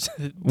way, because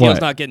the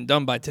deal's not getting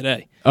done by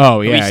today.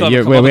 Oh yeah,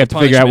 we have to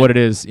figure out what it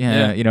is.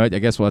 Yeah, I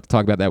guess we'll have to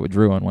talk about that with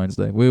Drew on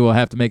Wednesday. We will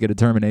have to make a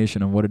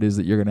determination on what it is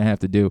that you're going to have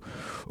to do.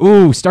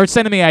 Ooh, start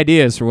sending me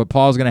ideas for what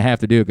Paul's going to have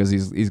to do because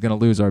he's going to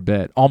lose our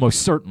bet.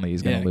 Almost certainly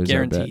he's going to lose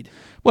guaranteed. our bet.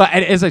 Well,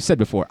 and as I said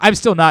before, I'm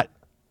still not.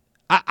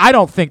 I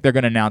don't think they're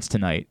going to announce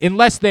tonight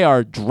unless they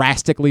are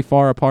drastically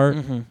far apart.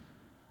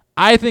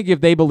 I think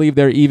if they believe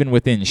they're even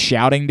within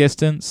shouting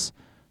distance,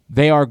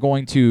 they are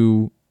going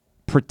to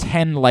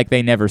pretend like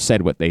they never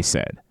said what they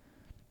said.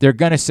 They're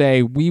going to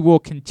say, we will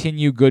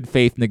continue good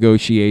faith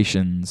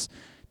negotiations,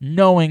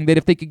 knowing that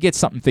if they could get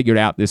something figured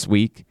out this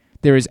week,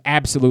 there is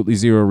absolutely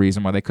zero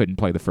reason why they couldn't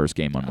play the first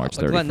game on March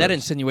 31st. Glenn, that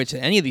insinuates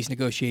that any of these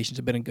negotiations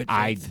have been in good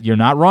faith. You're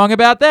not wrong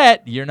about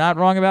that. You're not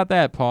wrong about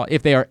that, Paul.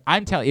 If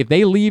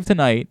they leave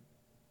tonight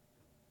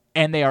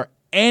and they are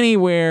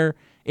anywhere,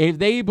 if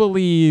they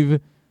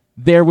believe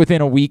they're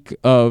within a week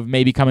of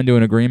maybe coming to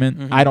an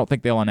agreement, I don't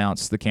think they'll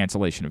announce the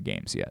cancellation of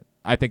games yet.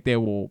 I think they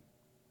will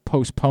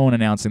postpone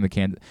announcing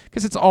the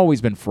because it's always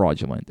been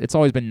fraudulent. It's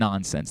always been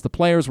nonsense. The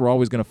players were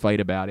always going to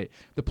fight about it.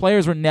 The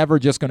players were never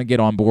just going to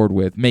get on board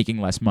with making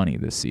less money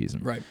this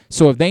season. Right.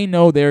 So if they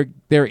know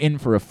they're in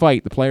for a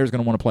fight, the players are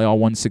going to want to play all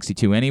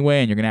 162 anyway,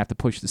 and you're going to have to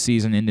push the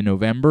season into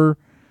November,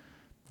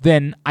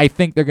 then I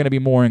think they're going to be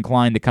more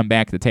inclined to come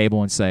back to the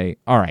table and say,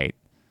 all right,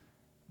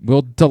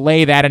 we'll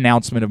delay that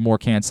announcement of more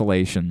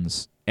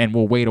cancellations, and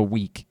we'll wait a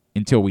week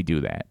until we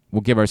do that.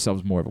 We'll give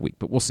ourselves more of a week,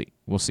 but we'll see.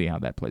 We'll see how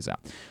that plays out.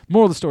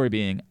 Moral of the story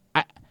being,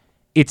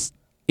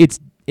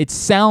 it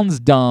sounds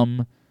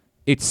dumb.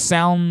 It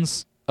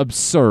sounds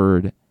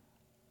absurd.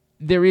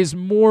 There is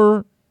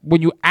more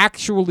when you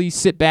actually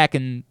sit back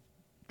and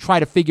try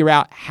to figure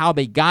out how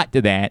they got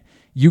to that.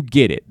 You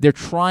get it. They're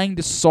trying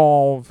to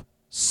solve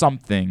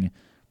something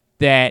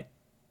that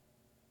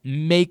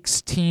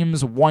makes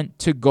teams want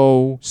to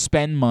go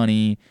spend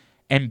money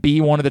and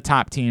be one of the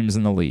top teams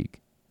in the league.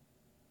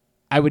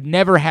 I would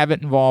never have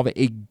it involve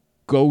a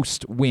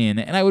ghost win,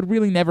 and I would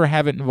really never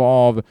have it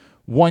involve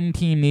one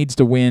team needs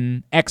to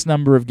win X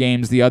number of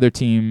games, the other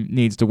team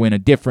needs to win a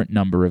different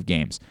number of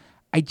games.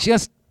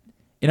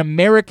 In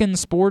American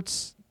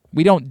sports,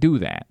 we don't do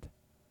that.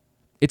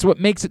 It's what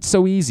makes it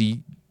so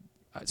easy.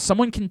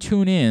 Someone can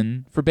tune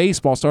in for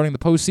baseball starting the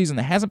postseason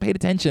that hasn't paid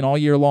attention all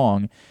year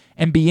long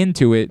and be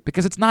into it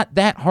because it's not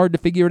that hard to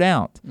figure it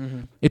out.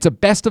 It's a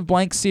best of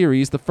blank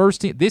series.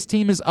 This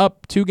team is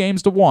up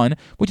 2-1,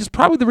 which is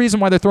probably the reason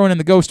why they're throwing in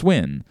the ghost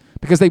win,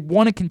 because they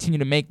want to continue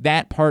to make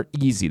that part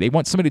easy. They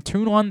want somebody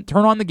to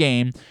turn on the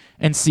game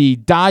and see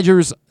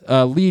Dodgers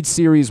lead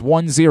series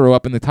 1-0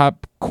 up in the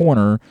top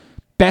corner,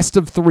 best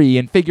of 3,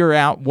 and figure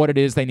out what it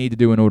is they need to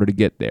do in order to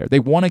get there. They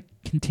want to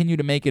continue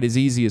to make it as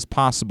easy as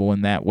possible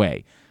in that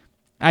way.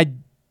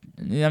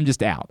 I'm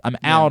just out. I'm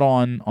out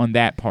on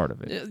that part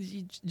of it.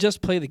 You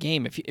just play the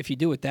game. If you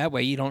do it that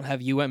way, you don't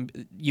have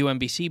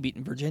UMBC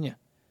beating Virginia.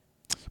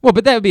 Well,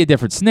 but that would be a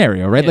different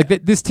scenario, right? Yeah.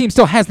 Like this team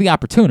still has the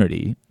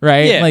opportunity,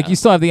 right? Yeah. Like you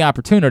still have the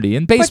opportunity.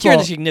 In baseball, But you're in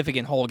a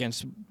significant hole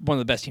against one of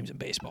the best teams in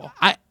baseball.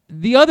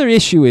 The other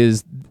issue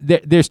is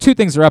there's two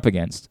things they're up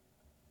against.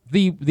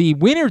 The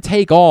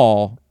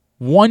winner-take-all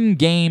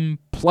one-game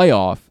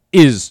playoff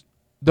is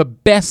the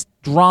best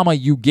drama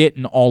you get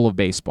in all of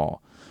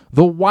baseball.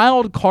 The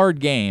wild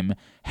card game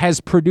has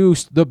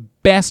produced the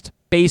best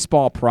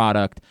baseball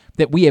product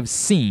that we have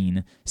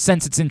seen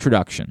since its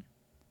introduction.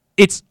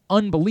 It's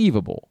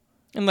unbelievable.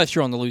 Unless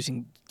you're on the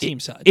losing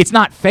team side. It's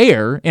not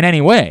fair in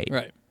any way.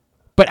 Right.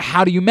 But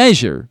how do you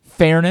measure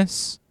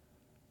fairness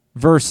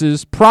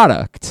versus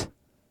product?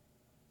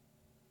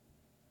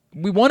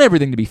 We want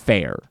everything to be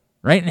fair,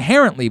 right?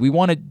 Inherently, we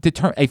want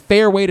a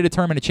fair way to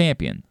determine a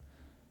champion.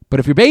 But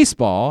if you're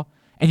baseball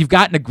and you've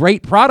gotten a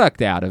great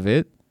product out of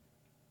it,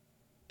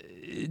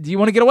 do you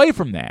want to get away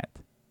from that?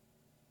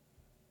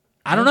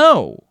 I don't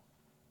know.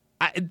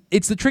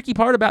 It's the tricky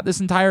part about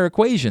this entire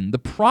equation. The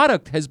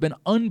product has been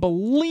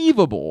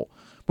unbelievable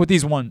with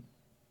these one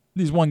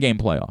game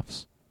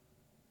playoffs.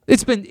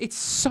 It's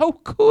so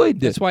good.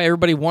 That's why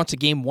everybody wants a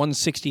game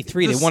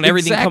 163. They That's want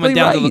everything exactly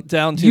coming right.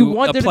 down to you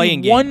want a there playing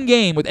to be game. one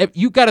game with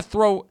you got to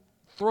throw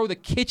the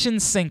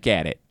kitchen sink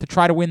at it to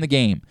try to win the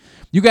game.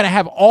 You got to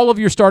have all of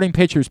your starting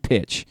pitchers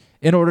pitch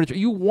in order to.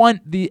 You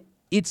want the.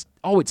 It's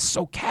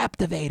so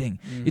captivating.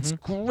 It's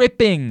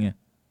gripping.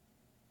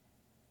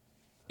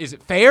 Is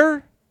it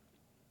fair?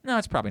 No,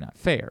 it's probably not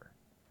fair.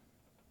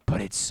 But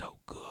it's so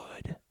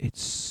good.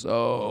 It's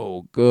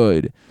so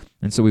good.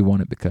 And so we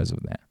want it because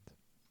of that.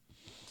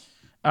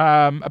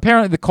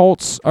 Apparently the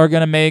Colts are going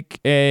to make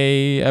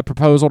a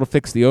proposal to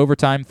fix the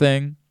overtime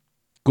thing.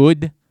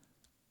 Good.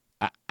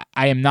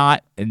 I am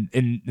not,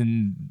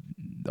 and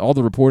all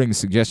the reporting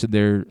suggested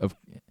there,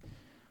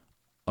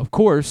 of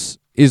course,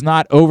 is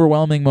not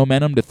overwhelming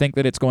momentum to think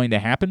that it's going to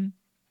happen.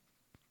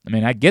 I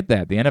mean, I get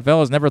that. The NFL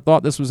has never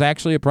thought this was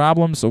actually a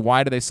problem, so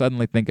why do they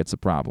suddenly think it's a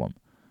problem?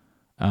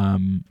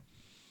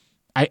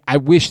 I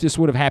wish this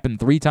would have happened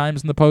 3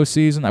 times in the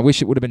postseason. I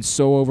wish it would have been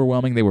so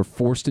overwhelming they were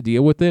forced to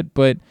deal with it,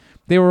 but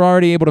they were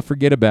already able to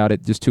forget about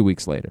it just 2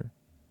 weeks later.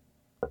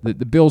 The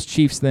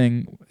Bills-Chiefs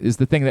thing is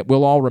the thing that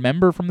we'll all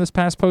remember from this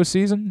past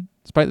postseason,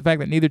 despite the fact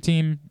that neither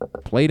team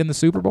played in the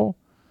Super Bowl.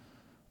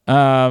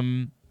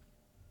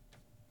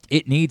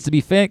 It needs to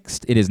be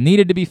fixed. It is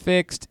needed to be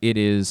fixed. It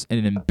is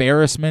an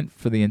embarrassment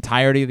for the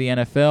entirety of the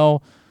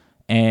NFL,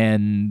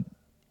 and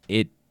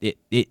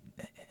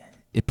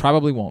It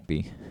probably won't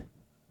be.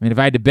 I mean, if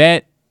I had to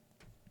bet,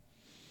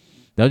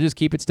 they'll just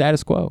keep it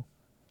status quo.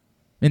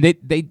 I mean,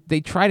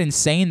 they tried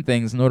insane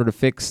things in order to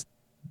fix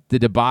the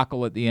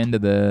debacle at the end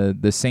of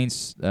the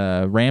Saints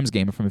Rams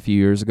game from a few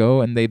years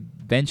ago, and they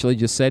eventually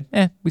just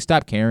said, we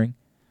stopped caring.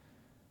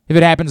 If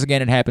it happens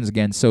again, it happens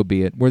again. So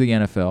be it. We're the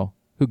NFL.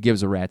 Who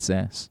gives a rat's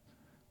ass?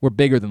 We're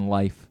bigger than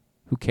life.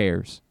 Who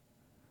cares?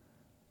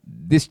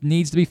 This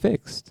needs to be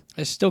fixed.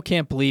 I still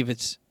can't believe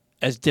it's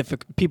as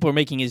difficult. People are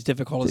making it as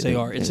difficult as they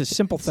are. It's a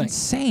simple thing. It's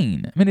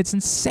insane. I mean, it's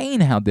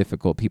insane how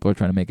difficult people are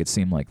trying to make it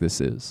seem like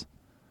this is.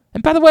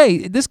 And by the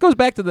way, this goes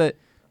back to the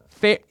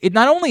fair. It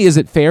not only is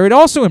it fair, it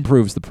also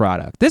improves the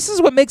product. This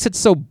is what makes it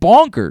so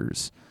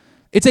bonkers.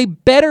 It's a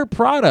better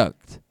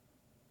product.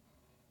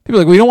 People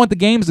are like, we don't want the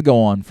games to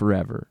go on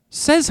forever.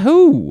 Says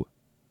who?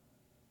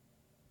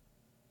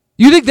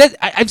 You think that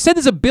I've said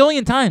this a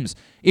billion times.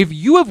 If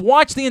you have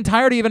watched the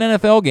entirety of an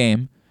NFL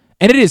game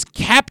and it is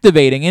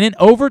captivating and in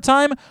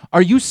overtime,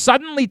 are you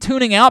suddenly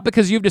tuning out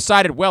because you've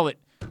decided, well,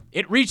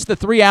 it reached the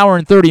 3 hour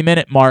and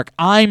 30-minute mark.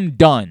 I'm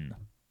done.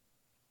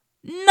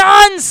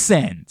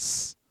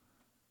 Nonsense.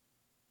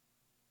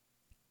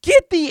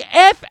 Get the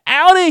F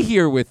out of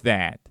here with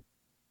that.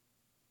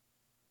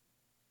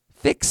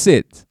 Fix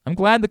it. I'm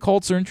glad the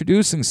Colts are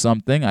introducing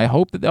something. I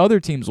hope that the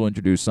other teams will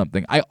introduce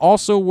something. I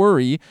also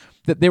worry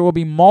that there will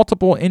be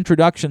multiple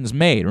introductions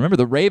made. Remember,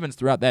 the Ravens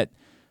threw out that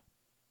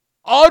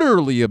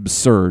utterly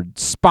absurd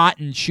spot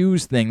and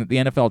choose thing that the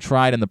NFL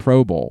tried in the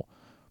Pro Bowl,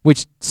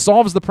 which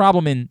solves the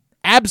problem in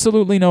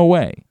absolutely no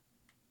way.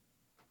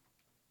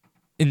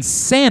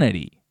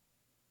 Insanity.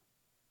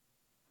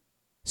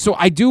 So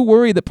I do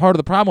worry that part of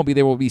the problem will be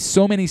there will be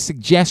so many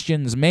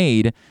suggestions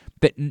made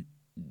that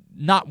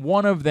not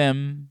one of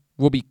them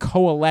will be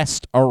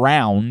coalesced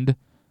around,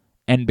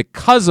 and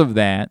because of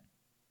that,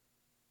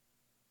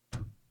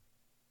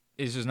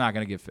 it's just not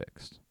going to get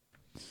fixed.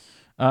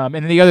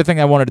 And the other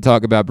thing I wanted to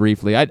talk about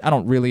briefly, I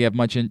don't really have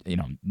much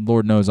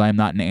Lord knows I am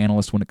not an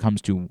analyst when it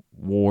comes to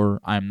war.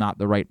 I'm not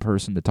the right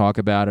person to talk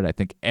about it. I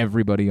think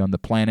everybody on the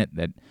planet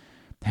that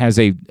has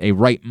a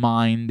right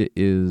mind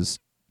is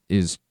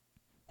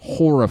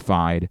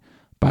horrified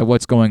by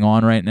what's going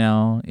on right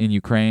now in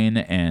Ukraine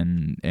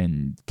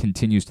and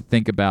continues to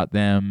think about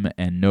them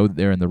and know that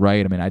they're in the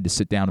right. I mean, I had to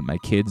sit down with my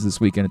kids this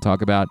weekend and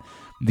talk about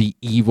the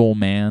evil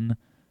man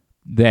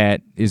that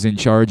is in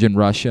charge in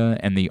Russia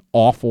and the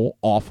awful,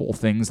 awful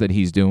things that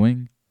he's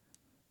doing.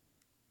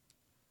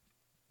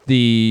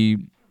 The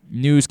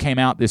news came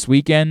out this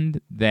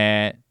weekend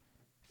that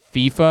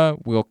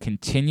FIFA will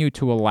continue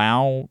to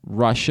allow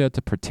Russia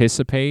to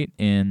participate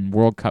in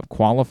World Cup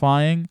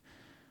qualifying.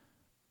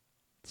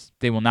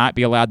 They will not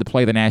be allowed to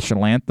play the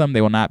national anthem.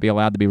 They will not be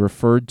allowed to be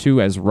referred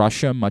to as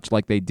Russia, much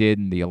like they did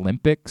in the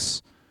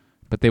Olympics.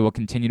 But they will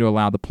continue to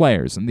allow the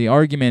players. And the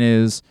argument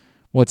is,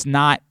 well, it's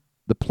not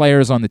the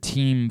players on the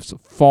team's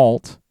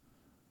fault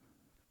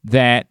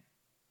that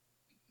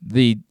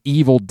the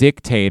evil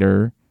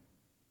dictator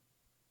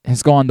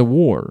has gone to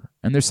war.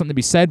 And there's something to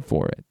be said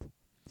for it.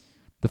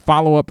 The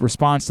follow-up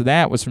response to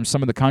that was from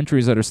some of the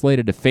countries that are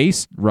slated to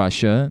face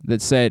Russia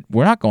that said,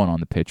 we're not going on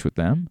the pitch with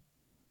them.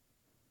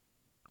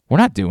 We're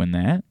not doing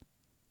that.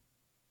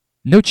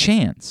 No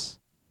chance.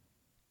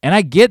 And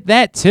I get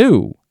that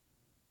too.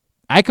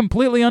 I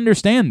completely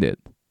understand it.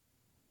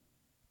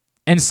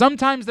 And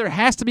sometimes there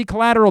has to be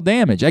collateral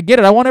damage. I get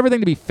it. I want everything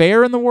to be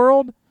fair in the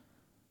world.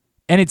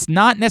 And it's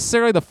not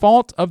necessarily the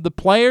fault of the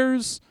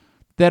players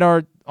that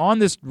are on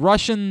this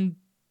Russian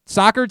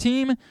soccer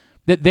team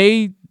that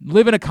they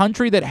live in a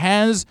country that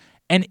has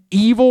an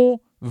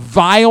evil,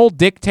 vile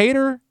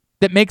dictator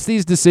that makes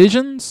these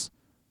decisions.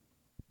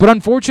 But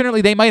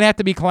unfortunately, they might have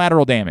to be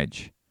collateral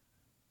damage.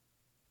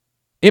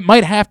 It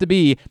might have to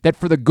be that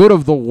for the good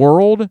of the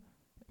world,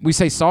 we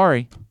say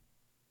sorry.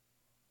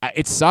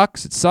 It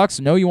sucks. It sucks.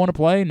 No, you want to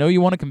play. No,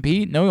 you want to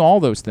compete. No, all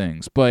those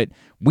things. But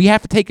we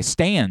have to take a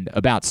stand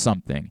about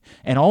something.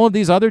 And all of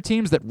these other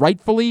teams that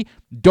rightfully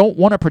don't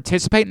want to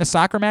participate in a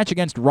soccer match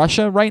against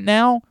Russia right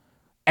now,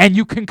 and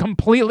you can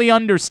completely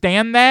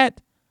understand that,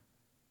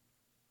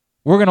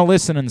 we're going to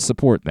listen and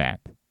support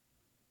that.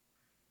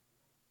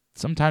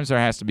 Sometimes there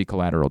has to be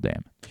collateral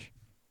damage.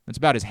 It's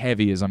about as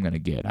heavy as I'm going to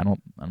get. I'm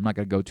not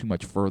going to go too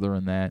much further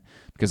in that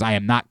because I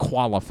am not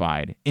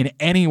qualified in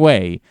any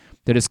way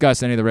to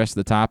discuss any of the rest of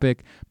the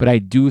topic, but I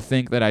do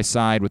think that I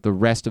side with the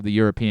rest of the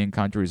European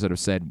countries that have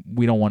said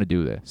we don't want to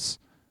do this.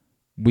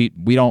 We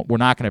are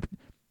not going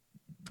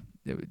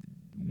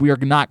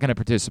to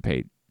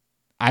participate.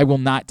 I will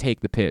not take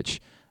the pitch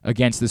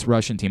against this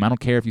Russian team. I don't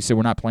care if you say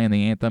we're not playing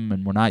the anthem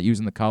and we're not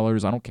using the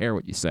colors. I don't care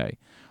what you say.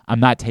 I'm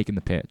not taking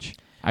the pitch.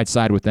 I'd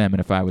side with them,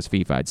 and if I was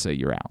FIFA, I'd say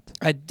you're out.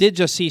 I did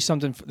just see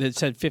something that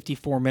said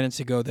 54 minutes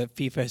ago that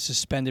FIFA has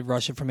suspended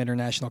Russia from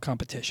international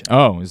competition.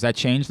 Oh, has that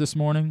changed this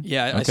morning?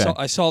 Yeah, okay.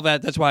 I saw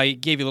that. That's why I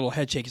gave you a little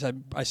head shake, because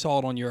I saw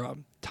it on your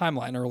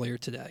timeline earlier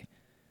today.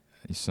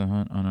 You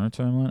saw it on our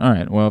timeline? All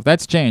right, well, if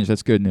that's changed,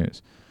 that's good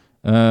news.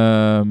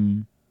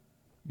 FIFA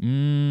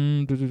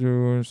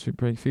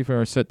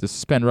are set to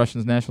suspend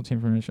Russia's national team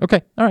from.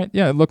 Okay, all right,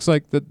 yeah, it looks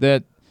like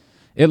that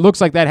It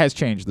looks like that has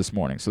changed this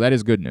morning, so that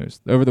is good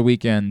news. Over the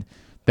weekend,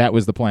 that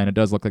was the plan. It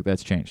does look like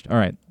that's changed. All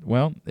right.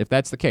 Well, if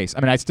that's the case, I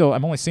mean,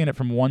 I'm only seeing it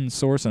from one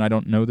source, and I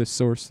don't know this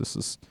source. This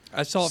is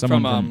I saw it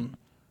someone from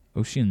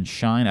Ocean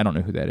Shine. I don't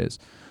know who that is,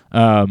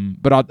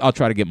 but I'll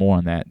try to get more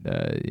on that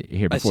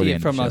here I before see the it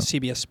end from of the show.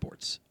 CBS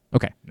Sports.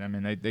 Okay. I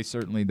mean, they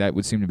certainly, that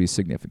would seem to be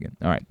significant.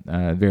 All right.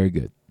 Very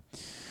good.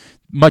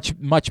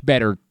 Much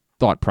better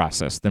thought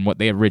process than what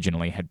they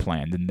originally had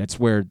planned, and that's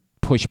where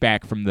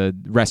pushback from the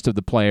rest of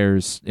the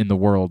players in the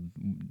world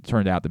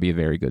turned out to be a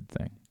very good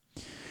thing.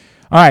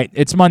 All right,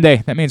 it's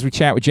Monday. That means we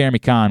chat with Jeremy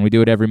Kahn. We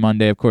do it every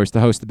Monday, of course, the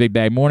host of the Big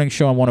Bag Morning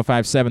Show on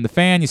 105.7 The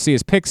Fan. You see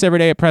his picks every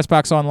day at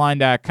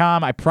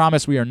PressBoxOnline.com. I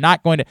promise we are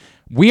not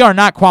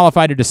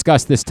qualified to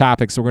discuss this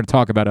topic, so we're going to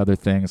talk about other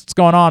things. What's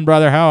going on,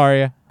 brother? How are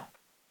you?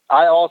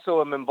 I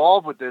also am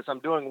involved with this. I'm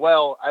doing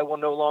well. I will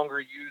no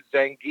longer use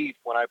Zangief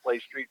when I play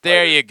Street Fighter.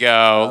 There you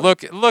go.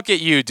 Look at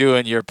you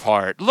doing your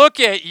part. Look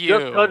at you.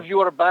 Just because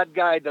you are a bad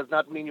guy does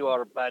not mean you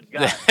are a bad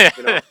guy.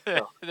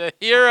 So. The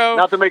hero.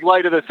 Not to make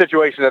light of the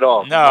situation at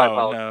all.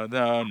 No.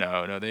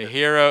 The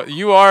hero.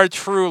 You are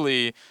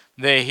truly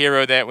the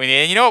hero that we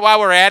need. And you know what? While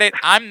we're at it,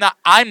 I'm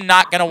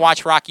not going to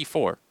watch Rocky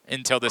IV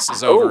until this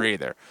is over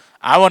either.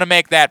 I want to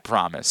make that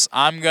promise.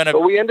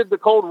 But we ended the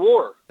Cold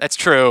War. That's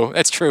true.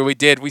 We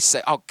did. We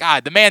say, oh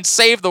God, the man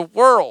saved the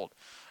world.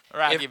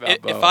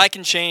 If I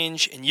can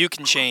change and you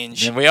can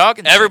change, and we all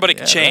can. Everybody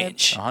can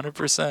change.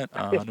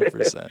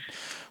 100%.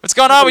 What's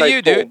going on with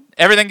you, dude?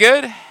 Everything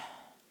good?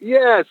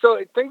 Yeah. So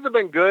things have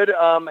been good.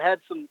 Had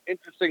some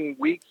interesting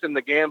weeks in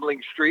the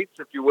gambling streets,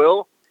 if you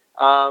will.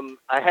 I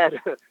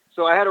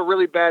had a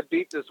really bad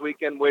beat this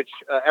weekend, which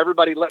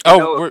everybody let me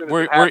know.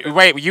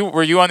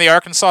 Were you on the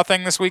Arkansas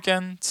thing this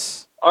weekend?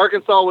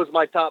 Arkansas was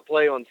my top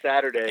play on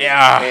Saturday.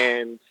 Yeah.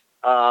 And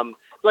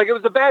it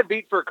was a bad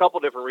beat for a couple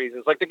different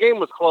reasons. Like, the game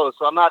was close,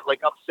 so I'm not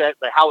upset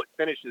by how it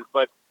finishes.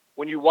 But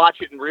when you watch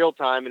it in real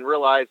time and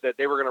realize that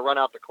they were going to run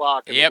out the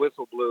clock and the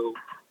whistle blew,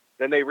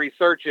 then they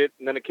research it,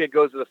 and then a kid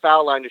goes to the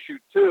foul line to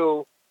shoot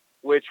 2,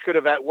 which could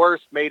have at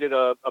worst made it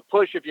a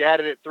push if you had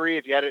it at 3.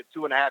 If you had it at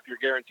 2.5, you're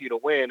guaranteed to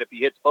win. If he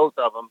hits both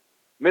of them,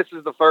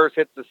 misses the first,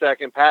 hits the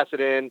second, pass it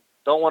in,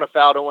 don't want to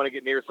foul, don't want to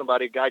get near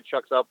somebody, guy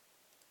chucks up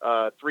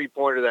a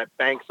 3-pointer that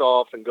banks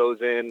off and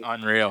goes in.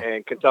 Unreal.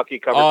 And Kentucky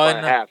covers by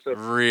a half. So,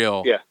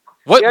 Unreal. Yeah.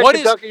 What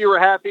Kentucky, you were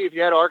happy. If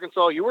you had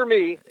Arkansas, you were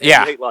me.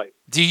 Yeah. You hate life.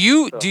 Do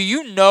you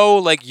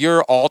know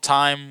your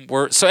all-time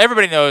worst? So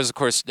everybody knows, of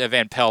course,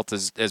 Van Pelt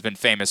has been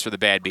famous for the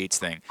bad beats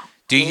thing.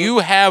 Do you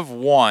have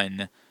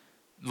one,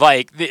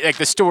 like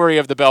the story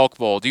of the Belk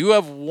Bowl? Do you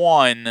have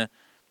one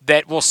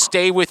that will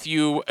stay with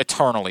you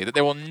eternally? That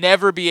there will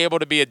never be able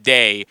to be a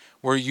day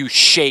where you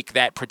shake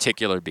that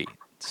particular beat?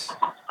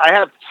 I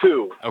have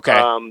 2. Okay.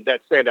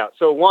 That stand out.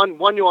 So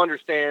one you'll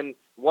understand.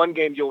 One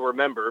game you'll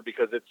remember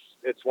because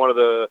it's one of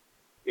the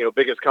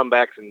biggest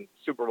comebacks in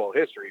Super Bowl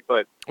history.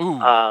 But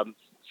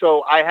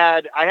so I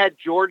had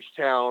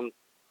Georgetown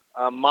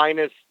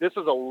minus. This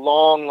was a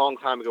long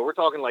time ago. We're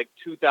talking like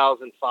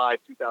 2005,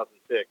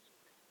 2006.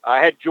 I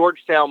had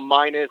Georgetown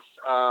minus.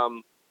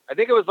 I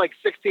think it was like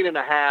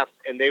 16.5,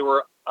 and they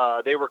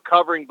were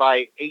covering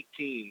by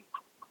 18,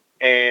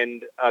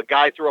 and a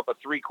guy threw up a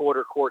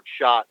 3/4 court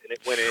shot, and it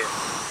went in.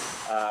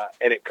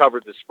 And it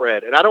covered the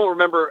spread. And I don't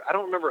remember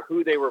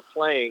who they were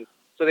playing.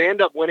 So they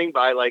end up winning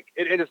by and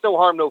it's no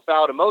harm, no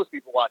foul to most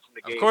people watching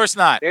the game. Of course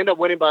not. They end up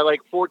winning by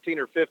 14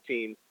 or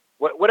 15,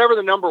 whatever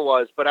the number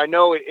was. But I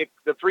know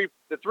the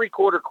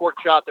 3/4 court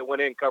shot that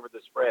went in covered the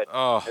spread,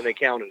 and they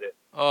counted it.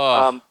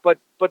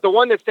 But the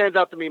one that stands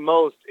out to me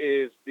most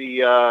is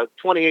the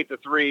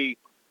 28-3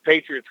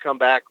 Patriots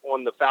comeback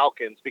on the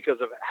Falcons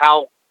because of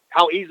how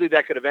easily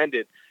that could have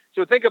ended.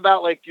 So think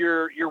about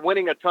you're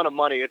winning a ton of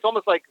money. It's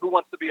almost like Who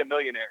Wants to Be a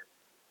Millionaire.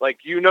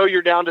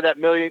 You're down to that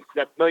 $1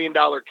 million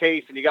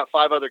case, and you got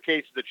 5 other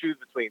cases to choose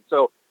between.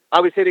 So I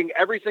was hitting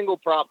every single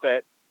prop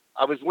bet.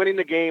 I was winning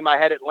the game. I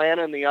had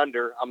Atlanta in the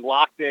under. I'm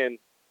locked in.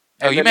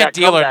 Oh, you meant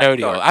deal or no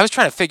deal. I was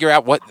trying to figure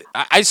out what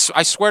I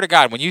swear to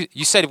God, when you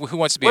said Who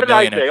Wants to Be a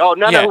Millionaire. What did I say? Oh,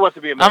 none of Who Wants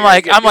to Be a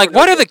Millionaire. I'm like,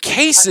 what are the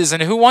cases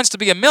and Who Wants to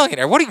Be a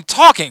Millionaire? What are you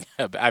talking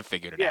about? I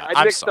figured it out.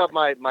 I mixed up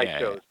my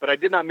shows, but I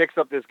did not mix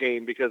up this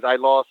game because I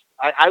lost.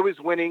 I was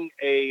winning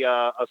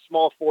a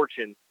small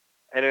fortune,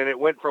 and then it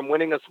went from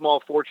winning a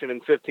small fortune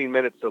in 15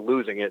 minutes to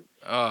losing it.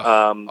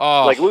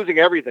 Losing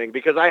everything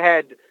because I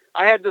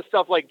had this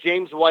stuff like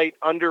James White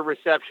under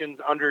receptions,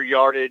 under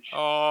yardage.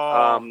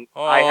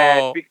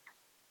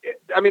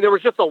 There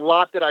was just a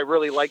lot that I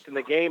really liked in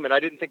the game, and I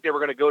didn't think they were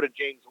going to go to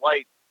James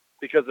White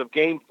because of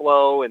game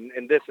flow and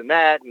this and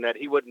that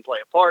he wouldn't play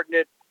a part in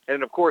it.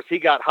 And, of course, he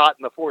got hot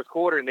in the fourth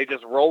quarter, and they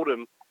just rolled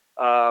him.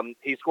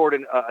 He scored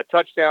a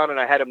touchdown, and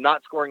I had him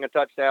not scoring a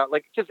touchdown.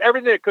 Just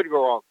everything that could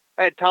go wrong.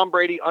 I had Tom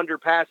Brady under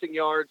passing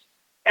yards.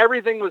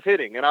 Everything was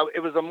hitting, and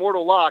it was a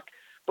mortal lock.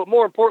 But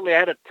more importantly, I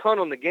had a ton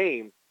on the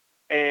game.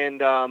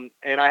 And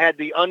I had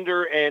the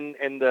under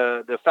and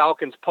the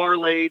Falcons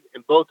parlayed,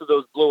 and both of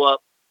those blew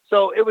up.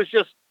 So it was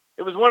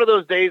one of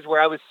those days where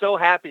I was so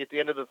happy at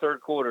the end of the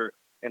third quarter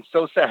and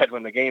so sad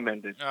when the game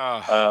ended.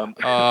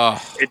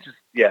 It just,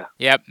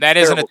 Yep, that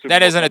is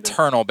an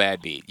eternal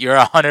bad beat. You're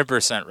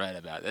 100% right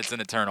about it. That's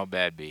an eternal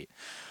bad beat.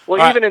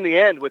 Well, even in the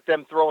end, with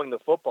them throwing the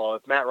football,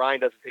 if Matt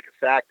Ryan doesn't take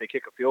a sack, they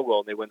kick a field goal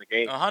and they win the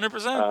game.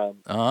 100%.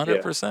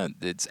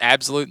 100%. It's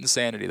absolute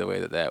insanity the way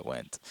that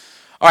went.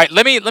 All right,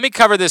 let me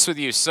cover this with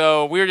you.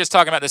 So we were just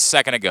talking about this a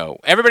second ago.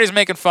 Everybody's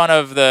making fun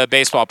of the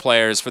baseball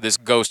players for this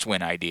ghost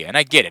win idea, and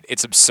I get it.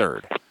 It's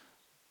absurd.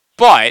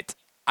 But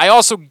I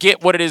also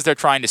get what it is they're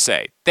trying to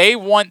say. They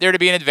want there to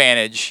be an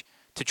advantage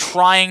to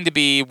trying to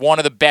be one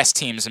of the best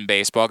teams in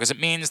baseball because it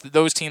means that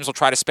those teams will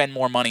try to spend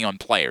more money on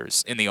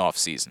players in the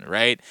offseason,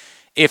 right?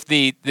 If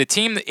the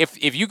team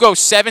if you go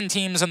 7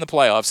 teams in the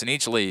playoffs in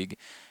each league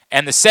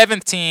and the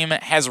 7th team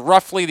has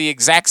roughly the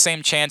exact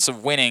same chance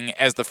of winning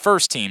as the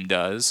first team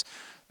does,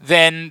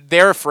 then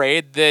they're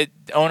afraid that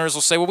owners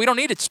will say, well, we don't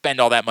need to spend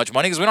all that much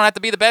money because we don't have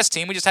to be the best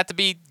team. We just have to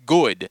be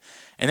good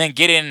and then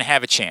get in and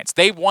have a chance.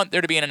 They want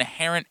there to be an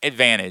inherent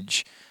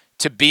advantage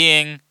to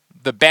being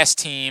the best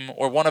team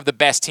or one of the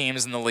best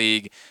teams in the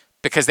league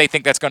because they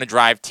think that's going to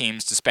drive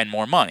teams to spend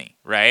more money,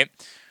 right?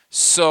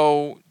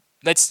 So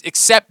let's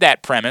accept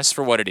that premise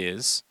for what it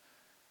is.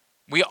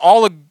 We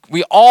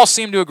all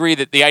seem to agree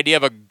that the idea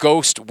of a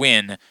ghost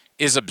win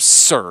is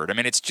absurd. I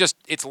mean,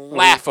 it's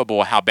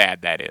laughable how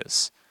bad that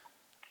is.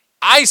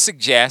 I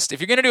suggest if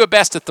you're going to do a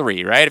best of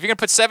 3, right? If you're going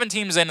to put 7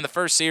 teams in the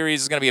first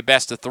series, it's going to be a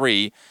best of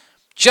 3.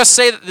 Just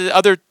say that the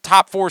other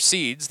top 4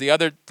 seeds,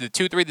 the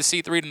 2, 3, the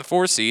C3, and the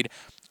 4 seed,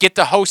 get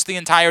to host the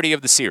entirety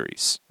of the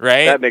series,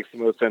 right? That makes the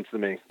most sense to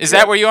me. Is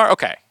that where you are?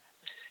 Okay.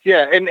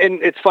 Yeah, and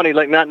it's funny,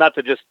 like not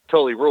to just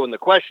totally ruin the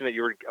question that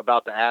you were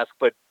about to ask,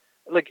 but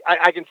like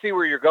I can see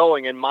where you're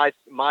going, and my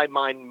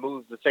mind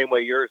moves the same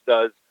way yours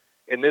does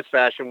in this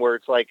fashion, where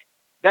it's like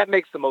that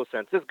makes the most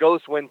sense. This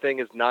ghost win thing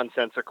is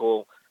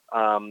nonsensical.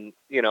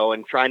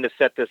 And trying to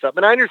set this up.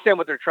 And I understand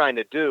what they're trying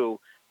to do,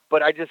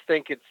 but I just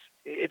think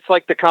it's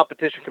like the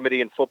competition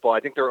committee in football.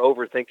 I think they're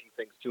overthinking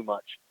things too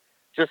much.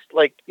 Just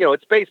like,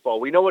 it's baseball.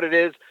 We know what it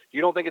is.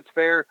 You don't think it's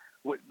fair.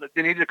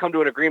 They need to come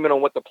to an agreement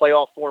on what the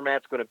playoff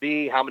format's going to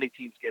be, how many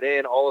teams get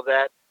in, all of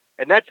that.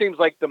 And that seems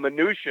like the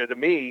minutia to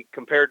me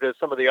compared to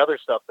some of the other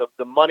stuff,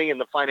 the money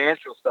and the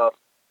financial stuff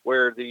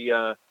where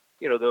the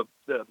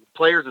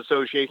Players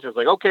Association is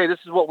like, okay, this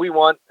is what we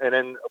want. And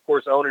then, of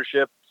course,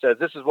 ownership says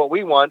this is what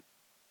we want.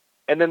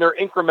 And then they're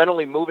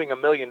incrementally moving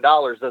 $1 million.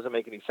 Doesn't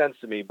make any sense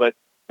to me. But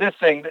this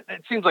thing,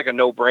 it seems like a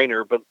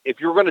no-brainer. But if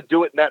you're going to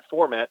do it in that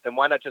format, then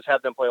why not just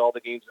have them play all the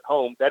games at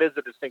home? That is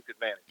a distinct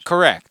advantage.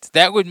 Correct.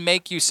 That would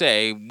make you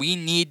say we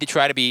need to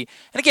try to be.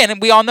 And again,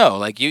 we all know,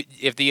 like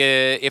if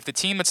the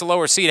team that's a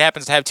lower seed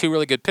happens to have 2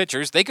 really good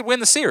pitchers, they could win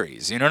the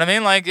series. You know what I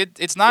mean? Like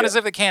it's not as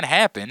if it can't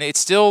happen. It's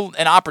still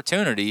an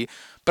opportunity.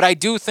 But I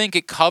do think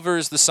it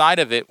covers the side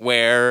of it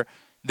where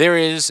there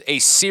is a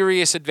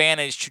serious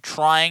advantage to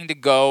trying to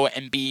go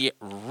and be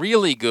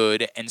really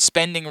good and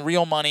spending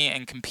real money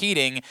and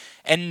competing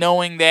and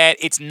knowing that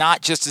it's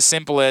not just as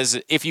simple as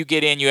if you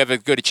get in, you have as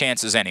good a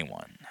chance as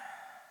anyone.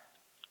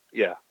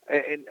 Yeah.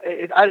 And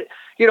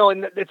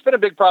it's been a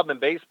big problem in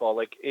baseball.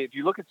 Like if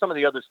you look at some of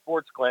the other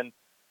sports, Glenn,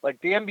 like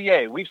the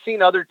NBA, we've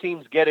seen other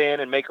teams get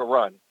in and make a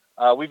run.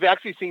 We've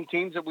actually seen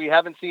teams that we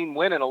haven't seen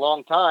win in a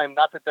long time.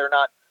 Not that they're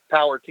not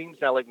power teams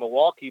now like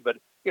Milwaukee, but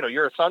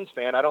you're a Suns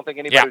fan. I don't think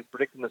anybody was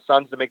predicting the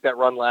Suns to make that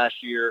run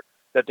last year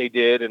that they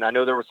did. And I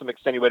know there were some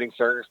extenuating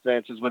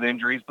circumstances with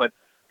injuries, but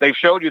they've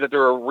showed you that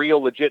they're a real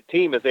legit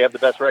team as they have the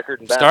best record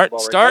in basketball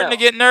starting right now. to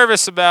get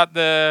nervous about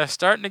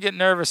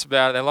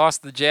it. They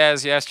lost the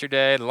Jazz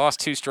yesterday. They lost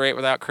 2 straight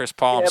without Chris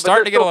Paul. I'm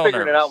starting to get a little nervous.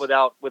 Figuring it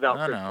out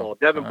without Chris Paul.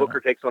 Devin Booker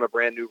takes on a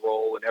brand new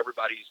role, and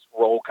everybody's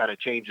role kind of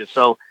changes.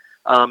 So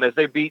as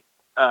they beat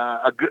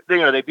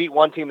they beat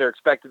one team they're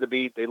expected to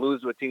beat, they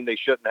lose to a team they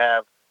shouldn't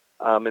have.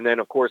 And then,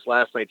 of course,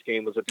 last night's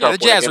game was a tough one. The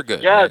Jazz are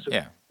good. Jazz,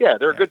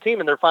 they're a good team,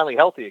 and they're finally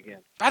healthy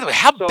again. By the way,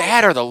 how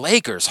bad are the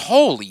Lakers?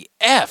 Holy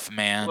F,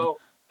 man. Well,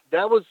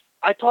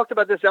 I talked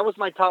about this. That was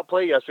my top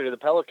play yesterday, the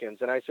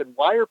Pelicans. And I said,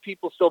 why are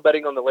people still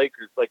betting on the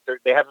Lakers? Like,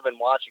 they haven't been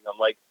watching them.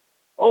 Like,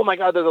 oh, my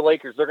God, they're the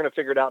Lakers. They're going to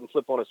figure it out and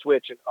flip on a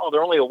switch. And,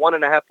 they're only a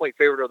 1.5-point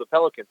favorite of the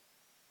Pelicans.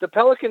 The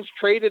Pelicans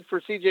traded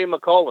for C.J.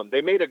 McCollum.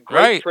 They made a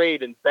great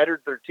trade and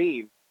bettered their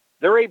team.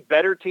 They're a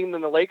better team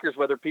than the Lakers,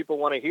 whether people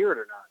want to hear it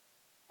or not.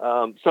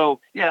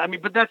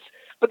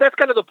 But that's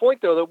kind of the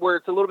point, though, that where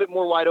it's a little bit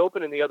more wide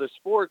open in the other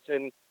sports.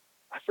 And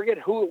I forget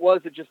who it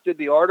was that just did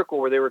the article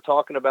where they were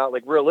talking about,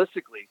 like,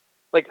 realistically,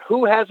 like,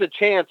 who has a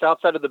chance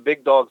outside of the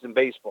big dogs in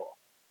baseball?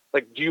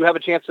 Like, do you have a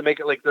chance to make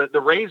it? Like,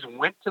 the Rays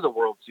went to the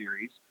World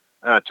Series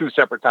 2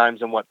 separate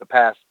times in the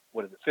past,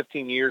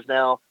 15 years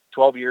now,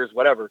 12 years,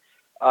 whatever.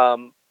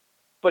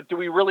 But do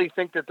we really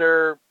think that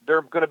they're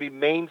going to be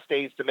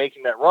mainstays to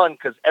making that run?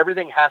 Because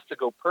everything has to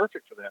go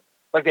perfect for them.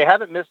 Like, they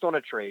haven't missed on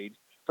a trade.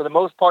 For the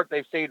most part,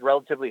 they've stayed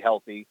relatively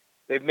healthy.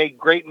 They've made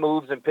great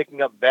moves in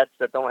picking up vets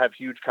that don't have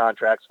huge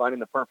contracts, finding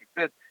the perfect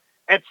fit.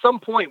 At some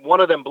point, one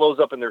of them blows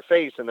up in their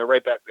face, and they're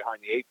right back behind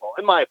the 8 ball,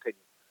 in my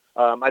opinion.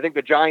 I think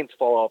the Giants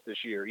fall off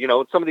this year.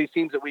 Some of these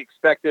teams that we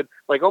expected,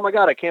 like, oh, my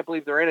God, I can't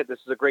believe they're in it.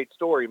 This is a great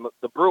story.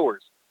 The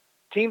Brewers.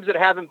 teams that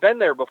haven't been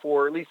there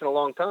before, at least in a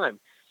long time.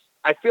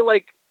 I feel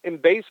like in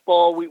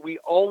baseball, we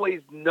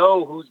always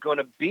know who's going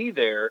to be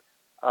there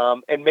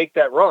and make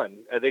that run.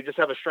 They just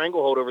have a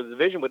stranglehold over the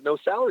division with no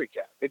salary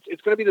cap.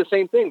 It's going to be the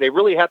same thing. They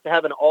really have to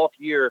have an off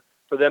year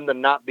for them to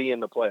not be in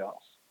the playoffs.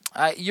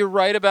 You're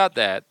right about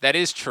that. That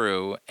is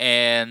true.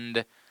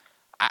 And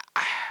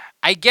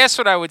I guess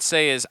what I would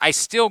say is I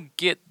still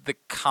get the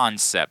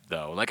concept,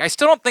 though. Like, I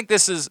still don't think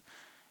this is –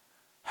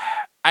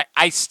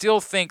 I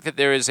still think that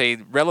there is a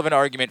relevant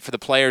argument for the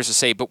players to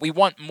say, but we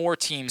want more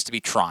teams to be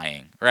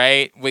trying,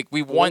 right?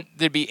 We want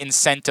to be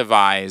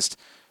incentivized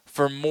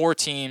for more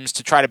teams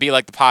to try to be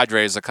like the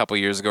Padres a couple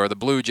years ago, or the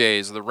Blue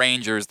Jays, or the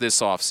Rangers this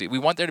offseason. We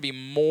want there to be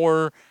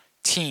more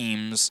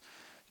teams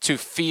to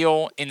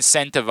feel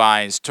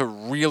incentivized to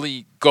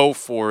really go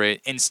for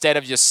it instead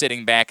of just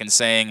sitting back and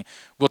saying,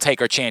 we'll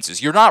take our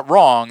chances. You're not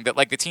wrong that,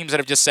 like, the teams that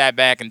have just sat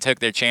back and took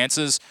their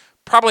chances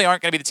probably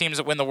aren't going to be the teams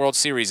that win the World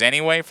Series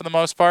anyway, for the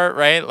most part,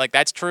 right? Like,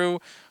 that's true.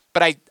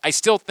 But I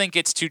still think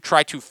it's to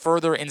try to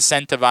further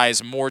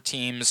incentivize more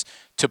teams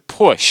to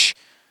push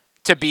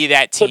to be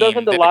that team. So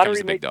doesn't the that lottery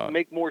becomes a big dog.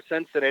 make more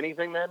sense than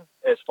anything then,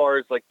 as far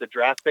as like the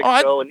draft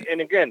picks go?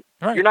 And again,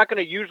 you're not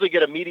going to usually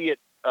get immediate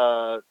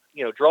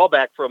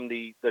drawback from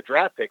the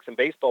draft picks. In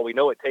baseball, we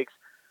know it takes,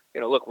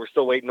 look, we're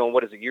still waiting on,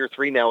 year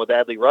 3 now with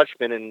Adley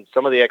Rutschman, and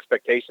some of the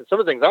expectations. Some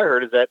of the things I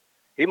heard is that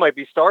he might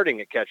be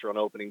starting at catcher on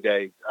opening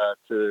day,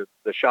 to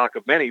the shock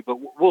of many, but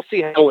we'll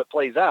see how it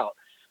plays out.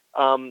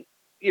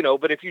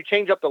 But if you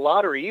change up the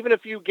lottery, even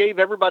if you gave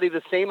everybody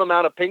the same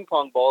amount of ping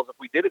pong balls, if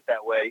we did it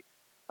that way,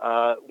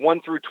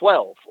 1 through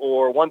 12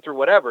 or 1 through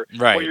whatever,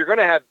 right. What you're going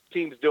to have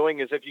teams doing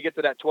is, if you get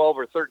to that 12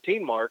 or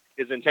 13 mark,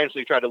 is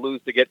intentionally try to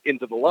lose to get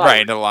into the lottery.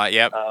 Right, into the lot,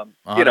 yep.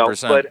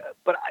 100%.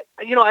 But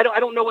I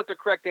don't know what the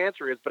correct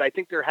answer is, but I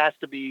think there has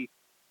to be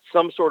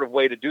some sort of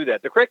way to do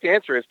that. The correct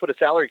answer is put a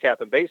salary cap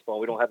in baseball.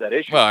 We don't have that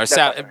issue. Well,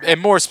 and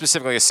more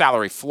specifically, a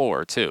salary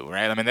floor too,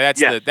 right? I mean,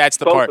 that's the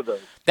both part. Of those.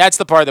 That's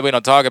the part that we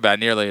don't talk about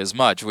nearly as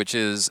much, which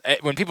is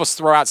when people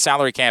throw out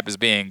salary cap as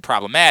being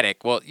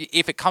problematic. Well,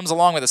 if it comes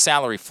along with a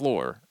salary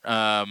floor,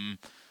 then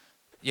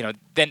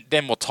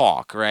we'll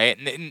talk, right?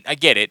 And I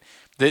get it.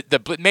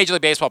 The Major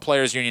League Baseball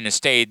Players Union has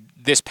stayed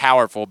this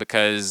powerful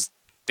because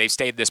they've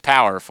stayed this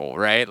powerful,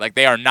 right? Like,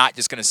 they are not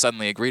just going to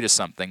suddenly agree to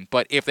something.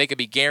 But if they could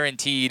be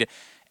guaranteed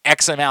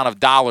X amount of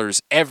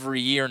dollars every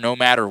year, no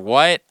matter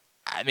what,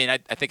 I mean, I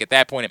think at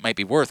that point it might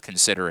be worth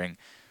considering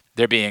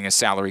there being a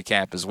salary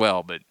cap as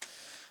well. But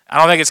I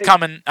don't think it's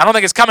coming. I don't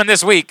think it's coming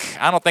this week.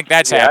 I don't think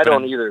that's happening. I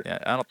don't either. Yeah,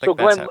 I don't think so,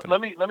 that's Glenn,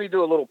 happening. let me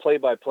do a little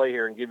play-by-play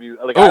here and give you.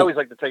 I always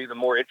like to tell you the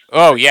more interesting.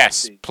 Oh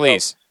yes,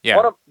 please. So,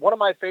 yeah. One of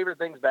my favorite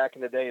things back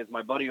in the day is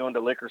my buddy owned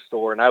a liquor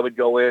store, and I would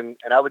go in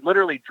and I would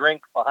literally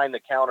drink behind the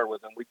counter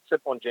with him. We'd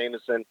sip on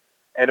Jameson,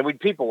 and we'd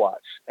people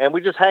watch, and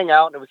we'd just hang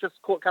out, and it was just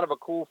cool, kind of a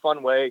cool,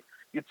 fun way.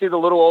 You'd see the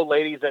little old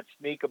ladies that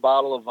sneak a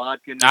bottle of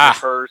vodka into their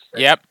purse.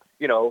 And, yep.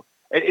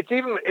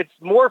 It's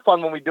more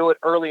fun when we do it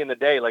early in the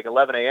day, like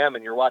 11 a.m.,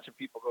 and you're watching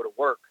people go to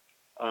work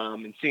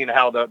and seeing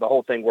how the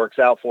whole thing works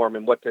out for them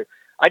and what to.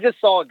 I just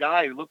saw a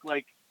guy who looked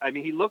like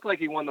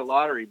he won the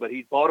lottery, but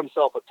he bought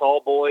himself a tall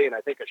boy and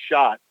I think a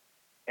shot,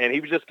 and he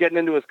was just getting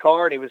into his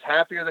car and he was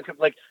happier than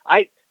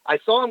I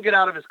saw him get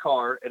out of his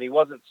car and he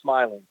wasn't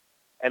smiling,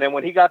 and then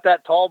when he got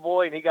that tall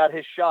boy and he got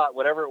his shot,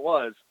 whatever it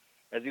was,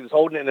 as he was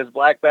holding it in his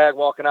black bag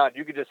walking out,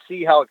 you could just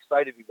see how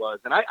excited he was.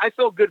 And I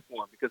felt good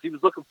for him because he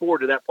was looking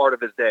forward to that part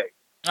of his day.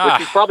 Which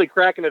he's probably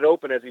cracking it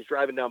open as he's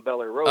driving down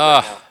Bel Air Road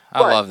right now.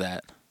 I love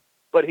that.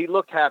 But he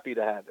looked happy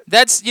to have it.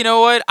 That's, you know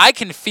what? I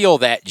can feel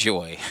that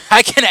joy.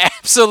 I can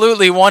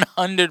absolutely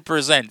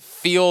 100%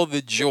 feel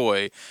the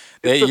joy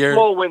that it's you're.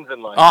 Small wins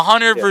in life.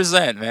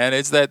 100%, man.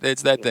 It's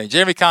that thing.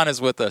 Jeremy Kahn is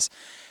with us.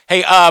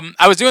 Hey,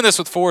 I was doing this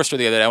with Forrester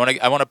the other day.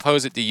 I want to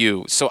pose it to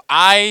you. So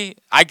I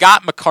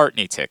got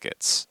McCartney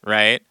tickets,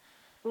 right?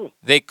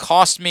 They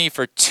cost me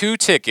for 2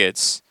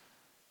 tickets,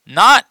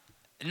 not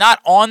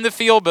on the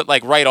field, but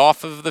like right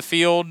off of the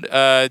field,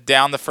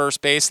 down the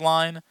first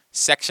baseline,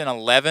 section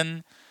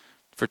 11.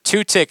 For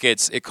 2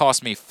 tickets, it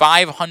cost me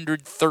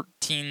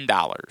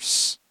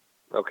 $513.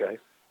 Okay.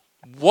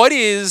 What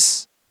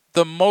is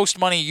the most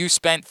money you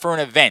spent for an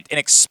event, an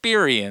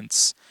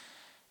experience,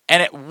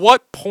 and at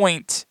what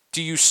point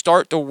do you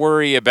start to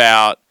worry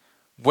about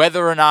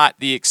whether or not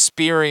the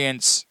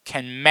experience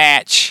can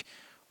match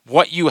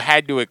what you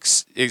had to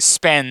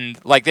expend,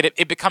 like that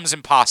it becomes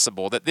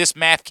impossible, that this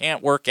math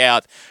can't work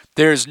out,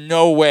 there's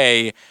no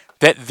way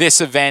that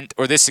this event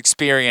or this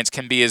experience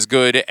can be as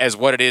good as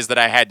what it is that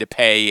I had to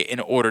pay in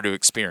order to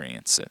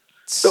experience it?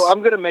 So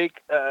I'm going to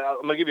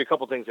give you a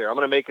couple things here. I'm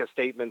going to make a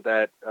statement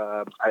that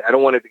I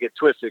don't want it to get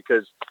twisted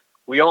because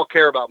we all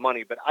care about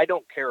money, but I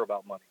don't care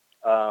about money.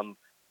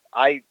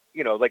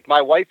 Like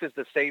my wife is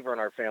the saver in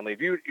our family.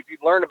 If you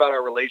learn about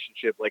our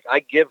relationship, like I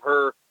give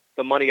her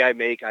the money I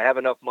make. I have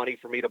enough money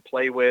for me to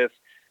play with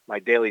my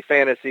daily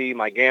fantasy,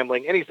 my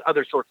gambling, any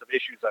other sorts of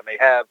issues I may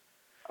have.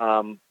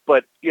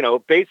 But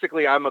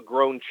basically I'm a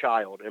grown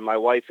child and my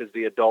wife is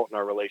the adult in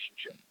our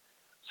relationship.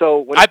 So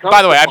when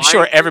by the way, I'm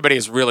sure everybody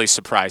is really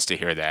surprised to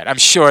hear that. I'm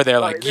sure they're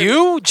like,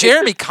 "You,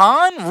 Jeremy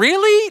Kahn,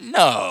 really?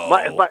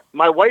 No."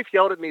 My wife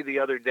yelled at me the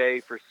other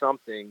day for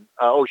something.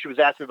 She was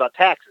asking about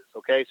taxes.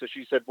 Okay, so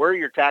she said, "Where are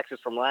your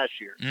taxes from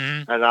last year?"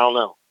 Mm-hmm. And I don't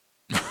know.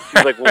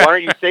 She's like, "Well, why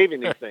aren't you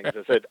saving these things?"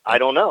 I said, "I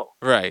don't know."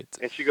 Right.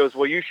 And she goes,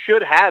 "Well, you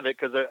should have it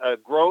because a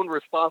grown,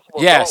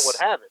 responsible adult would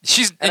have it."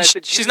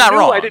 She's not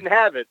wrong. I didn't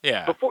have it.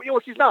 Yeah. Before,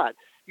 she's not.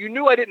 You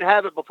knew I didn't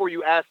have it before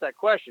you asked that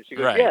question. She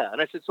goes, right. "Yeah."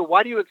 And I said, "So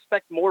why do you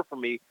expect more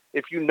from me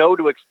if you know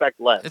to expect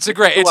less?" It's a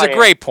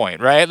great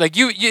point, right? Like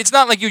you it's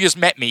not like you just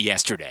met me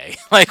yesterday.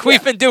 Like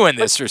we've been doing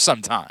this for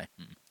some time.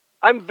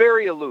 I'm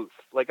very aloof.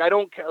 Like I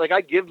don't like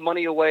I give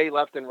money away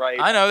left and right.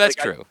 I know that's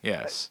true.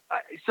 Yes.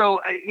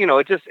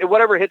 It just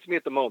whatever hits me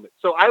at the moment.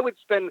 So I would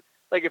spend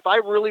if I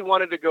really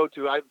wanted to go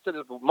to, I said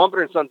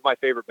Mumford & Sons my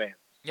favorite band.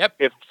 Yep.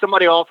 If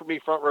somebody offered me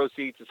front row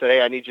seats and said,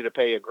 "Hey, I need you to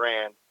pay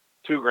 $1,000,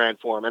 $2,000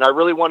 for them," and I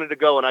really wanted to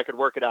go and I could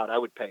work it out, I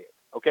would pay it.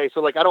 Okay,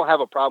 so I don't have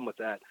a problem with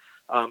that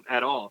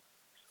at all.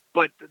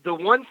 But the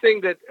one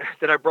thing that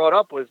I brought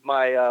up was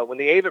my when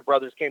the Avett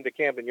brothers came to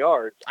Camden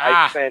Yards,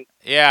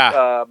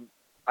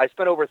 I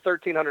spent over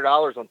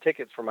 $1,300 on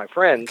tickets for my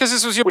friends. Because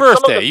this was your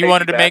birthday. You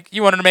wanted to make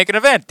an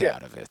event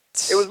out of it.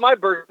 It was my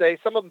birthday.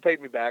 Some of them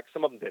paid me back.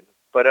 Some of them didn't.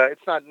 But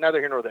it's not neither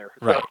here nor there.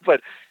 Right. So,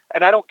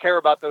 and I don't care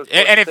about those.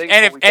 And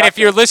if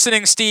you're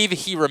listening, Steve,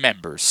 he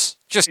remembers.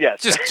 Just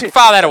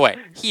file that away.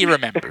 He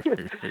remembers.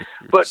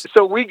 But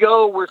so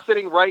we're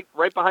sitting right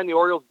behind the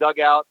Orioles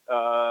dugout.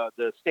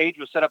 The stage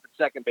was set up at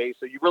second base,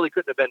 so you really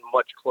couldn't have been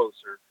much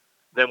closer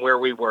than where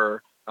we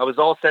were. I was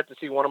all set to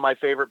see one of my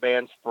favorite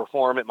bands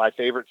perform at my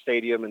favorite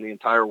stadium in the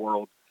entire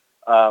world.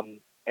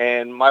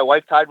 And my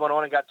wife tied one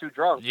on and got too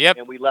drunk. Yep.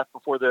 And we left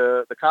before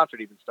the concert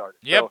even started.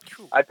 Yep.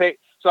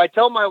 So I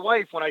tell my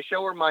wife when I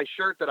show her my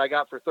shirt that I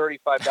got for $35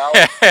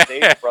 from the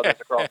Davis Brothers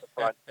across the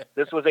front.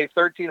 This was a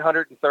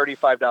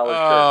 $1,335 shirt.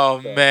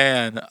 Oh,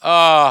 man.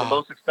 Oh, the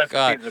most expensive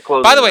God. piece of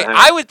clothing. By the way,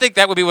 I would think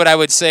that would be what I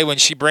would say when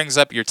she brings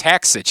up your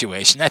tax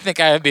situation. I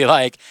think I would be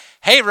like,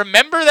 "Hey,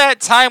 remember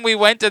that time we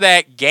went to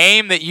that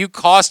game that you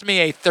cost me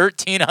a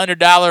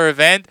 $1,300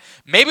 event?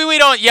 Maybe we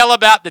don't yell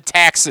about the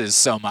taxes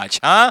so much,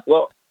 huh?"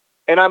 Well,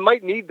 and I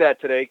might need that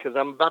today because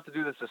I'm about to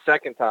do this a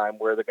second time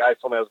where the guy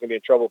told me I was going to be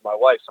in trouble with my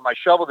wife. So my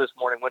shovel this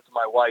morning went to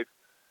my wife,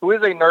 who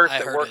is a nurse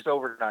that works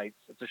overnight.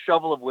 It's a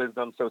shovel of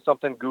wisdom, so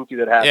something goofy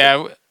that happens.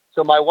 Yeah.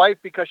 So my wife,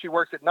 because she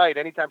works at night,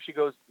 anytime she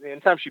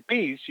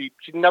pees, she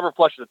never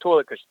flushes the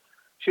toilet because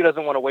she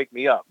doesn't want to wake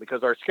me up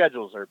because our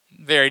schedules are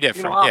very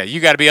different.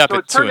 You got to be up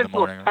at 2 in the morning.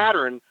 So it turned into a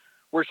pattern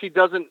where she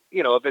doesn't,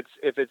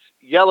 if it's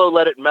yellow,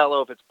 let it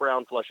mellow. If it's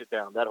brown, flush it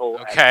down. That whole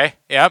okay.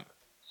 Yep.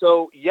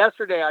 So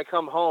yesterday I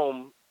come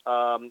home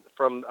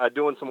from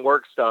doing some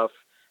work stuff,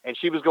 and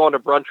she was going to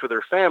brunch with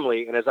her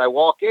family. And as I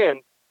walk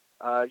in,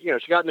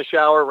 she got in the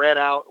shower, ran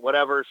out,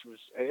 whatever. She was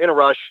in a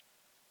rush.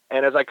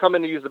 And as I come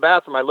in to use the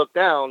bathroom, I look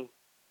down,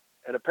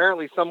 and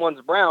apparently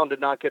someone's brown did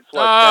not get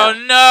flushed down.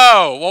 Oh,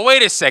 no. Well,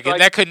 wait a second.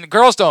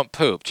 Girls don't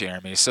poop,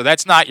 Jeremy, so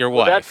that's not your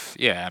wife.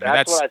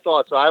 That's what I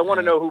thought. So I want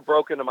to know who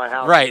broke into my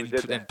house. Right,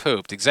 and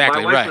pooped.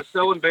 Exactly right. My wife was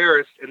so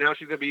embarrassed, and now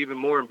she's going to be even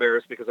more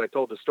embarrassed because I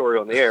told the story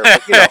on the air.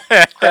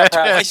 But,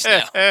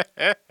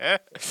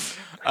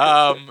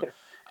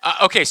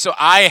 okay, so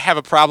I have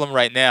a problem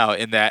right now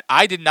in that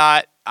I did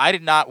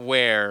not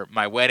wear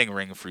my wedding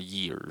ring for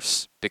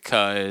years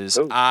because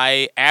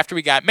after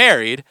we got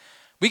married,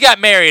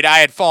 I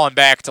had fallen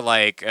back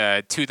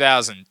to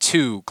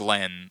 2002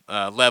 Glenn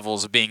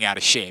levels of being out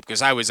of shape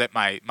because I was at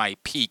my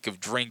peak of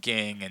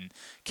drinking and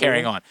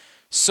carrying on.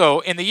 So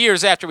in the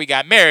years after we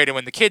got married and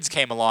when the kids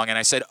came along and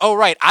I said, "Oh,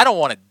 right, I don't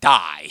want to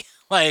die.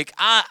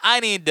 I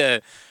need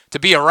to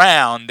be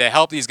around to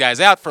help these guys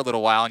out for a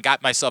little while," and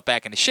got myself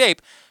back into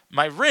shape,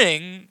 my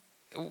ring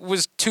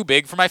was too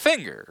big for my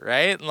finger,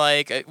 right?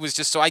 It was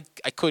just so I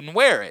couldn't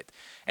wear it.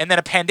 And then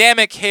a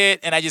pandemic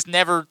hit, and I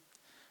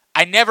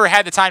never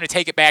had the time to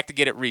take it back to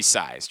get it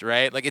resized,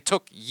 right? It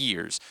took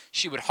years.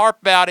 She would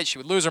harp about it. She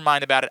would lose her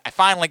mind about it. I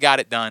finally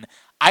got it done.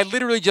 I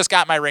literally just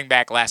got my ring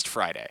back last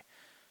Friday.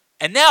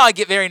 And now I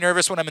get very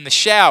nervous when I'm in the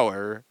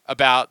shower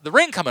about the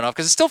ring coming off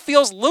because it still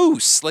feels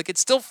loose. It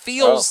still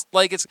feels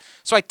like it's...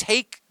 So I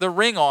take the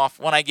ring off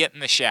when I get in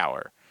the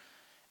shower.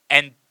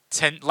 And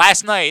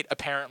last night,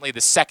 apparently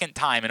the second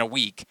time in a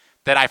week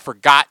that I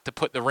forgot to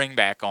put the ring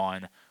back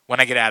on when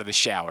I get out of the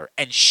shower.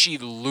 And she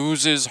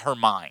loses her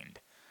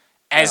mind.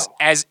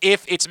 As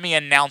if it's me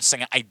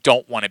announcing I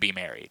don't want to be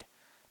married.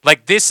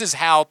 This is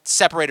how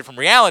separated from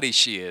reality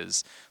she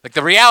is.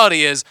 The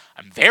reality is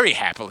I'm very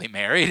happily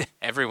married.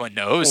 Everyone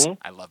knows.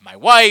 I love my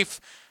wife.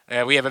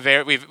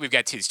 We've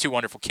got these 2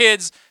 wonderful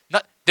kids.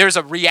 There's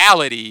a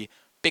reality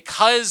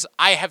because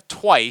I have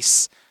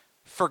twice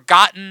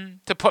forgotten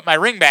to put my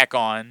ring back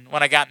on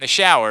when I got in the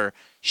shower.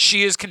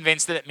 she is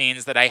convinced that it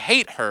means that I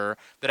hate her,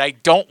 that I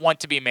don't want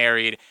to be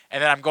married,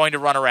 and that I'm going to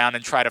run around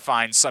and try to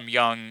find some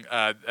young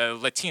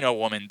Latino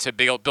woman to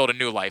build a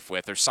new life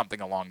with, or something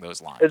along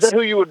those lines. Is that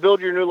who you would build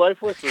your new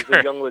life with? Was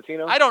a young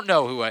Latino? I don't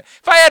know who.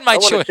 If I had my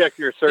choice, I want to check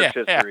your search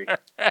history.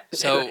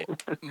 So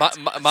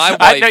my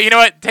wife. No, you know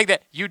what? Take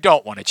that. You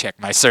don't want to check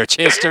my search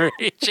history,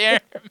 Jeremy.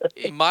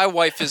 My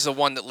wife is the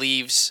one that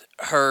leaves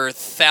her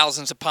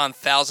thousands upon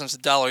thousands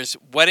of dollars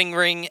wedding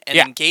ring and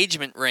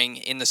engagement ring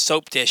in the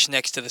soap dish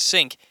next to the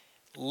sink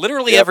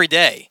literally every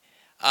day.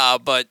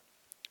 But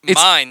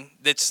mine,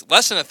 that's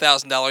less than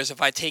 $1,000.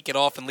 If I take it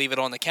off and leave it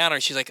on the counter,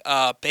 she's like,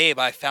 babe,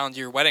 I found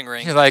your wedding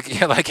ring. You're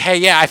like, hey,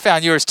 yeah, I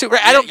found yours too.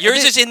 Right?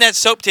 Yours is in that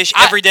soap dish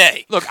every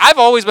day. Look, I've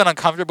always been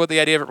uncomfortable with the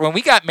idea of it. When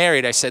we got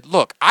married, I said,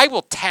 look, I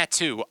will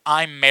tattoo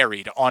 "I'm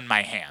married" on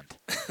my hand.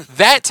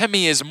 That to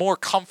me is more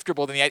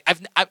comfortable than the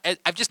idea.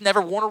 I've just never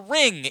worn a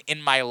ring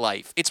in my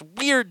life. It's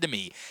weird to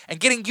me. And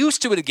getting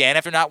used to it again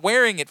after not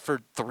wearing it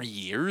for 3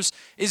 years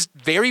is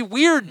very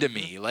weird to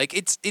me. Like,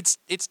 it's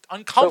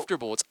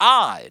uncomfortable. It's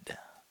odd.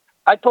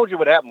 I told you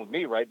what happened with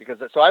me, right?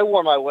 Because I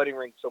wore my wedding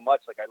ring so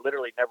much, like I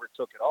literally never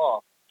took it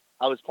off.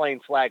 I was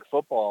playing flag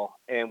football,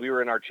 and we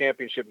were in our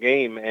championship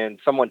game, and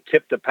someone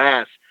tipped a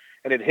pass,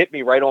 and it hit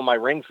me right on my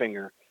ring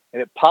finger,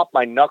 and it popped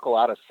my knuckle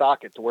out of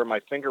socket to where my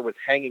finger was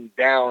hanging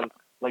down,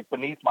 like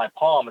beneath my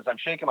palm. As I'm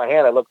shaking my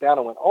hand, I looked down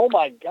and went, "Oh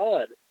my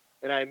God!"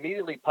 And I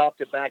immediately popped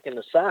it back in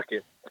the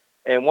socket.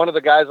 And one of the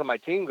guys on my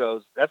team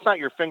goes, "That's not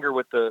your finger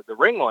with the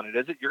ring on it,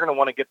 is it? You're going to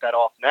want to get that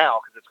off now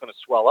because it's going to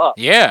swell up."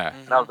 Yeah.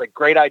 And I was like,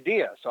 "Great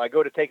idea." So I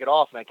go to take it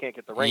off, and I can't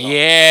get the ring off.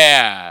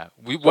 Yeah.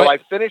 So I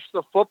finished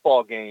the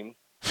football game,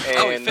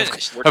 and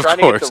we're trying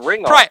to get the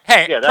ring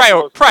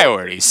off.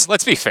 Priorities.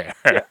 Let's be fair.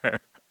 Yeah.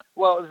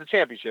 Well, it was a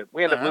championship.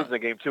 We ended up losing the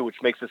game, too,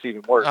 which makes this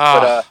even worse.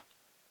 But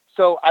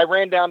so I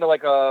ran down to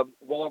like a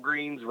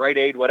Walgreens, Rite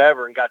Aid,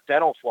 whatever, and got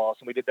dental floss,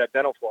 and we did that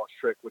dental floss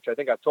trick, which I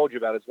think I've told you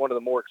about. It's one of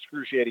the more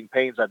excruciating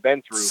pains I've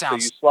been through. So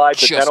you slide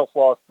the dental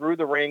floss through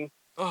the ring,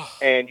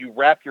 and you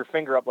wrap your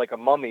finger up like a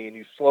mummy, and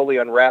you slowly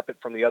unwrap it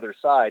from the other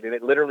side, and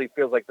it literally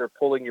feels like they're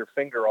pulling your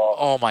finger off.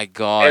 Oh, my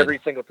God. Every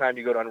single time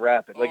you go to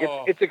unwrap it. Like,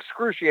 it's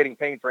excruciating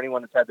pain for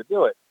anyone that's had to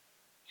do it.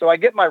 So I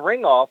get my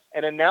ring off,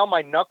 and then now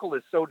my knuckle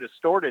is so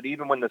distorted,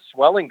 even when the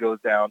swelling goes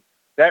down,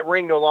 that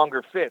ring no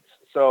longer fits.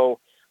 So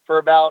for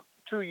about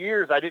 2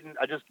 years, I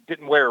just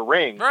didn't wear a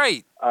ring.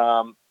 Right.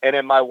 And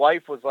then my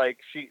wife was like,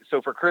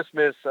 so for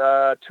Christmas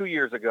 2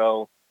 years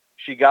ago,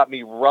 she got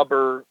me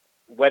rubber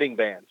wedding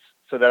bands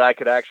so that I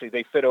could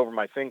they fit over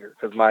my finger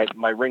because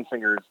my ring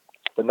finger is,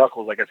 the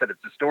knuckles, like I said,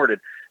 it's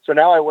distorted. So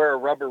now I wear a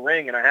rubber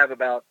ring, and I have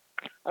about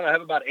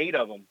 8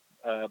 of them.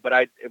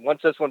 But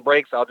once this one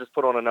breaks, I'll just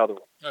put on another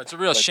one. Oh, it's a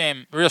real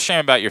shame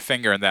about your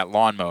finger in that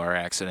lawnmower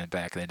accident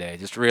back in the day.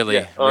 Just really.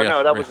 Yeah. Oh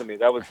no, that wasn't me.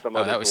 That was some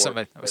other. That was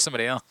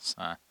somebody else.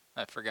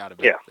 I forgot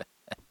about that.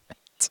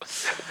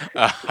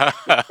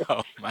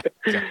 Oh my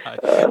God.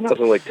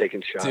 Nothing like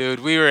taking shots. Dude,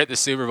 we were at the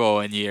Super Bowl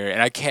one year,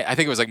 and I think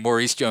it was like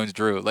Maurice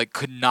Jones-Drew, like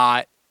could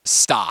not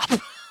stop.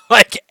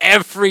 Like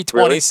every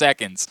 20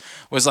 seconds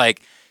was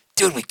like,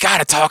 dude, we got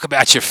to talk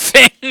about your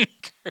finger.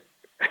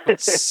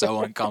 It's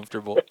so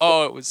uncomfortable.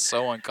 Oh, it was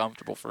so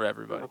uncomfortable for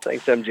everybody. Well,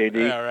 thanks,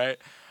 MJD. Yeah, right.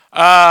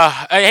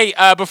 Hey,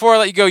 before I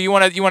let you go, you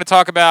want to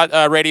talk about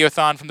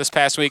Radiothon from this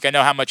past week? I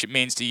know how much it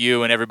means to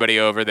you and everybody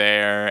over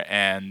there.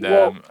 And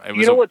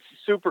you know what's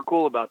super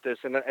cool about this,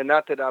 and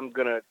not that I'm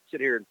gonna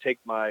sit here and take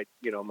my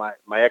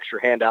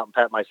extra hand out and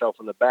pat myself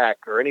on the back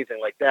or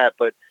anything like that,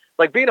 but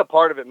like being a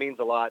part of it means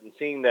a lot, and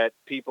seeing that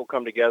people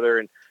come together,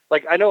 and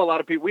like I know a lot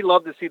of people, we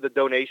love to see the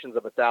donations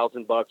of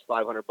 $1,000,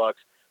 $500,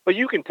 but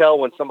you can tell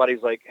when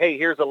somebody's like, hey,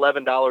 here's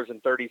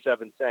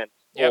 $11.37,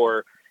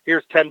 or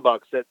here's $10.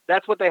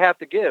 That's what they have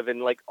to give,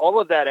 and like all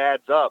of that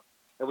adds up.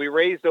 And we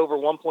raised over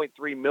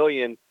 $1.3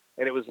 million,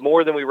 and it was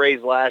more than we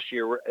raised last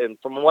year. And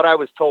from what I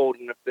was told,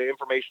 and if the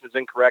information is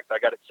incorrect, I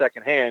got it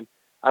secondhand.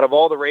 Out of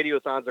all the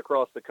radiothons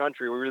across the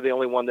country, we were the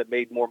only one that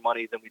made more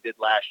money than we did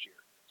last year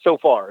so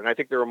far, and I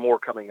think there are more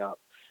coming up.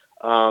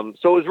 So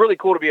it was really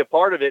cool to be a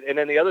part of it. And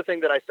then the other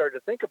thing that I started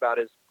to think about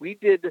is we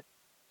did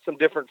some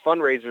different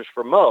fundraisers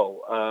for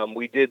Mo.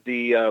 We did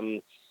the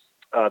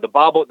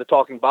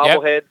talking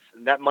bobbleheads,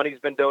 and that money's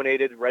been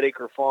donated. Red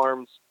Acre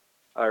Farms,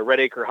 Red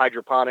Acre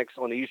Hydroponics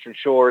on the Eastern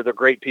Shore. They're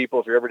great people.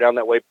 If you're ever down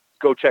that way,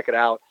 go check it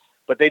out.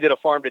 But they did a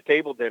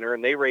farm-to-table dinner,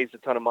 and they raised a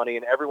ton of money,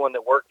 and everyone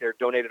that worked there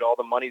donated all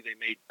the money they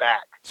made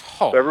back.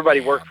 So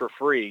everybody worked for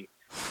free.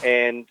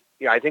 And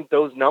I think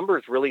those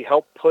numbers really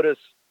helped put us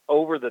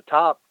over the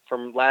top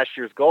from last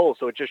year's goal.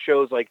 So it just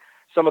shows like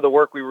some of the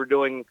work we were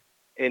doing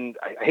in,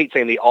 I hate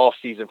saying the off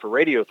season for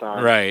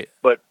Radiothon, right?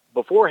 But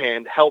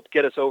beforehand helped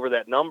get us over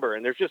that number.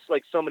 And there's just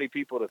like so many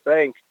people to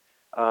thank.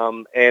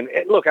 And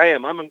look,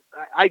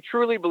 I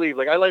truly believe,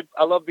 like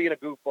I love being a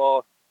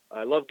goofball.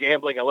 I love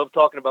gambling. I love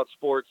talking about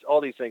sports,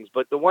 all these things.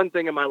 But the one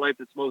thing in my life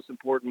that's more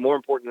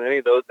important than any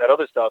of that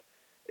other stuff,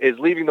 is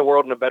leaving the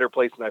world in a better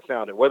place than I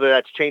found it. Whether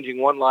that's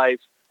changing one life,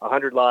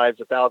 100 lives,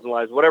 1,000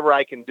 lives, whatever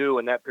I can do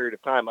in that period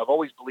of time. I've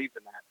always believed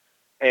in that.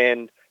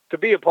 And to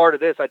be a part of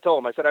this, I told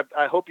him, I said,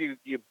 I hope you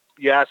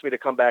you ask me to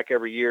come back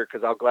every year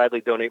because I'll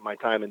gladly donate my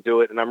time and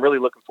do it. And I'm really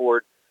looking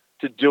forward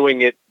to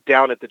doing it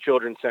down at the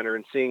Children's Center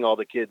and seeing all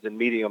the kids and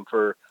meeting them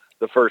for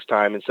the first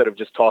time instead of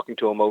just talking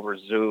to them over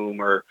Zoom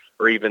or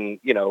even,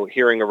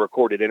 hearing a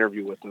recorded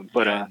interview with them.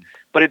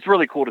 But it's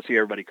really cool to see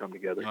everybody come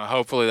together.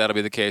 Hopefully that'll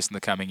be the case in the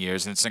coming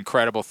years. And it's an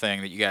incredible thing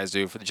that you guys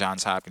do for the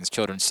Johns Hopkins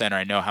Children's Center.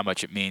 I know how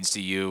much it means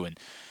to you, and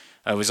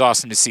it was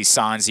awesome to see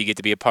Sanzi get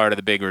to be a part of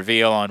the big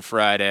reveal on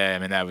Friday. I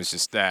mean, that's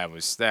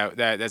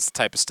the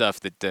type of stuff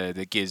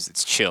that gives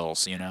its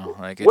chills,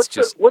 Like what's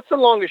the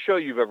longest show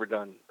you've ever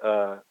done,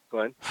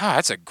 Glenn?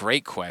 That's a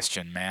great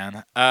question,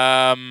 man.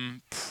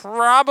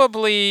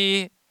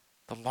 Probably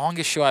the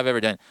longest show I've ever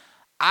done.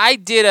 I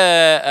did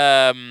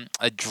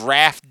a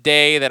draft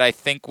day that I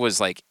think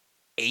was like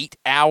 8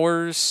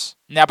 hours.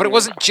 Now, but it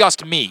wasn't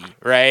just me,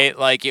 right?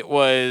 Like it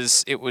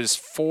was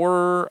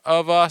 4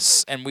 of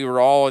us, and we were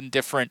all in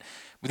different.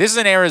 This is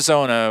in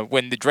Arizona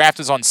when the draft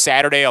was on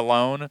Saturday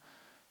alone,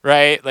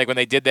 right? Like when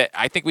they did that,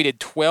 I think we did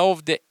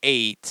 12 to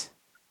 8,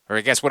 or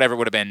I guess whatever it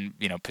would have been,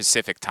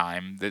 Pacific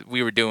time. That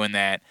we were doing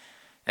that.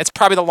 That's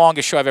probably the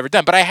longest show I've ever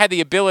done. But I had the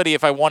ability,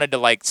 if I wanted to,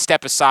 like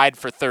step aside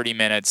for 30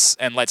 minutes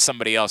and let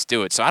somebody else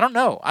do it. So I don't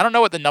know. I don't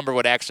know what the number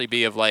would actually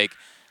be of like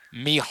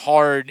me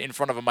hard in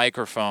front of a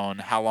microphone.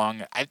 How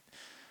long?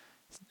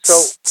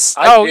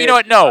 You know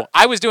what? No,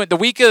 I was doing the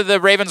week of the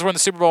Ravens won the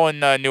Super Bowl in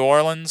New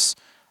Orleans.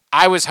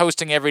 I was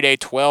hosting every day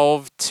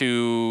 12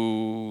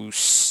 to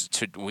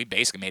we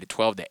basically made it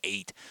 12 to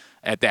 8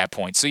 at that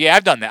point. So yeah,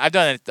 I've done that. I've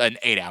done an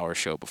 8-hour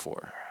show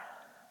before.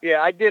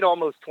 Yeah, I did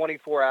almost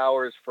 24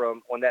 hours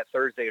on that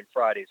Thursday and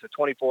Friday. So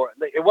 24.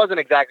 It wasn't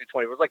exactly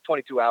 20. It was like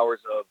 22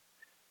 hours of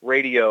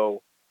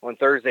radio on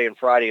Thursday and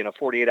Friday in a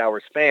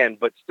 48-hour span.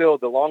 But still,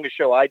 the longest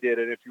show I did,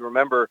 and if you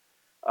remember,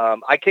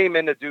 I came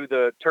in to do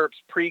the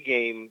Terps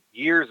pregame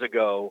years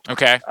ago.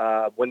 Okay.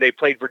 When they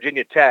played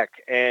Virginia Tech,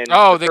 and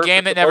the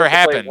game that never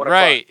happened,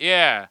 right?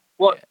 Yeah.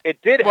 Well,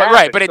 it did happen,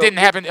 right, but it didn't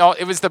happen.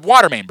 It was the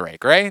water main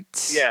break, right?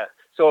 Yeah.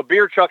 So a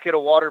beer truck hit a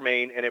water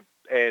main,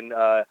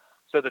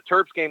 so the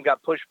Terps game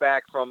got pushed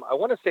back from, I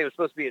want to say it was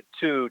supposed to be at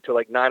 2 to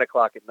like 9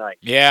 o'clock at night.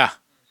 Yeah.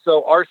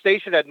 So our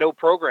station had no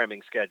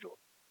programming scheduled.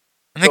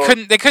 And they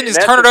couldn't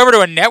just turn it over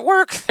to a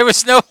network? There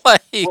was no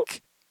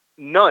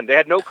none. They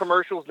had no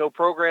commercials, no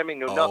programming,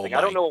 no nothing.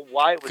 I don't know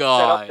why it was set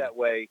up that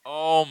way.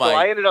 Oh my! So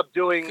I ended up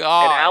doing an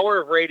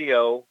hour of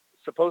radio,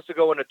 supposed to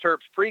go into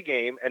Terps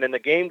pregame, and then the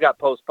game got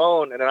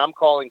postponed. And then I'm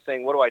calling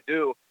saying, "What do I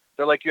do?"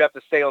 They're like, "You have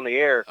to stay on the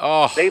air."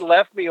 Oh. They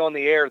left me on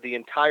the air the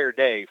entire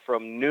day,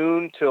 from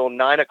noon till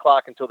 9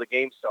 o'clock until the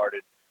game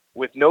started,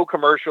 with no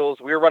commercials.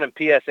 We were running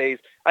PSAs.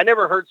 I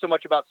never heard so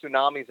much about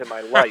tsunamis in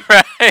my life.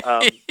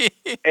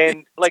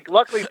 And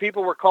luckily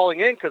people were calling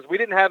in because we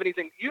didn't have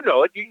anything. You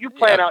know it. You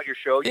plan out your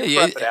show. You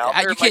prep it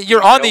out.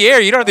 You're on the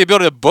air. You don't have the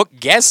ability to book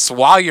guests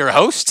while you're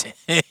hosting.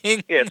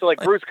 Yeah, so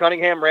Bruce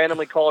Cunningham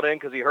randomly called in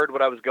because he heard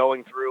what I was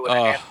going through, and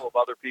a handful of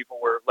other people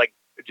were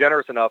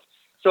generous enough.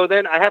 So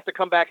then I have to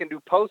come back and do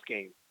post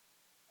game.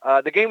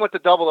 The game went to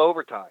double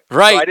overtime.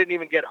 Right. So I didn't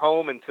even get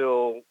home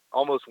until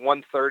almost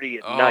 1:30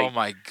 at night. Oh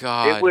my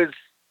God.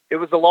 It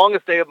was the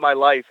longest day of my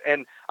life,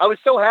 and I was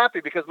so happy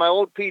because my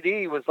old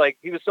PD was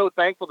he was so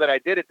thankful that I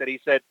did it that he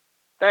said,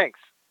 "Thanks."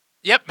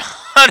 Yep.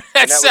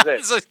 that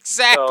sounds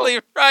exactly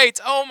right.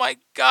 Oh my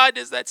God,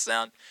 does that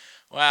sound?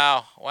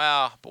 Wow,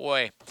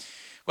 boy.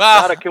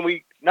 Well, can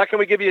we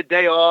give you a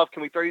day off?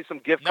 Can we throw you some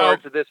gift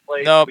cards to this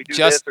place? No, can we do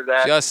this or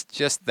that?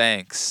 Just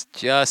thanks.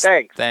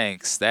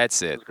 Thanks.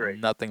 That's it. Great.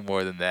 Nothing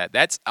more than that.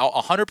 That's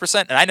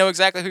 100%. And I know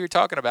exactly who you're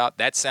talking about.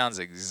 That sounds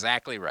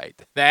exactly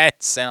right.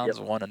 That sounds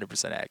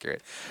 100%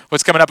 accurate.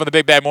 What's coming up on the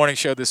Big Bad Morning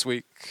Show this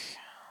week?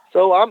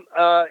 So I'm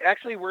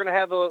actually we're gonna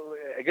have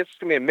I guess it's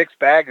gonna be a mixed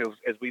bag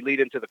as we lead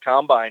into the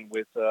combine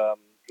with the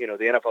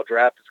NFL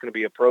draft is gonna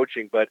be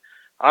approaching. But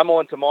I'm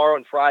on tomorrow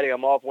and Friday.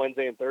 I'm off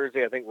Wednesday and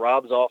Thursday. I think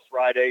Rob's off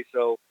Friday,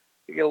 so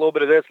you get a little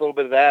bit of this, a little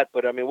bit of that.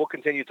 But I mean, we'll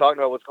continue talking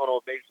about what's going on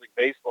with Major League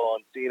Baseball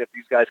and seeing if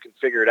these guys can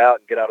figure it out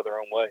and get out of their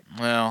own way.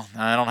 Well,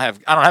 I don't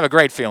have a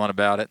great feeling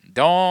about it.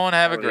 Don't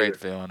have a great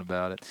feeling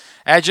about it.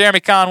 At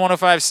Jeremy Kahn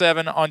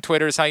 1057 on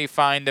Twitter is how you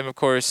find him. Of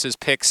course, his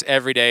picks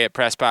every day at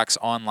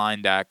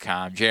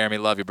PressBoxOnline.com. Jeremy,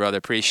 love you, brother.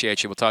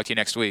 Appreciate you. We'll talk to you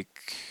next week.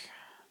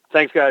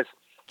 Thanks, guys.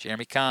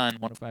 Jeremy Kahn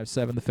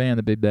 1057 The Fan,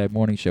 the Big Bad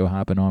Morning Show,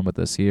 hopping on with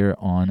us here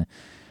on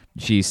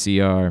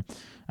GCR.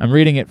 I'm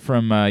reading it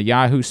from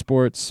Yahoo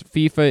Sports.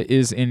 FIFA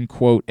is in,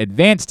 quote,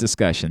 advanced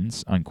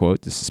discussions,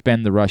 unquote, to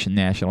suspend the Russian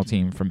national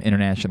team from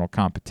international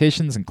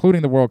competitions,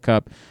 including the World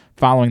Cup,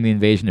 following the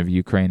invasion of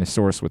Ukraine. A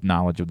source with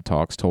knowledge of the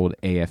talks told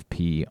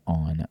AFP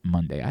on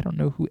Monday. I don't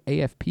know who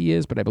AFP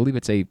is, but I believe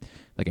it's a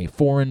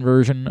foreign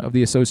version of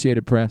the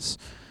Associated Press.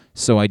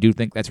 So I do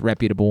think that's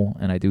reputable,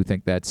 and I do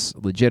think that's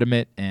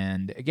legitimate,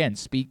 and, again,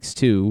 speaks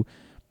to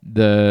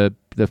the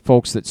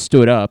folks that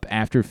stood up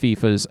after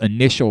FIFA's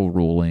initial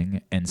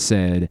ruling and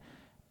said,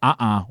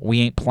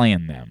 we ain't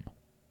playing them.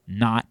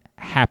 Not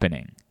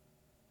happening.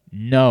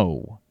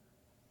 No.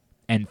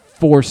 And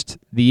forced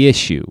the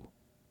issue.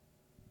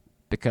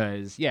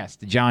 Because, yes,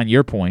 to John,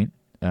 your point,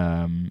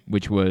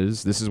 which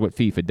was this is what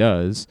FIFA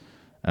does,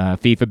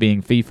 FIFA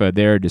being FIFA,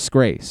 they're a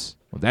disgrace.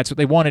 Well, that's what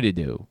they wanted to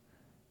do.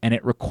 And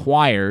it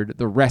required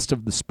the rest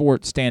of the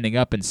sport standing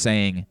up and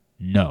saying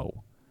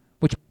no,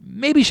 which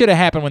maybe should have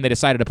happened when they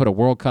decided to put a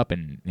World Cup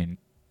in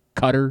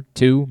Qatar,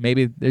 too.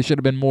 Maybe there should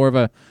have been more of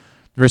a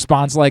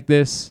response like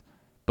this,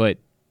 but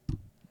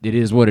it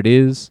is what it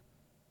is.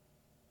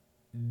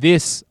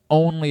 This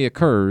only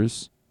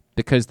occurs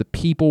because the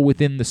people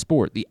within the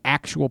sport, the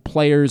actual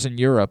players in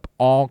Europe,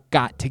 all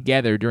got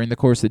together during the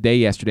course of the day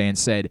yesterday and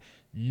said,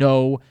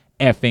 no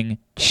effing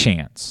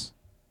chance.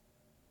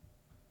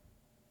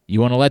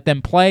 You want to let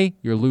them play?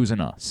 You're losing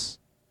us.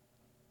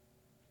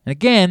 And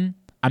again,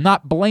 I'm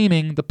not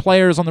blaming the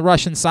players on the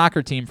Russian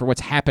soccer team for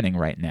what's happening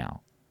right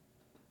now.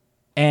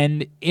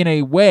 And in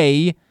a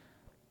way,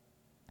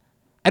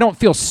 I don't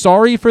feel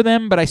sorry for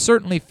them, but I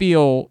certainly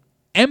feel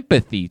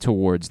empathy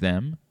towards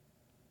them.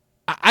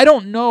 I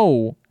don't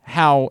know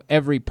how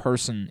every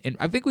person, and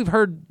I think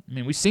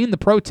we've seen the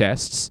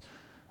protests.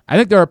 I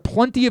think there are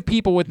plenty of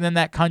people within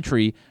that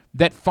country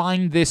that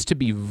find this to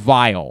be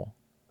vile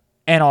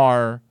and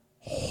are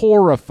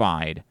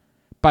horrified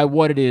by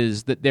what it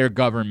is that their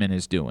government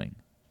is doing.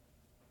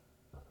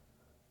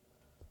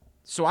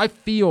 So I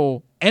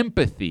feel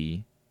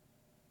empathy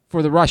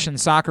for the Russian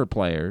soccer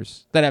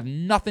players that have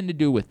nothing to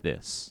do with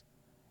this.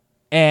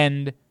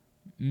 And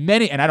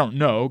many, and I don't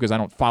know because I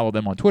don't follow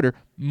them on Twitter,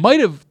 might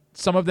have,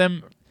 some of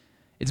them,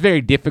 it's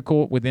very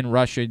difficult within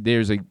Russia.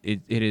 There's an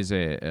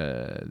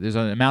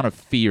amount of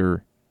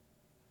fear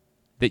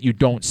that you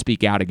don't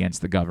speak out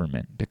against the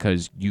government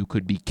because you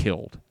could be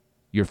killed.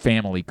 Your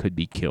family could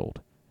be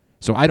killed.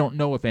 So I don't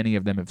know if any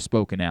of them have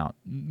spoken out.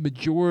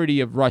 Majority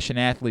of Russian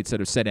athletes that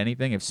have said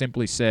anything have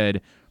simply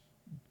said,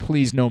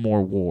 please no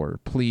more war.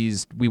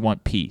 Please, we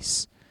want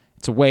peace.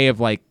 It's a way of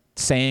like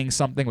saying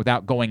something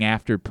without going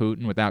after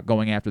Putin, without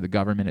going after the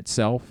government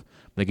itself.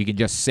 Like you can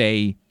just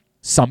say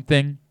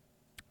something.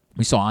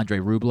 We saw Andrei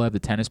Rublev, the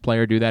tennis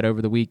player, do that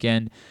over the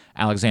weekend.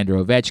 Alexander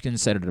Ovechkin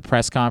said it at a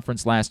press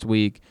conference last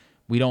week.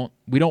 We don't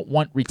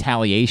want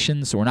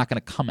retaliation, so we're not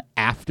going to come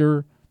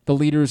after the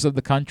leaders of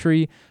the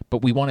country,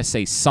 but we want to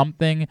say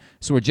something,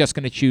 so we're just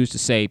going to choose to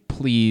say,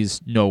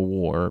 please, no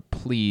war,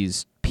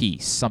 please,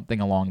 peace, something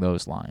along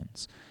those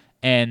lines.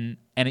 And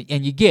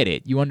you get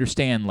it. You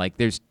understand, like,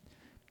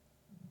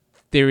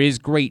 there is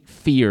great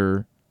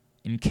fear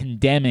in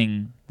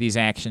condemning these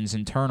actions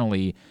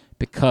internally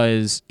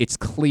because it's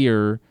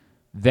clear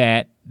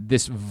that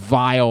this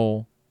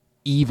vile,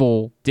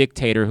 evil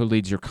dictator who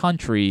leads your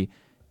country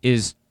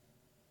is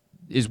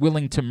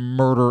willing to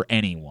murder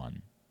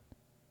anyone.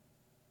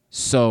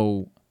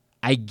 So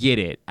I get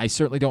it. I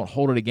certainly don't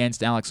hold it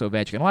against Alex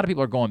Ovechkin. A lot of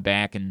people are going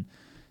back and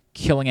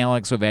killing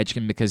Alex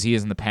Ovechkin because he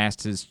in the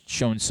past has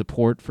shown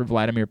support for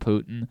Vladimir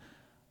Putin.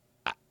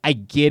 I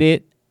get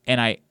it, and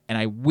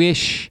I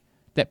wish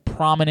that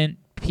prominent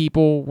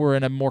people were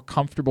in a more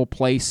comfortable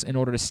place in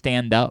order to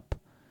stand up.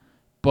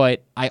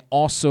 But I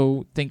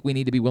also think we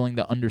need to be willing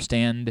to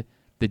understand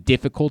the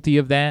difficulty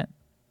of that.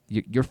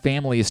 Your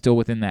family is still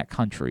within that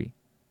country.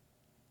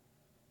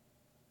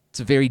 It's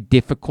a very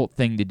difficult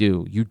thing to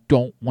do. You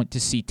don't want to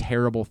see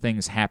terrible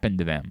things happen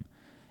to them.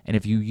 And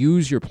if you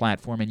use your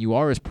platform and you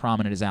are as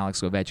prominent as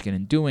Alex Ovechkin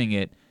in doing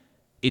it,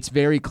 it's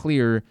very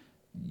clear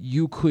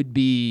you could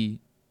be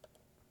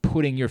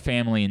putting your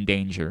family in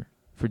danger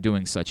for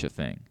doing such a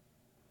thing.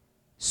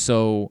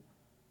 So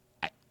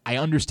I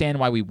understand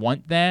why we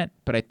want that,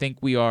 but I think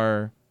we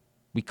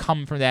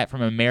come from that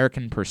from an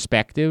American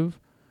perspective,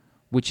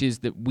 which is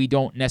that we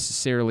don't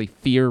necessarily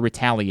fear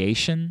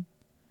retaliation.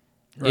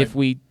 Right. If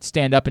we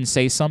stand up and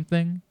say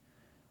something,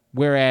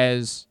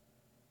 whereas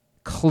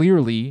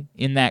clearly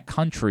in that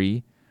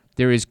country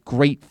there is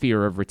great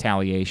fear of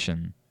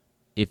retaliation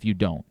if you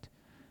don't.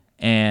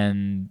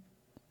 And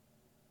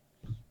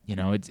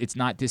it's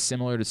not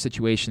dissimilar to the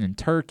situation in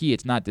Turkey.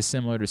 It's not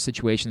dissimilar to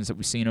situations that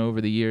we've seen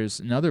over the years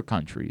in other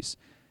countries.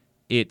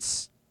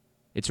 It's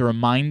a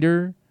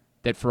reminder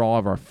that for all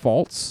of our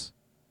faults,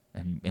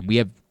 and we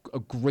have a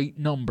great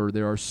number,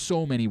 there are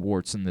so many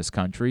warts in this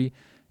country.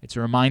 It's a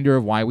reminder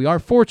of why we are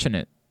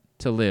fortunate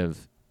to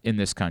live in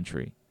this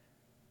country.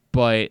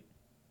 But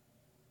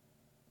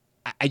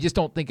I just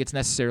don't think it's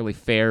necessarily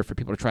fair for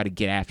people to try to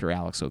get after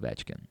Alex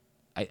Ovechkin.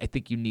 I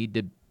think you need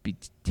to be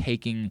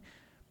taking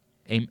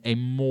a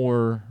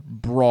more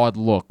broad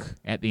look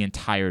at the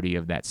entirety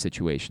of that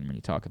situation when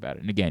you talk about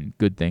it. And again,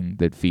 good thing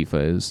that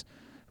FIFA is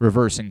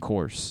reversing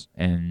course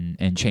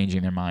and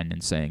changing their mind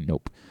and saying,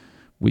 nope,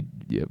 we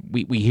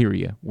hear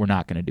you. We're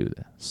not going to do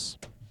this.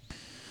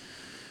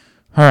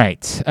 All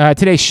right.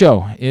 Today's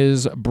show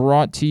is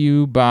brought to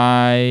you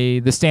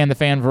by the Stan the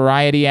Fan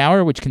Variety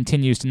Hour, which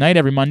continues tonight.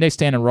 Every Monday,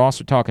 Stan and Ross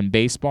are talking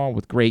baseball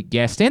with great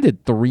guests. Stan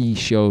did 3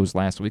 shows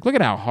last week. Look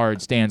at how hard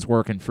Stan's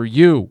working for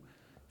you.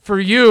 For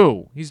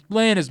you. He's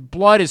laying his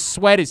blood, his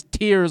sweat, his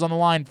tears on the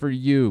line for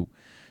you.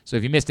 So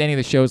if you missed any of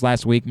the shows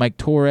last week, Mike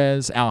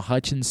Torres, Al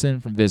Hutchinson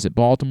from Visit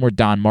Baltimore,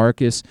 Don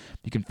Marcus,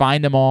 you can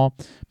find them all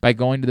by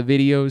going to the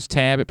videos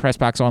tab at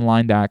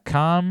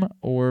PressBoxOnline.com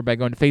or by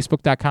going to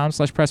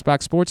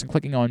Facebook.com/PressBoxSports and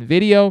clicking on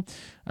video.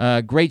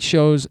 Great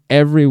shows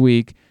every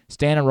week.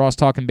 Stan and Ross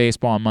talking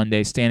baseball on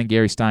Monday. Stan and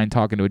Gary Stein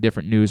talking to a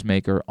different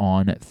newsmaker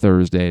on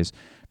Thursdays.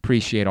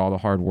 Appreciate all the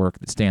hard work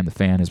that Stan the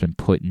Fan has been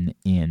putting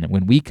in.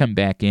 When we come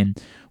back in,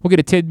 we'll get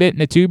a tidbit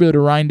and a tubular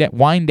to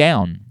wind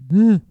down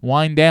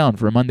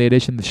for a Monday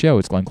edition of the show.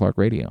 It's Glenn Clark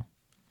Radio.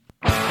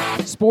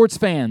 Sports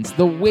fans,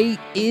 the wait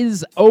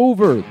is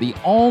over. The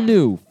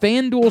all-new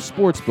FanDuel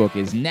Sportsbook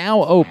is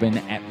now open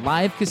at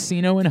Live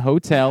Casino and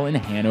Hotel in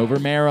Hanover,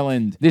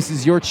 Maryland. This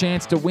is your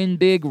chance to win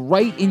big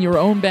right in your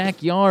own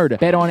backyard.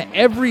 Bet on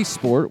every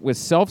sport with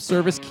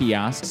self-service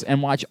kiosks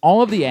and watch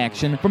all of the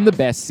action from the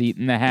best seat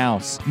in the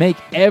house. Make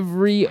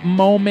every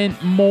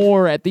moment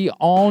more at the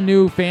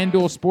all-new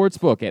FanDuel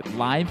Sportsbook at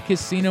Live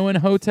Casino and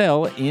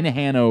Hotel in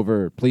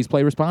Hanover. Please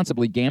play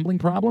responsibly. Gambling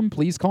problem?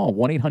 Please call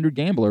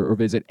 1-800-GAMBLER or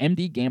visit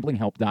mdgamblinghelp.org.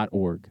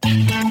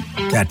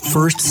 That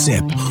first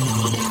sip.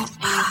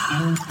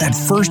 That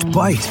first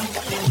bite.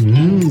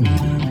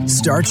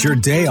 Start your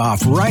day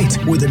off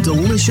right with a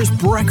delicious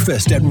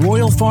breakfast at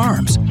Royal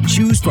Farms.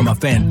 Choose from a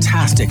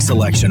fantastic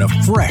selection of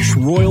fresh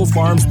Royal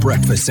Farms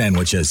breakfast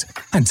sandwiches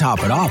and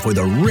top it off with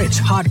a rich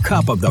hot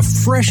cup of the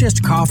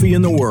freshest coffee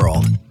in the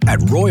world.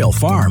 At Royal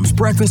Farms,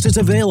 breakfast is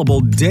available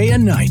day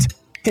and night.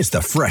 It's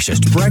the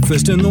freshest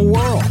breakfast in the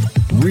world.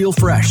 Real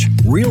fresh,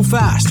 real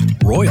fast.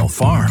 Royal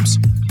Farms.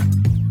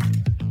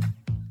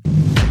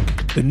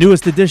 The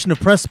newest edition of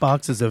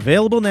PressBox is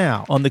available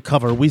now. On the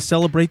cover, we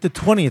celebrate the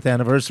 20th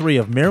anniversary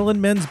of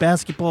Maryland men's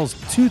basketball's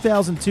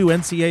 2002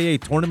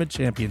 NCAA Tournament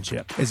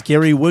Championship, as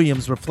Gary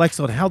Williams reflects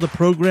on how the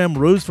program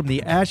rose from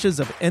the ashes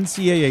of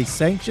NCAA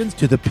sanctions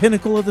to the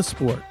pinnacle of the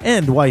sport,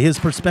 and why his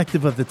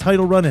perspective of the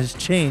title run has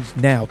changed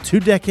now 2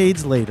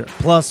 decades later.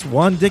 Plus,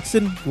 Juan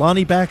Dixon,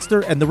 Lonnie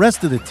Baxter, and the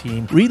rest of the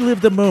team relive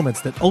the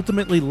moments that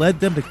ultimately led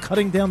them to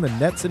cutting down the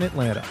nets in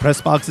Atlanta.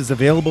 PressBox is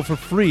available for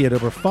free at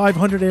over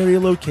 500 area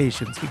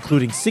locations,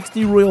 including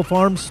 60 Royal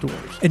Farms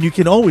stores. And you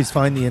can always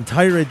find the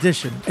entire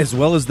edition, as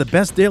well as the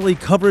best daily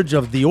coverage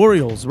of the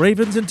Orioles,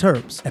 Ravens, and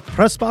Terps at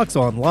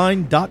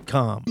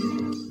PressBoxOnline.com.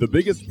 The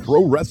biggest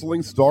pro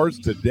wrestling stars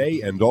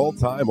today and all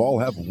time all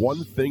have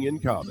one thing in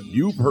common.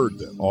 You've heard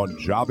them on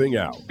Jobbing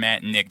Out.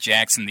 Matt and Nick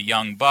Jackson, the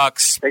Young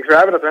Bucks. Thanks for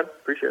having us, man.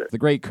 Appreciate it. The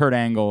great Kurt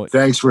Angle.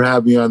 Thanks for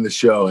having me on the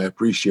show. I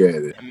appreciate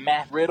it.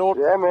 Matt Riddle.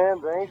 Yeah,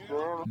 man. Thanks,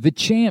 man. The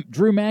champ,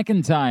 Drew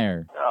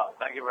McIntyre. Oh,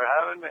 thank you for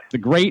having me. The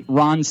great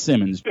Ron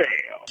Simmons. Damn.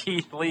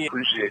 Keith Lee.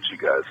 Appreciate you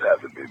guys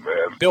having me,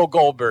 man. Bill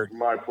Goldberg.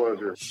 My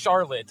pleasure.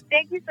 Charlotte.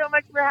 Thank you so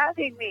much for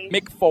having me.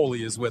 Mick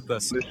Foley is with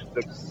us. This is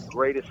the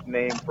greatest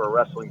name for a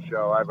wrestling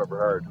show I've ever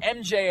heard.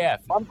 MJF.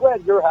 I'm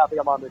glad you're happy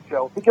I'm on this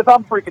show because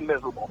I'm freaking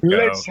miserable.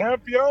 Le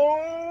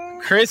champion.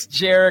 Chris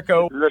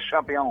Jericho. Le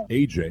champion.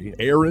 AJ,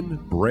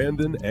 Aaron,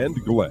 Brandon, and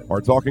Glenn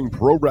are talking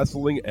pro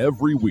wrestling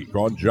every week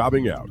on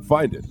Jobbing Out.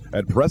 Find it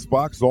at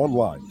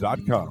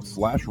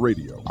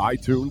PressBoxOnline.com/radio,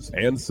 iTunes,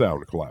 and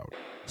SoundCloud.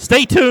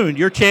 Stay tuned.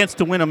 Your chance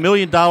to win $1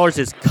 million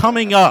is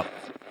coming up.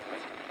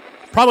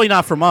 Probably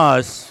not from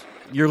us.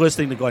 You're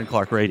listening to Glenn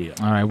Clark Radio.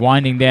 All right,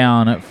 winding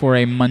down for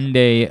a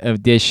Monday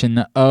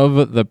edition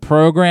of the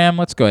program.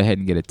 Let's go ahead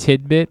and get a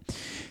tidbit.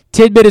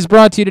 Tidbit is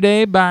brought to you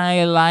today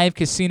by Live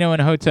Casino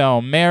and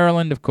Hotel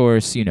Maryland. Of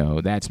course, you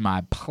know, that's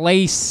my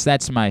place.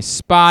 That's my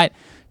spot.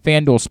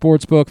 FanDuel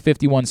Sportsbook,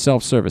 51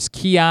 self-service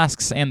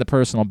kiosks, and the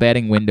personal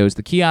betting windows.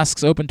 The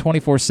kiosks open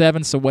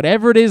 24/7, so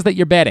whatever it is that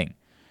you're betting,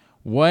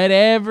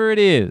 whatever it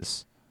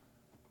is,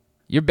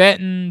 you're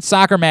betting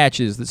soccer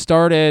matches that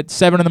start at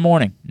 7 in the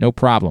morning, no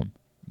problem.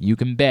 You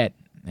can bet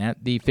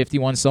at the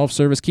 51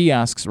 self-service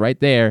kiosks right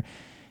there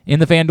in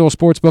the FanDuel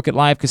Sportsbook at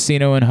Live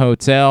Casino and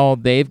Hotel.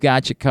 They've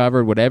got you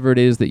covered, whatever it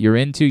is that you're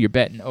into. You're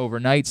betting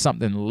overnight,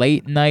 something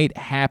late night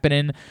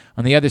happening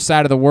on the other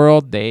side of the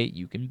world.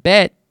 You can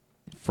bet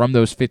from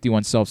those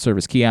 51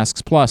 self-service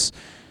kiosks. Plus,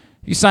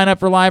 if you sign up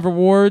for Live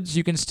Rewards,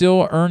 you can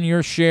still earn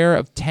your share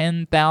of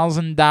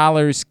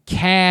 $10,000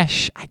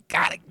 cash. I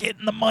got to get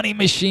in the money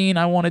machine.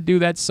 I want to do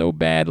that so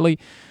badly.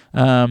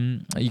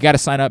 You got to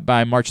sign up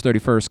by March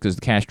 31st because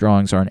the cash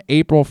drawings are on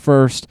April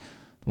 1st.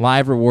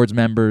 Live Rewards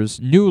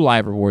members, new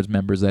Live Rewards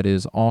members, that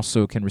is,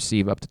 also can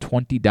receive up to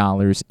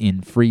 $20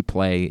 in free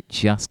play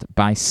just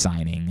by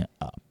signing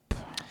up.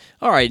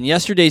 All right, in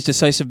yesterday's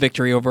decisive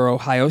victory over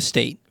Ohio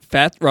State,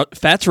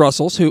 Fats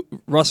Russell,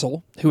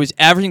 who is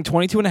averaging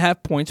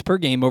 22.5 points per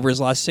game over his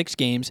last 6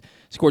 games,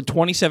 scored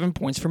 27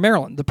 points for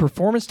Maryland. The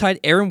performance tied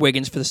Aaron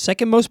Wiggins for the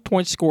second most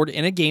points scored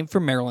in a game for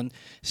Maryland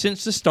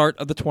since the start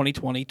of the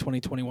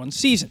 2020-2021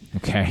 season.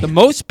 Okay. The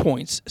most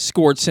points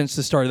scored since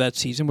the start of that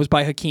season was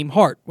by Hakeem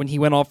Hart when he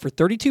went off for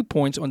 32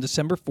 points on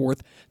December 4th,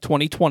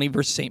 2020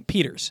 versus St.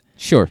 Peter's.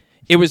 Sure.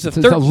 It was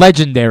a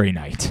legendary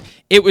night.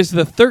 It was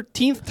the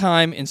 13th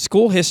time in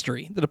school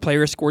history that a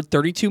player scored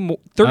 32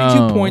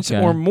 points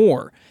or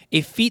more,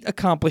 a feat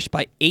accomplished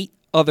by 8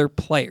 other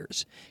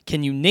players.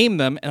 Can you name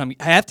them? And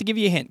I have to give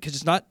you a hint because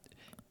it's not.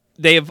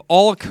 They have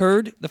all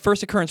occurred. The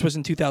first occurrence was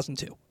in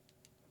 2002.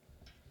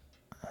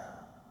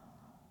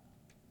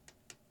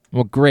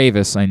 Well,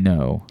 Gravis, I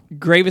know.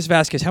 Gravis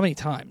Vasquez, how many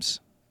times?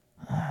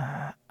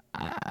 I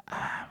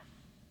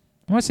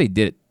want to say he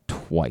did it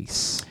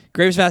twice.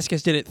 Graves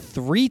Vasquez did it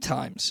 3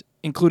 times,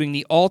 including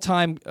the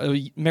all-time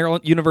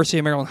Maryland University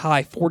of Maryland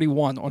high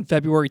 41 on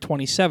February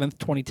 27th,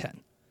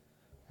 2010.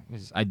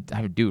 I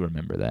do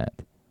remember that.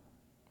 In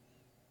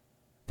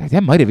fact,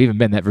 that might have even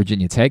been that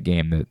Virginia Tech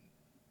game that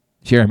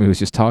Jeremy was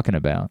just talking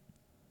about.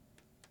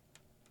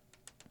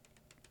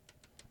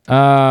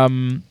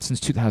 Since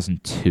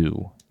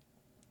 2002.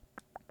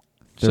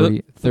 30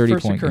 the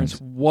first point occurrence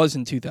games. was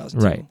in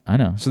 2002. Right, I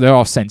know. So they're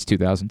all since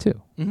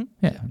 2002. Mm-hmm.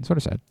 Yeah, that's what I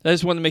said. I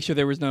just wanted to make sure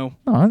there was no...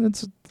 No,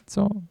 that's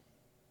all.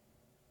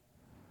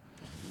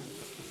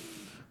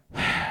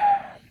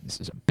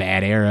 This is a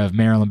bad era of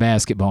Maryland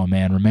basketball,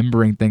 man.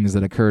 Remembering things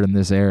that occurred in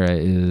this era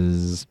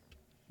is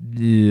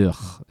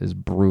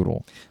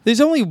brutal.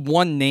 There's only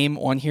one name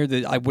on here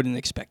that I wouldn't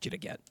expect you to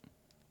get.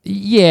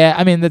 Yeah,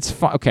 I mean, that's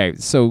fine. Okay,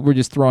 so we're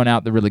just throwing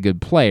out the really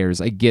good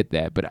players. I get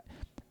that, but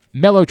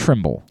Melo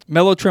Trimble.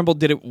 Melo Trimble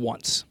did it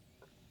once.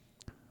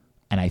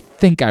 And I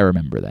think I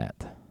remember that.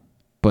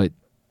 But,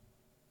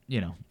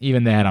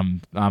 even that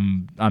I'm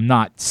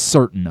not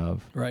certain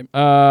of. Right.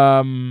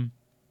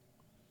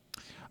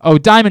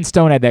 Diamond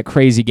Stone had that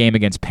crazy game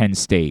against Penn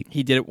State.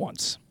 He did it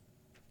once.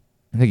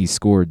 I think he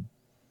scored.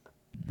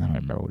 I don't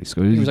remember what he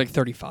scored. He was like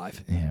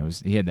 35. Yeah,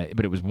 he had that,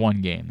 but it was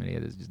one game that he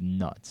had. It was just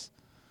nuts.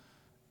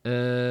 Because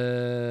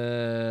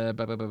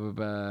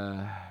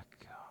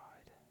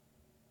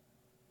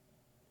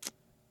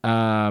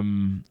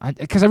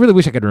I really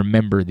wish I could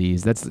remember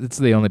these. That's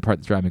the only part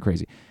that's driving me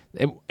crazy.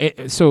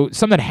 So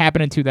something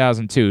happened in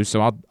 2002.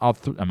 So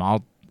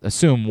I'll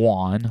assume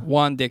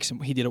Juan Dixon.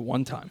 He did it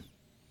one time.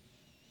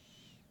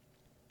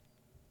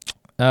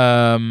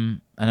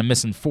 And I'm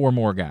missing 4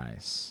 more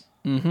guys.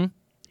 Mm-hmm.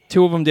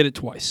 2 of them did it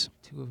twice.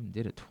 2 of them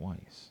did it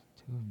twice.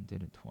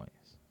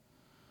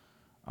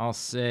 I'll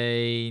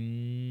say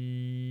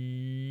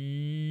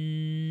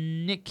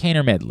Nick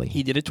Kaner Medley.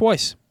 He did it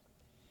twice.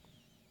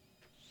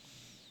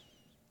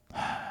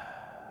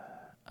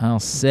 I'll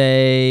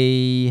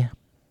say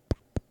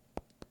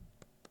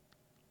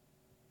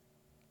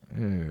God,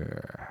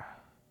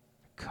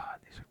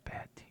 these are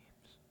bad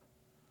teams.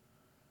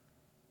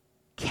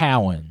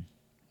 Cowan.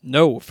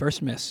 No,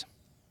 first miss.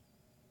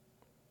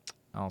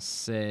 I'll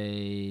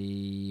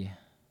say...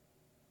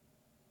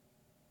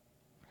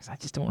 because I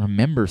just don't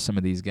remember some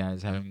of these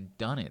guys having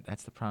done it.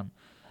 That's the problem.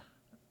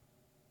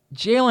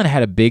 Jalen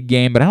had a big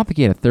game, but I don't think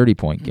he had a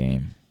 30-point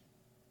game.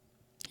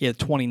 He had a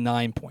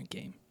 29-point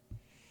game.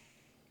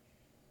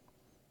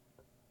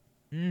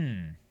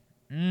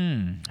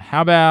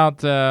 How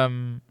about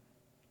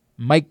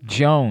Mike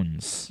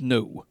Jones?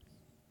 No.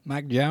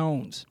 Mike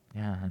Jones.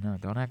 Yeah, I know.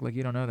 Don't act like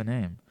you don't know the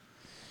name.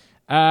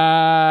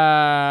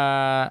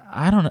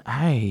 I don't know.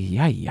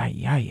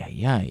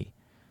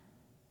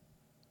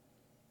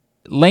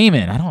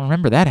 Layman. I don't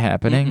remember that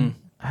happening. Mm-mm.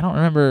 I don't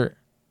remember.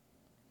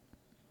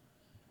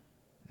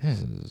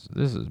 This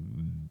is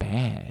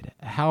bad.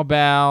 How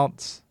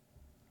about?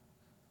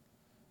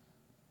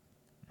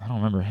 I don't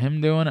remember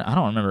him doing it. I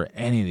don't remember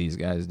any of these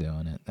guys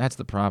doing it. That's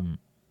the problem.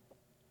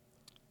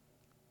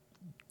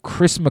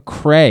 Chris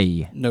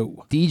McCray.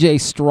 No. DJ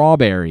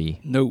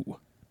Strawberry. No.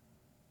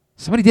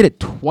 Somebody did it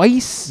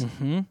twice?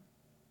 Mm-hmm.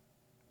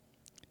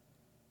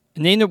 A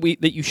name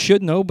that you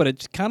should know, but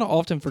it's kind of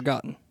often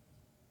forgotten.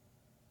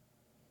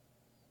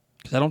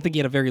 Because I don't think he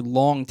had a very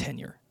long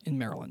tenure in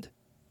Maryland.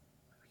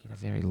 He had a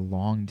very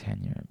long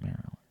tenure at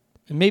Maryland.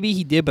 And maybe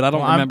he did, but I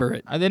don't remember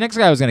it. The next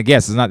guy I was going to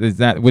guess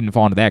wouldn't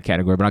fall into that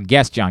category, but I'll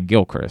guess John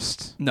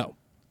Gilchrist. No.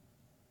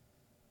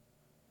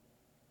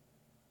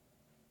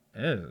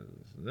 For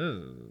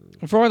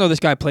all I know, this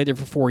guy played there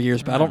for 4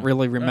 years, but I don't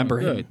really remember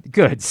him.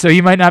 Good. So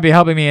you might not be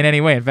helping me in any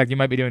way. In fact, you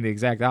might be doing the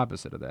exact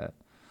opposite of that.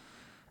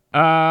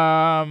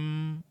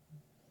 Man.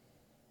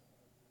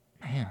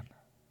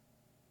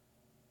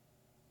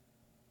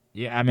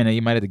 Yeah, I mean,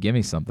 you might have to give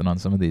me something on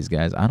some of these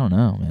guys. I don't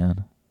know,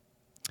 man.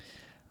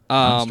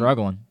 I'm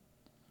struggling.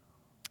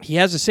 He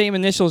has the same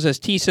initials as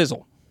T.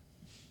 Sizzle.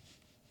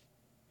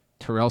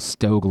 Terrell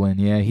Stoglin.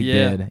 Yeah, he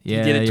did. Yeah,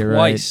 he did it you're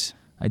twice. Right.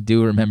 I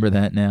do remember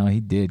that now. He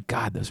did.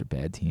 God, those are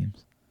bad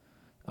teams.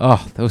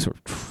 Oh, those were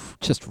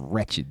just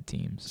wretched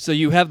teams. So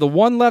you have the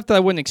one left that I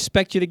wouldn't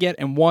expect you to get,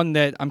 and one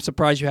that I'm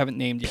surprised you haven't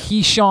named yet.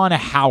 Keyshawn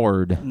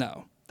Howard.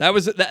 No.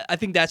 I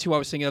think that's who I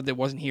was thinking of that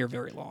wasn't here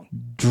very long.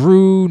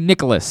 Drew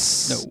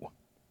Nicholas. No.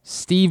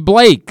 Steve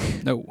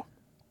Blake. No.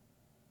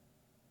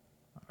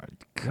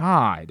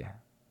 God.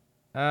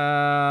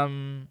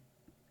 Yuck.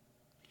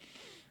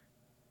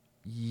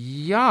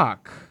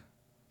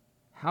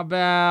 How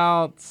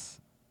about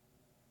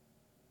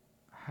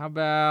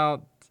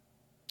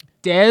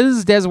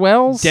Dez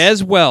Wells?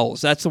 Dez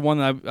Wells. That's the one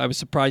that I was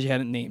surprised you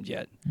hadn't named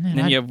yet. Man, and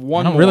then you have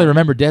one I don't more. really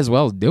remember Dez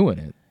Wells doing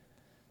it.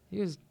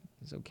 He's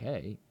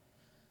okay.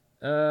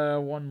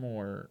 One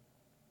more.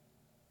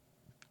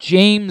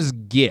 James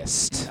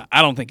Gist.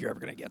 I don't think you're ever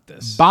going to get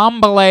this.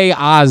 Bombale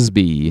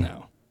Osby.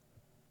 No.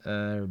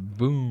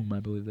 Boom, I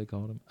believe they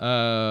called him.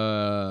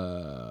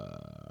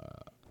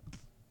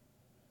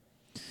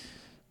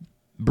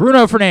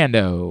 Bruno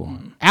Fernando.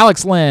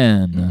 Alex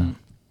Lynn.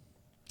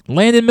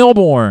 Landon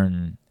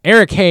Milbourne.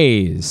 Eric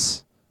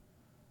Hayes.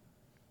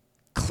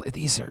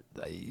 these are.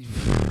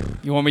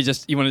 You want to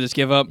just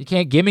give up? You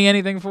can't give me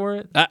anything for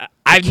it.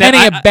 I've Kenny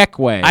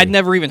Ebekwe. I'd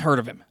never even heard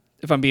of him.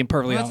 If I'm being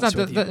perfectly Well, honest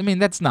with you. I mean,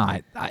 that's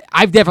not.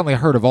 I've definitely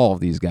heard of all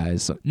of these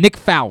guys. So, Nick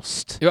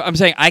Faust. I'm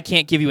saying I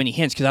can't give you any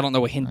hints because I don't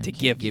know what hint to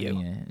give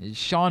you.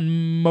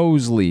 Sean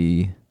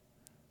Mosley.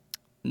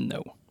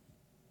 No.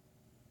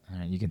 All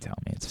right, you can tell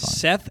me. It's fine.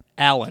 Seth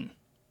Allen.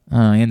 He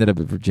ended up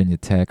at Virginia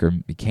Tech, or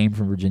he came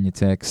from Virginia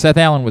Tech. Seth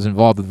Allen was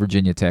involved with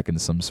Virginia Tech in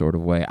some sort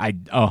of way. I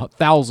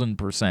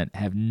 1,000%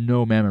 have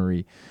no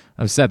memory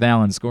of Seth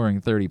Allen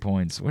scoring 30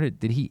 points.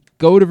 Did he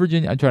go to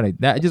Virginia? I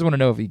just want to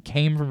know if he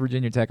came from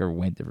Virginia Tech or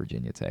went to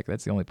Virginia Tech.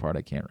 That's the only part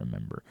I can't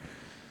remember.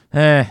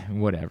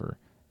 Whatever.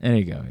 There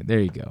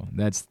you go.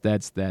 That's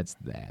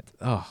that.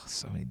 Oh,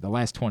 so the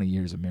last 20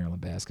 years of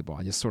Maryland basketball,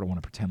 I just sort of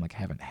want to pretend like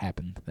haven't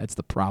happened. That's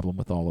the problem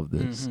with all of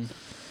this. Mm-hmm.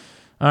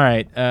 All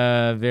right,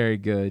 very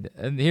good.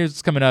 And here's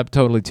what's coming up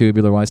Totally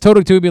Tubular-wise.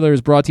 Totally Tubular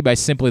is brought to you by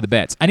Simply the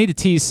Bets. I need to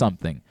tease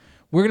something.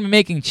 We're going to be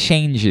making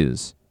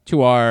changes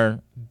to our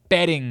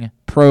betting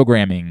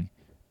programming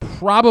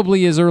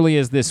probably as early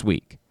as this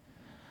week.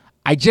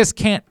 I just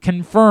can't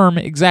confirm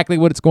exactly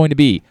what it's going to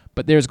be,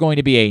 but there's going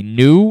to be a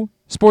new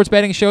sports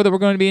betting show that we're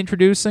going to be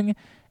introducing,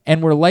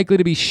 and we're likely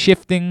to be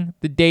shifting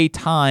the day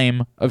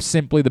time of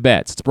Simply the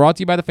Bets. It's brought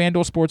to you by the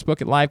FanDuel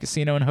Sportsbook at Live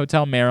Casino and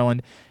Hotel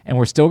Maryland, and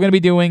we're still going to be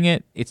doing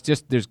it. It's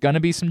just there's going to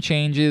be some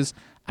changes.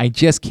 I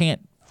just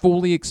can't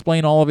fully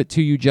explain all of it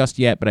to you just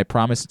yet, but I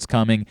promise it's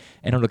coming,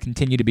 and it'll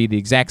continue to be the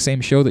exact same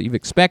show that you've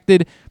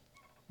expected,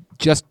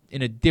 just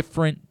in a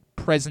different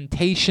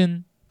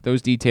presentation.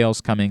 Those details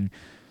coming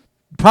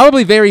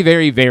probably very,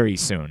 very, very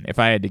soon, if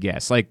I had to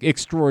guess. Like,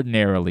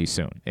 extraordinarily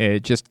soon.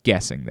 Just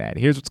guessing that.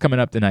 Here's what's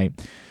coming up tonight.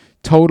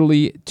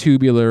 Totally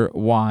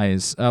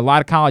Tubular-wise. A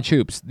lot of college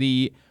hoops.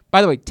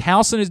 By the way,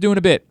 Towson is doing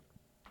a bit.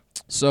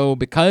 So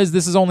because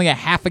this is only a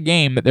half a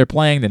game that they're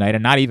playing tonight,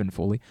 and not even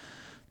fully,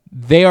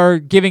 they are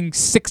giving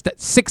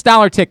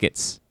 $6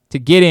 tickets to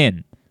get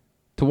in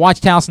to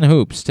watch Towson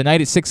hoops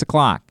tonight at 6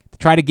 o'clock to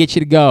try to get you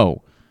to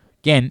go.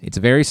 Again, it's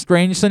a very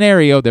strange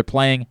scenario. They're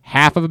playing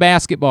half of a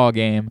basketball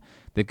game.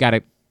 They've got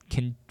to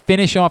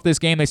finish off this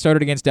game they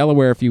started against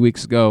Delaware a few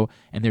weeks ago,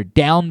 and they're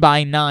down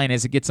by 9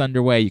 as it gets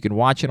underway. You can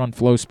watch it on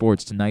Flow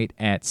Sports tonight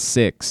at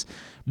 6.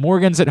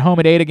 Morgan's at home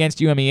at 8 against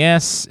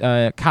UMES.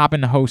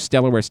 Coppin hosts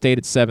Delaware State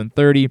at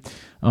 7:30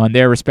 on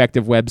their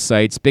respective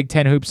websites. Big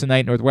Ten Hoops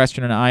tonight,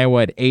 Northwestern and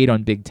Iowa at 8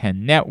 on Big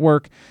Ten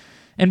Network.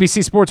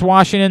 NBC Sports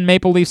Washington,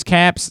 Maple Leafs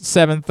Caps at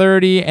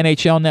 7:30,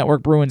 NHL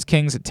Network Bruins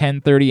Kings at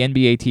 10:30,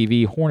 NBA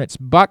TV Hornets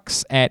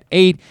Bucks at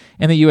 8,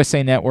 and the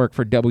USA Network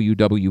for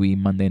WWE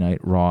Monday Night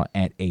Raw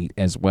at 8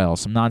 as well.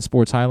 Some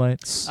non-sports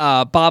highlights.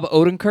 Bob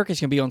Odenkirk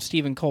is going to be on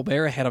Stephen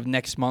Colbert ahead of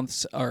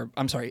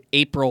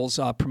April's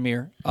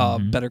premiere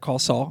of Better Call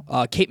Saul.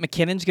 Kate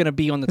McKinnon's going to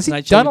be on the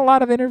Tonight Show. Has he done a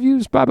lot of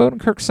interviews, Bob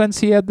Odenkirk, since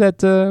he had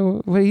that,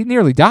 he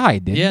nearly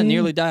died, didn't he? Yeah,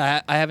 nearly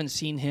died. I haven't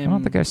seen him. I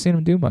don't think I've seen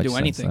him do much do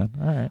anything. Since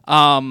then. All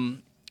right.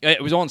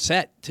 It was on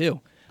set,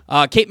 too.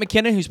 Kate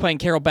McKinnon, who's playing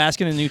Carol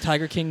Baskin in the new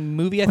Tiger King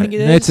movie, I think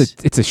it is.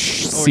 It's a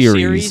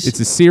series.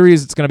 It's a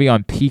series. It's going to be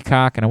on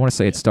Peacock, and I want to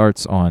say it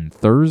starts on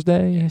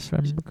Thursday, if I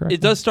remember correctly.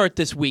 It does start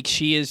this week.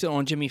 She is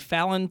on Jimmy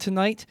Fallon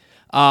tonight.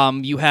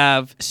 You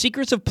have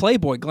Secrets of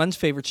Playboy, Glenn's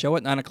favorite show,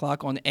 at 9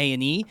 o'clock on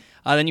A&E.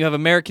 Then you have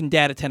American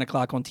Dad at 10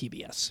 o'clock on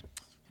TBS.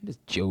 It is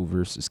Joe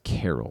versus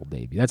Carol,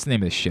 baby. That's the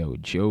name of the show,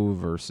 Joe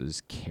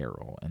versus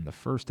Carol. And the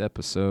first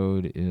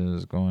episode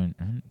is going...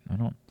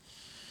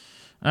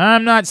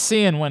 I'm not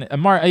seeing when...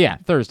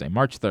 Thursday,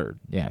 March 3rd.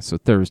 Yeah, so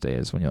Thursday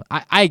is when you'll...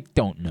 I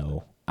don't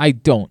know. I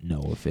don't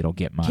know if it'll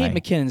get my... Kate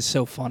McKinnon is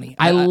so funny.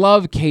 I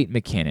love Kate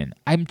McKinnon.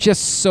 I'm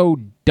just so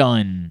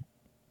done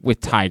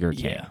with Tiger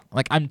King. Yeah.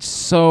 Like,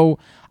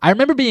 I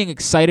remember being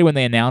excited when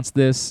they announced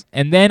this,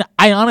 and then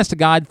I, honest to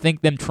God,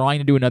 think them trying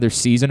to do another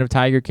season of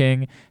Tiger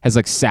King has,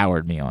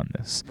 soured me on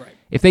this. Right.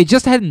 If they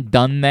just hadn't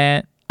done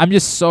that, I'm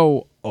just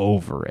so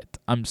over it.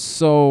 I'm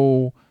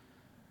so...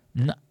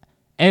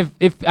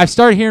 If I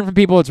start hearing from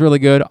people it's really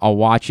good, I'll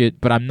watch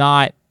it, but I'm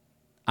not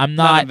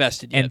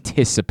invested yet.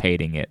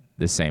 Anticipating it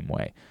the same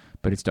way.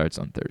 But it starts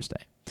on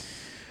Thursday.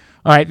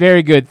 All right,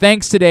 very good.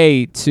 Thanks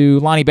today to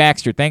Lonnie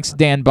Baxter. Thanks to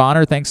Dan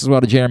Bonner. Thanks as well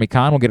to Jeremy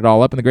Kahn. We'll get it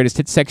all up in the greatest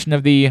hits section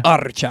of the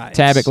Archives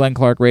tab at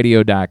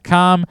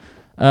GlennClarkRadio.com.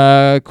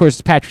 Of course,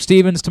 it's Patrick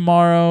Stevens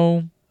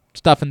tomorrow.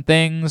 Stuff and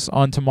things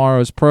on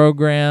tomorrow's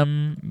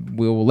program.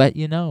 We will let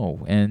you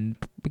know. And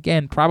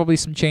again, probably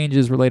some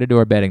changes related to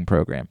our betting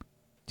program.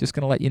 Just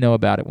going to let you know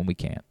about it when we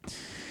can.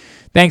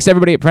 Thanks,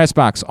 everybody at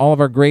PressBox, all of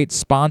our great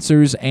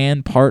sponsors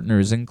and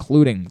partners,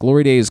 including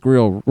Glory Days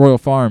Grill, Royal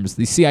Farms,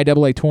 the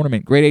CIAA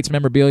Tournament, Grade 8's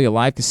Memorabilia,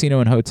 Live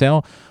Casino and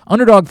Hotel,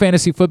 Underdog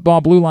Fantasy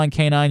Football, Blue Line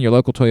K9, your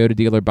local Toyota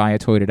dealer,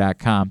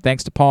 buyatoyota.com.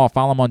 Thanks to Paul.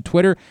 Follow him on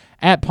Twitter,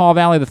 at Paul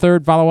Valley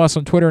III. Follow us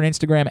on Twitter and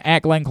Instagram,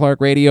 at Glenn Clark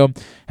Radio.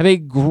 Have a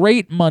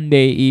great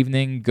Monday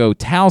evening. Go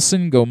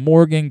Towson, go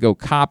Morgan, go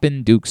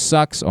Coppin. Duke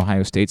sucks.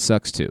 Ohio State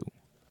sucks, too.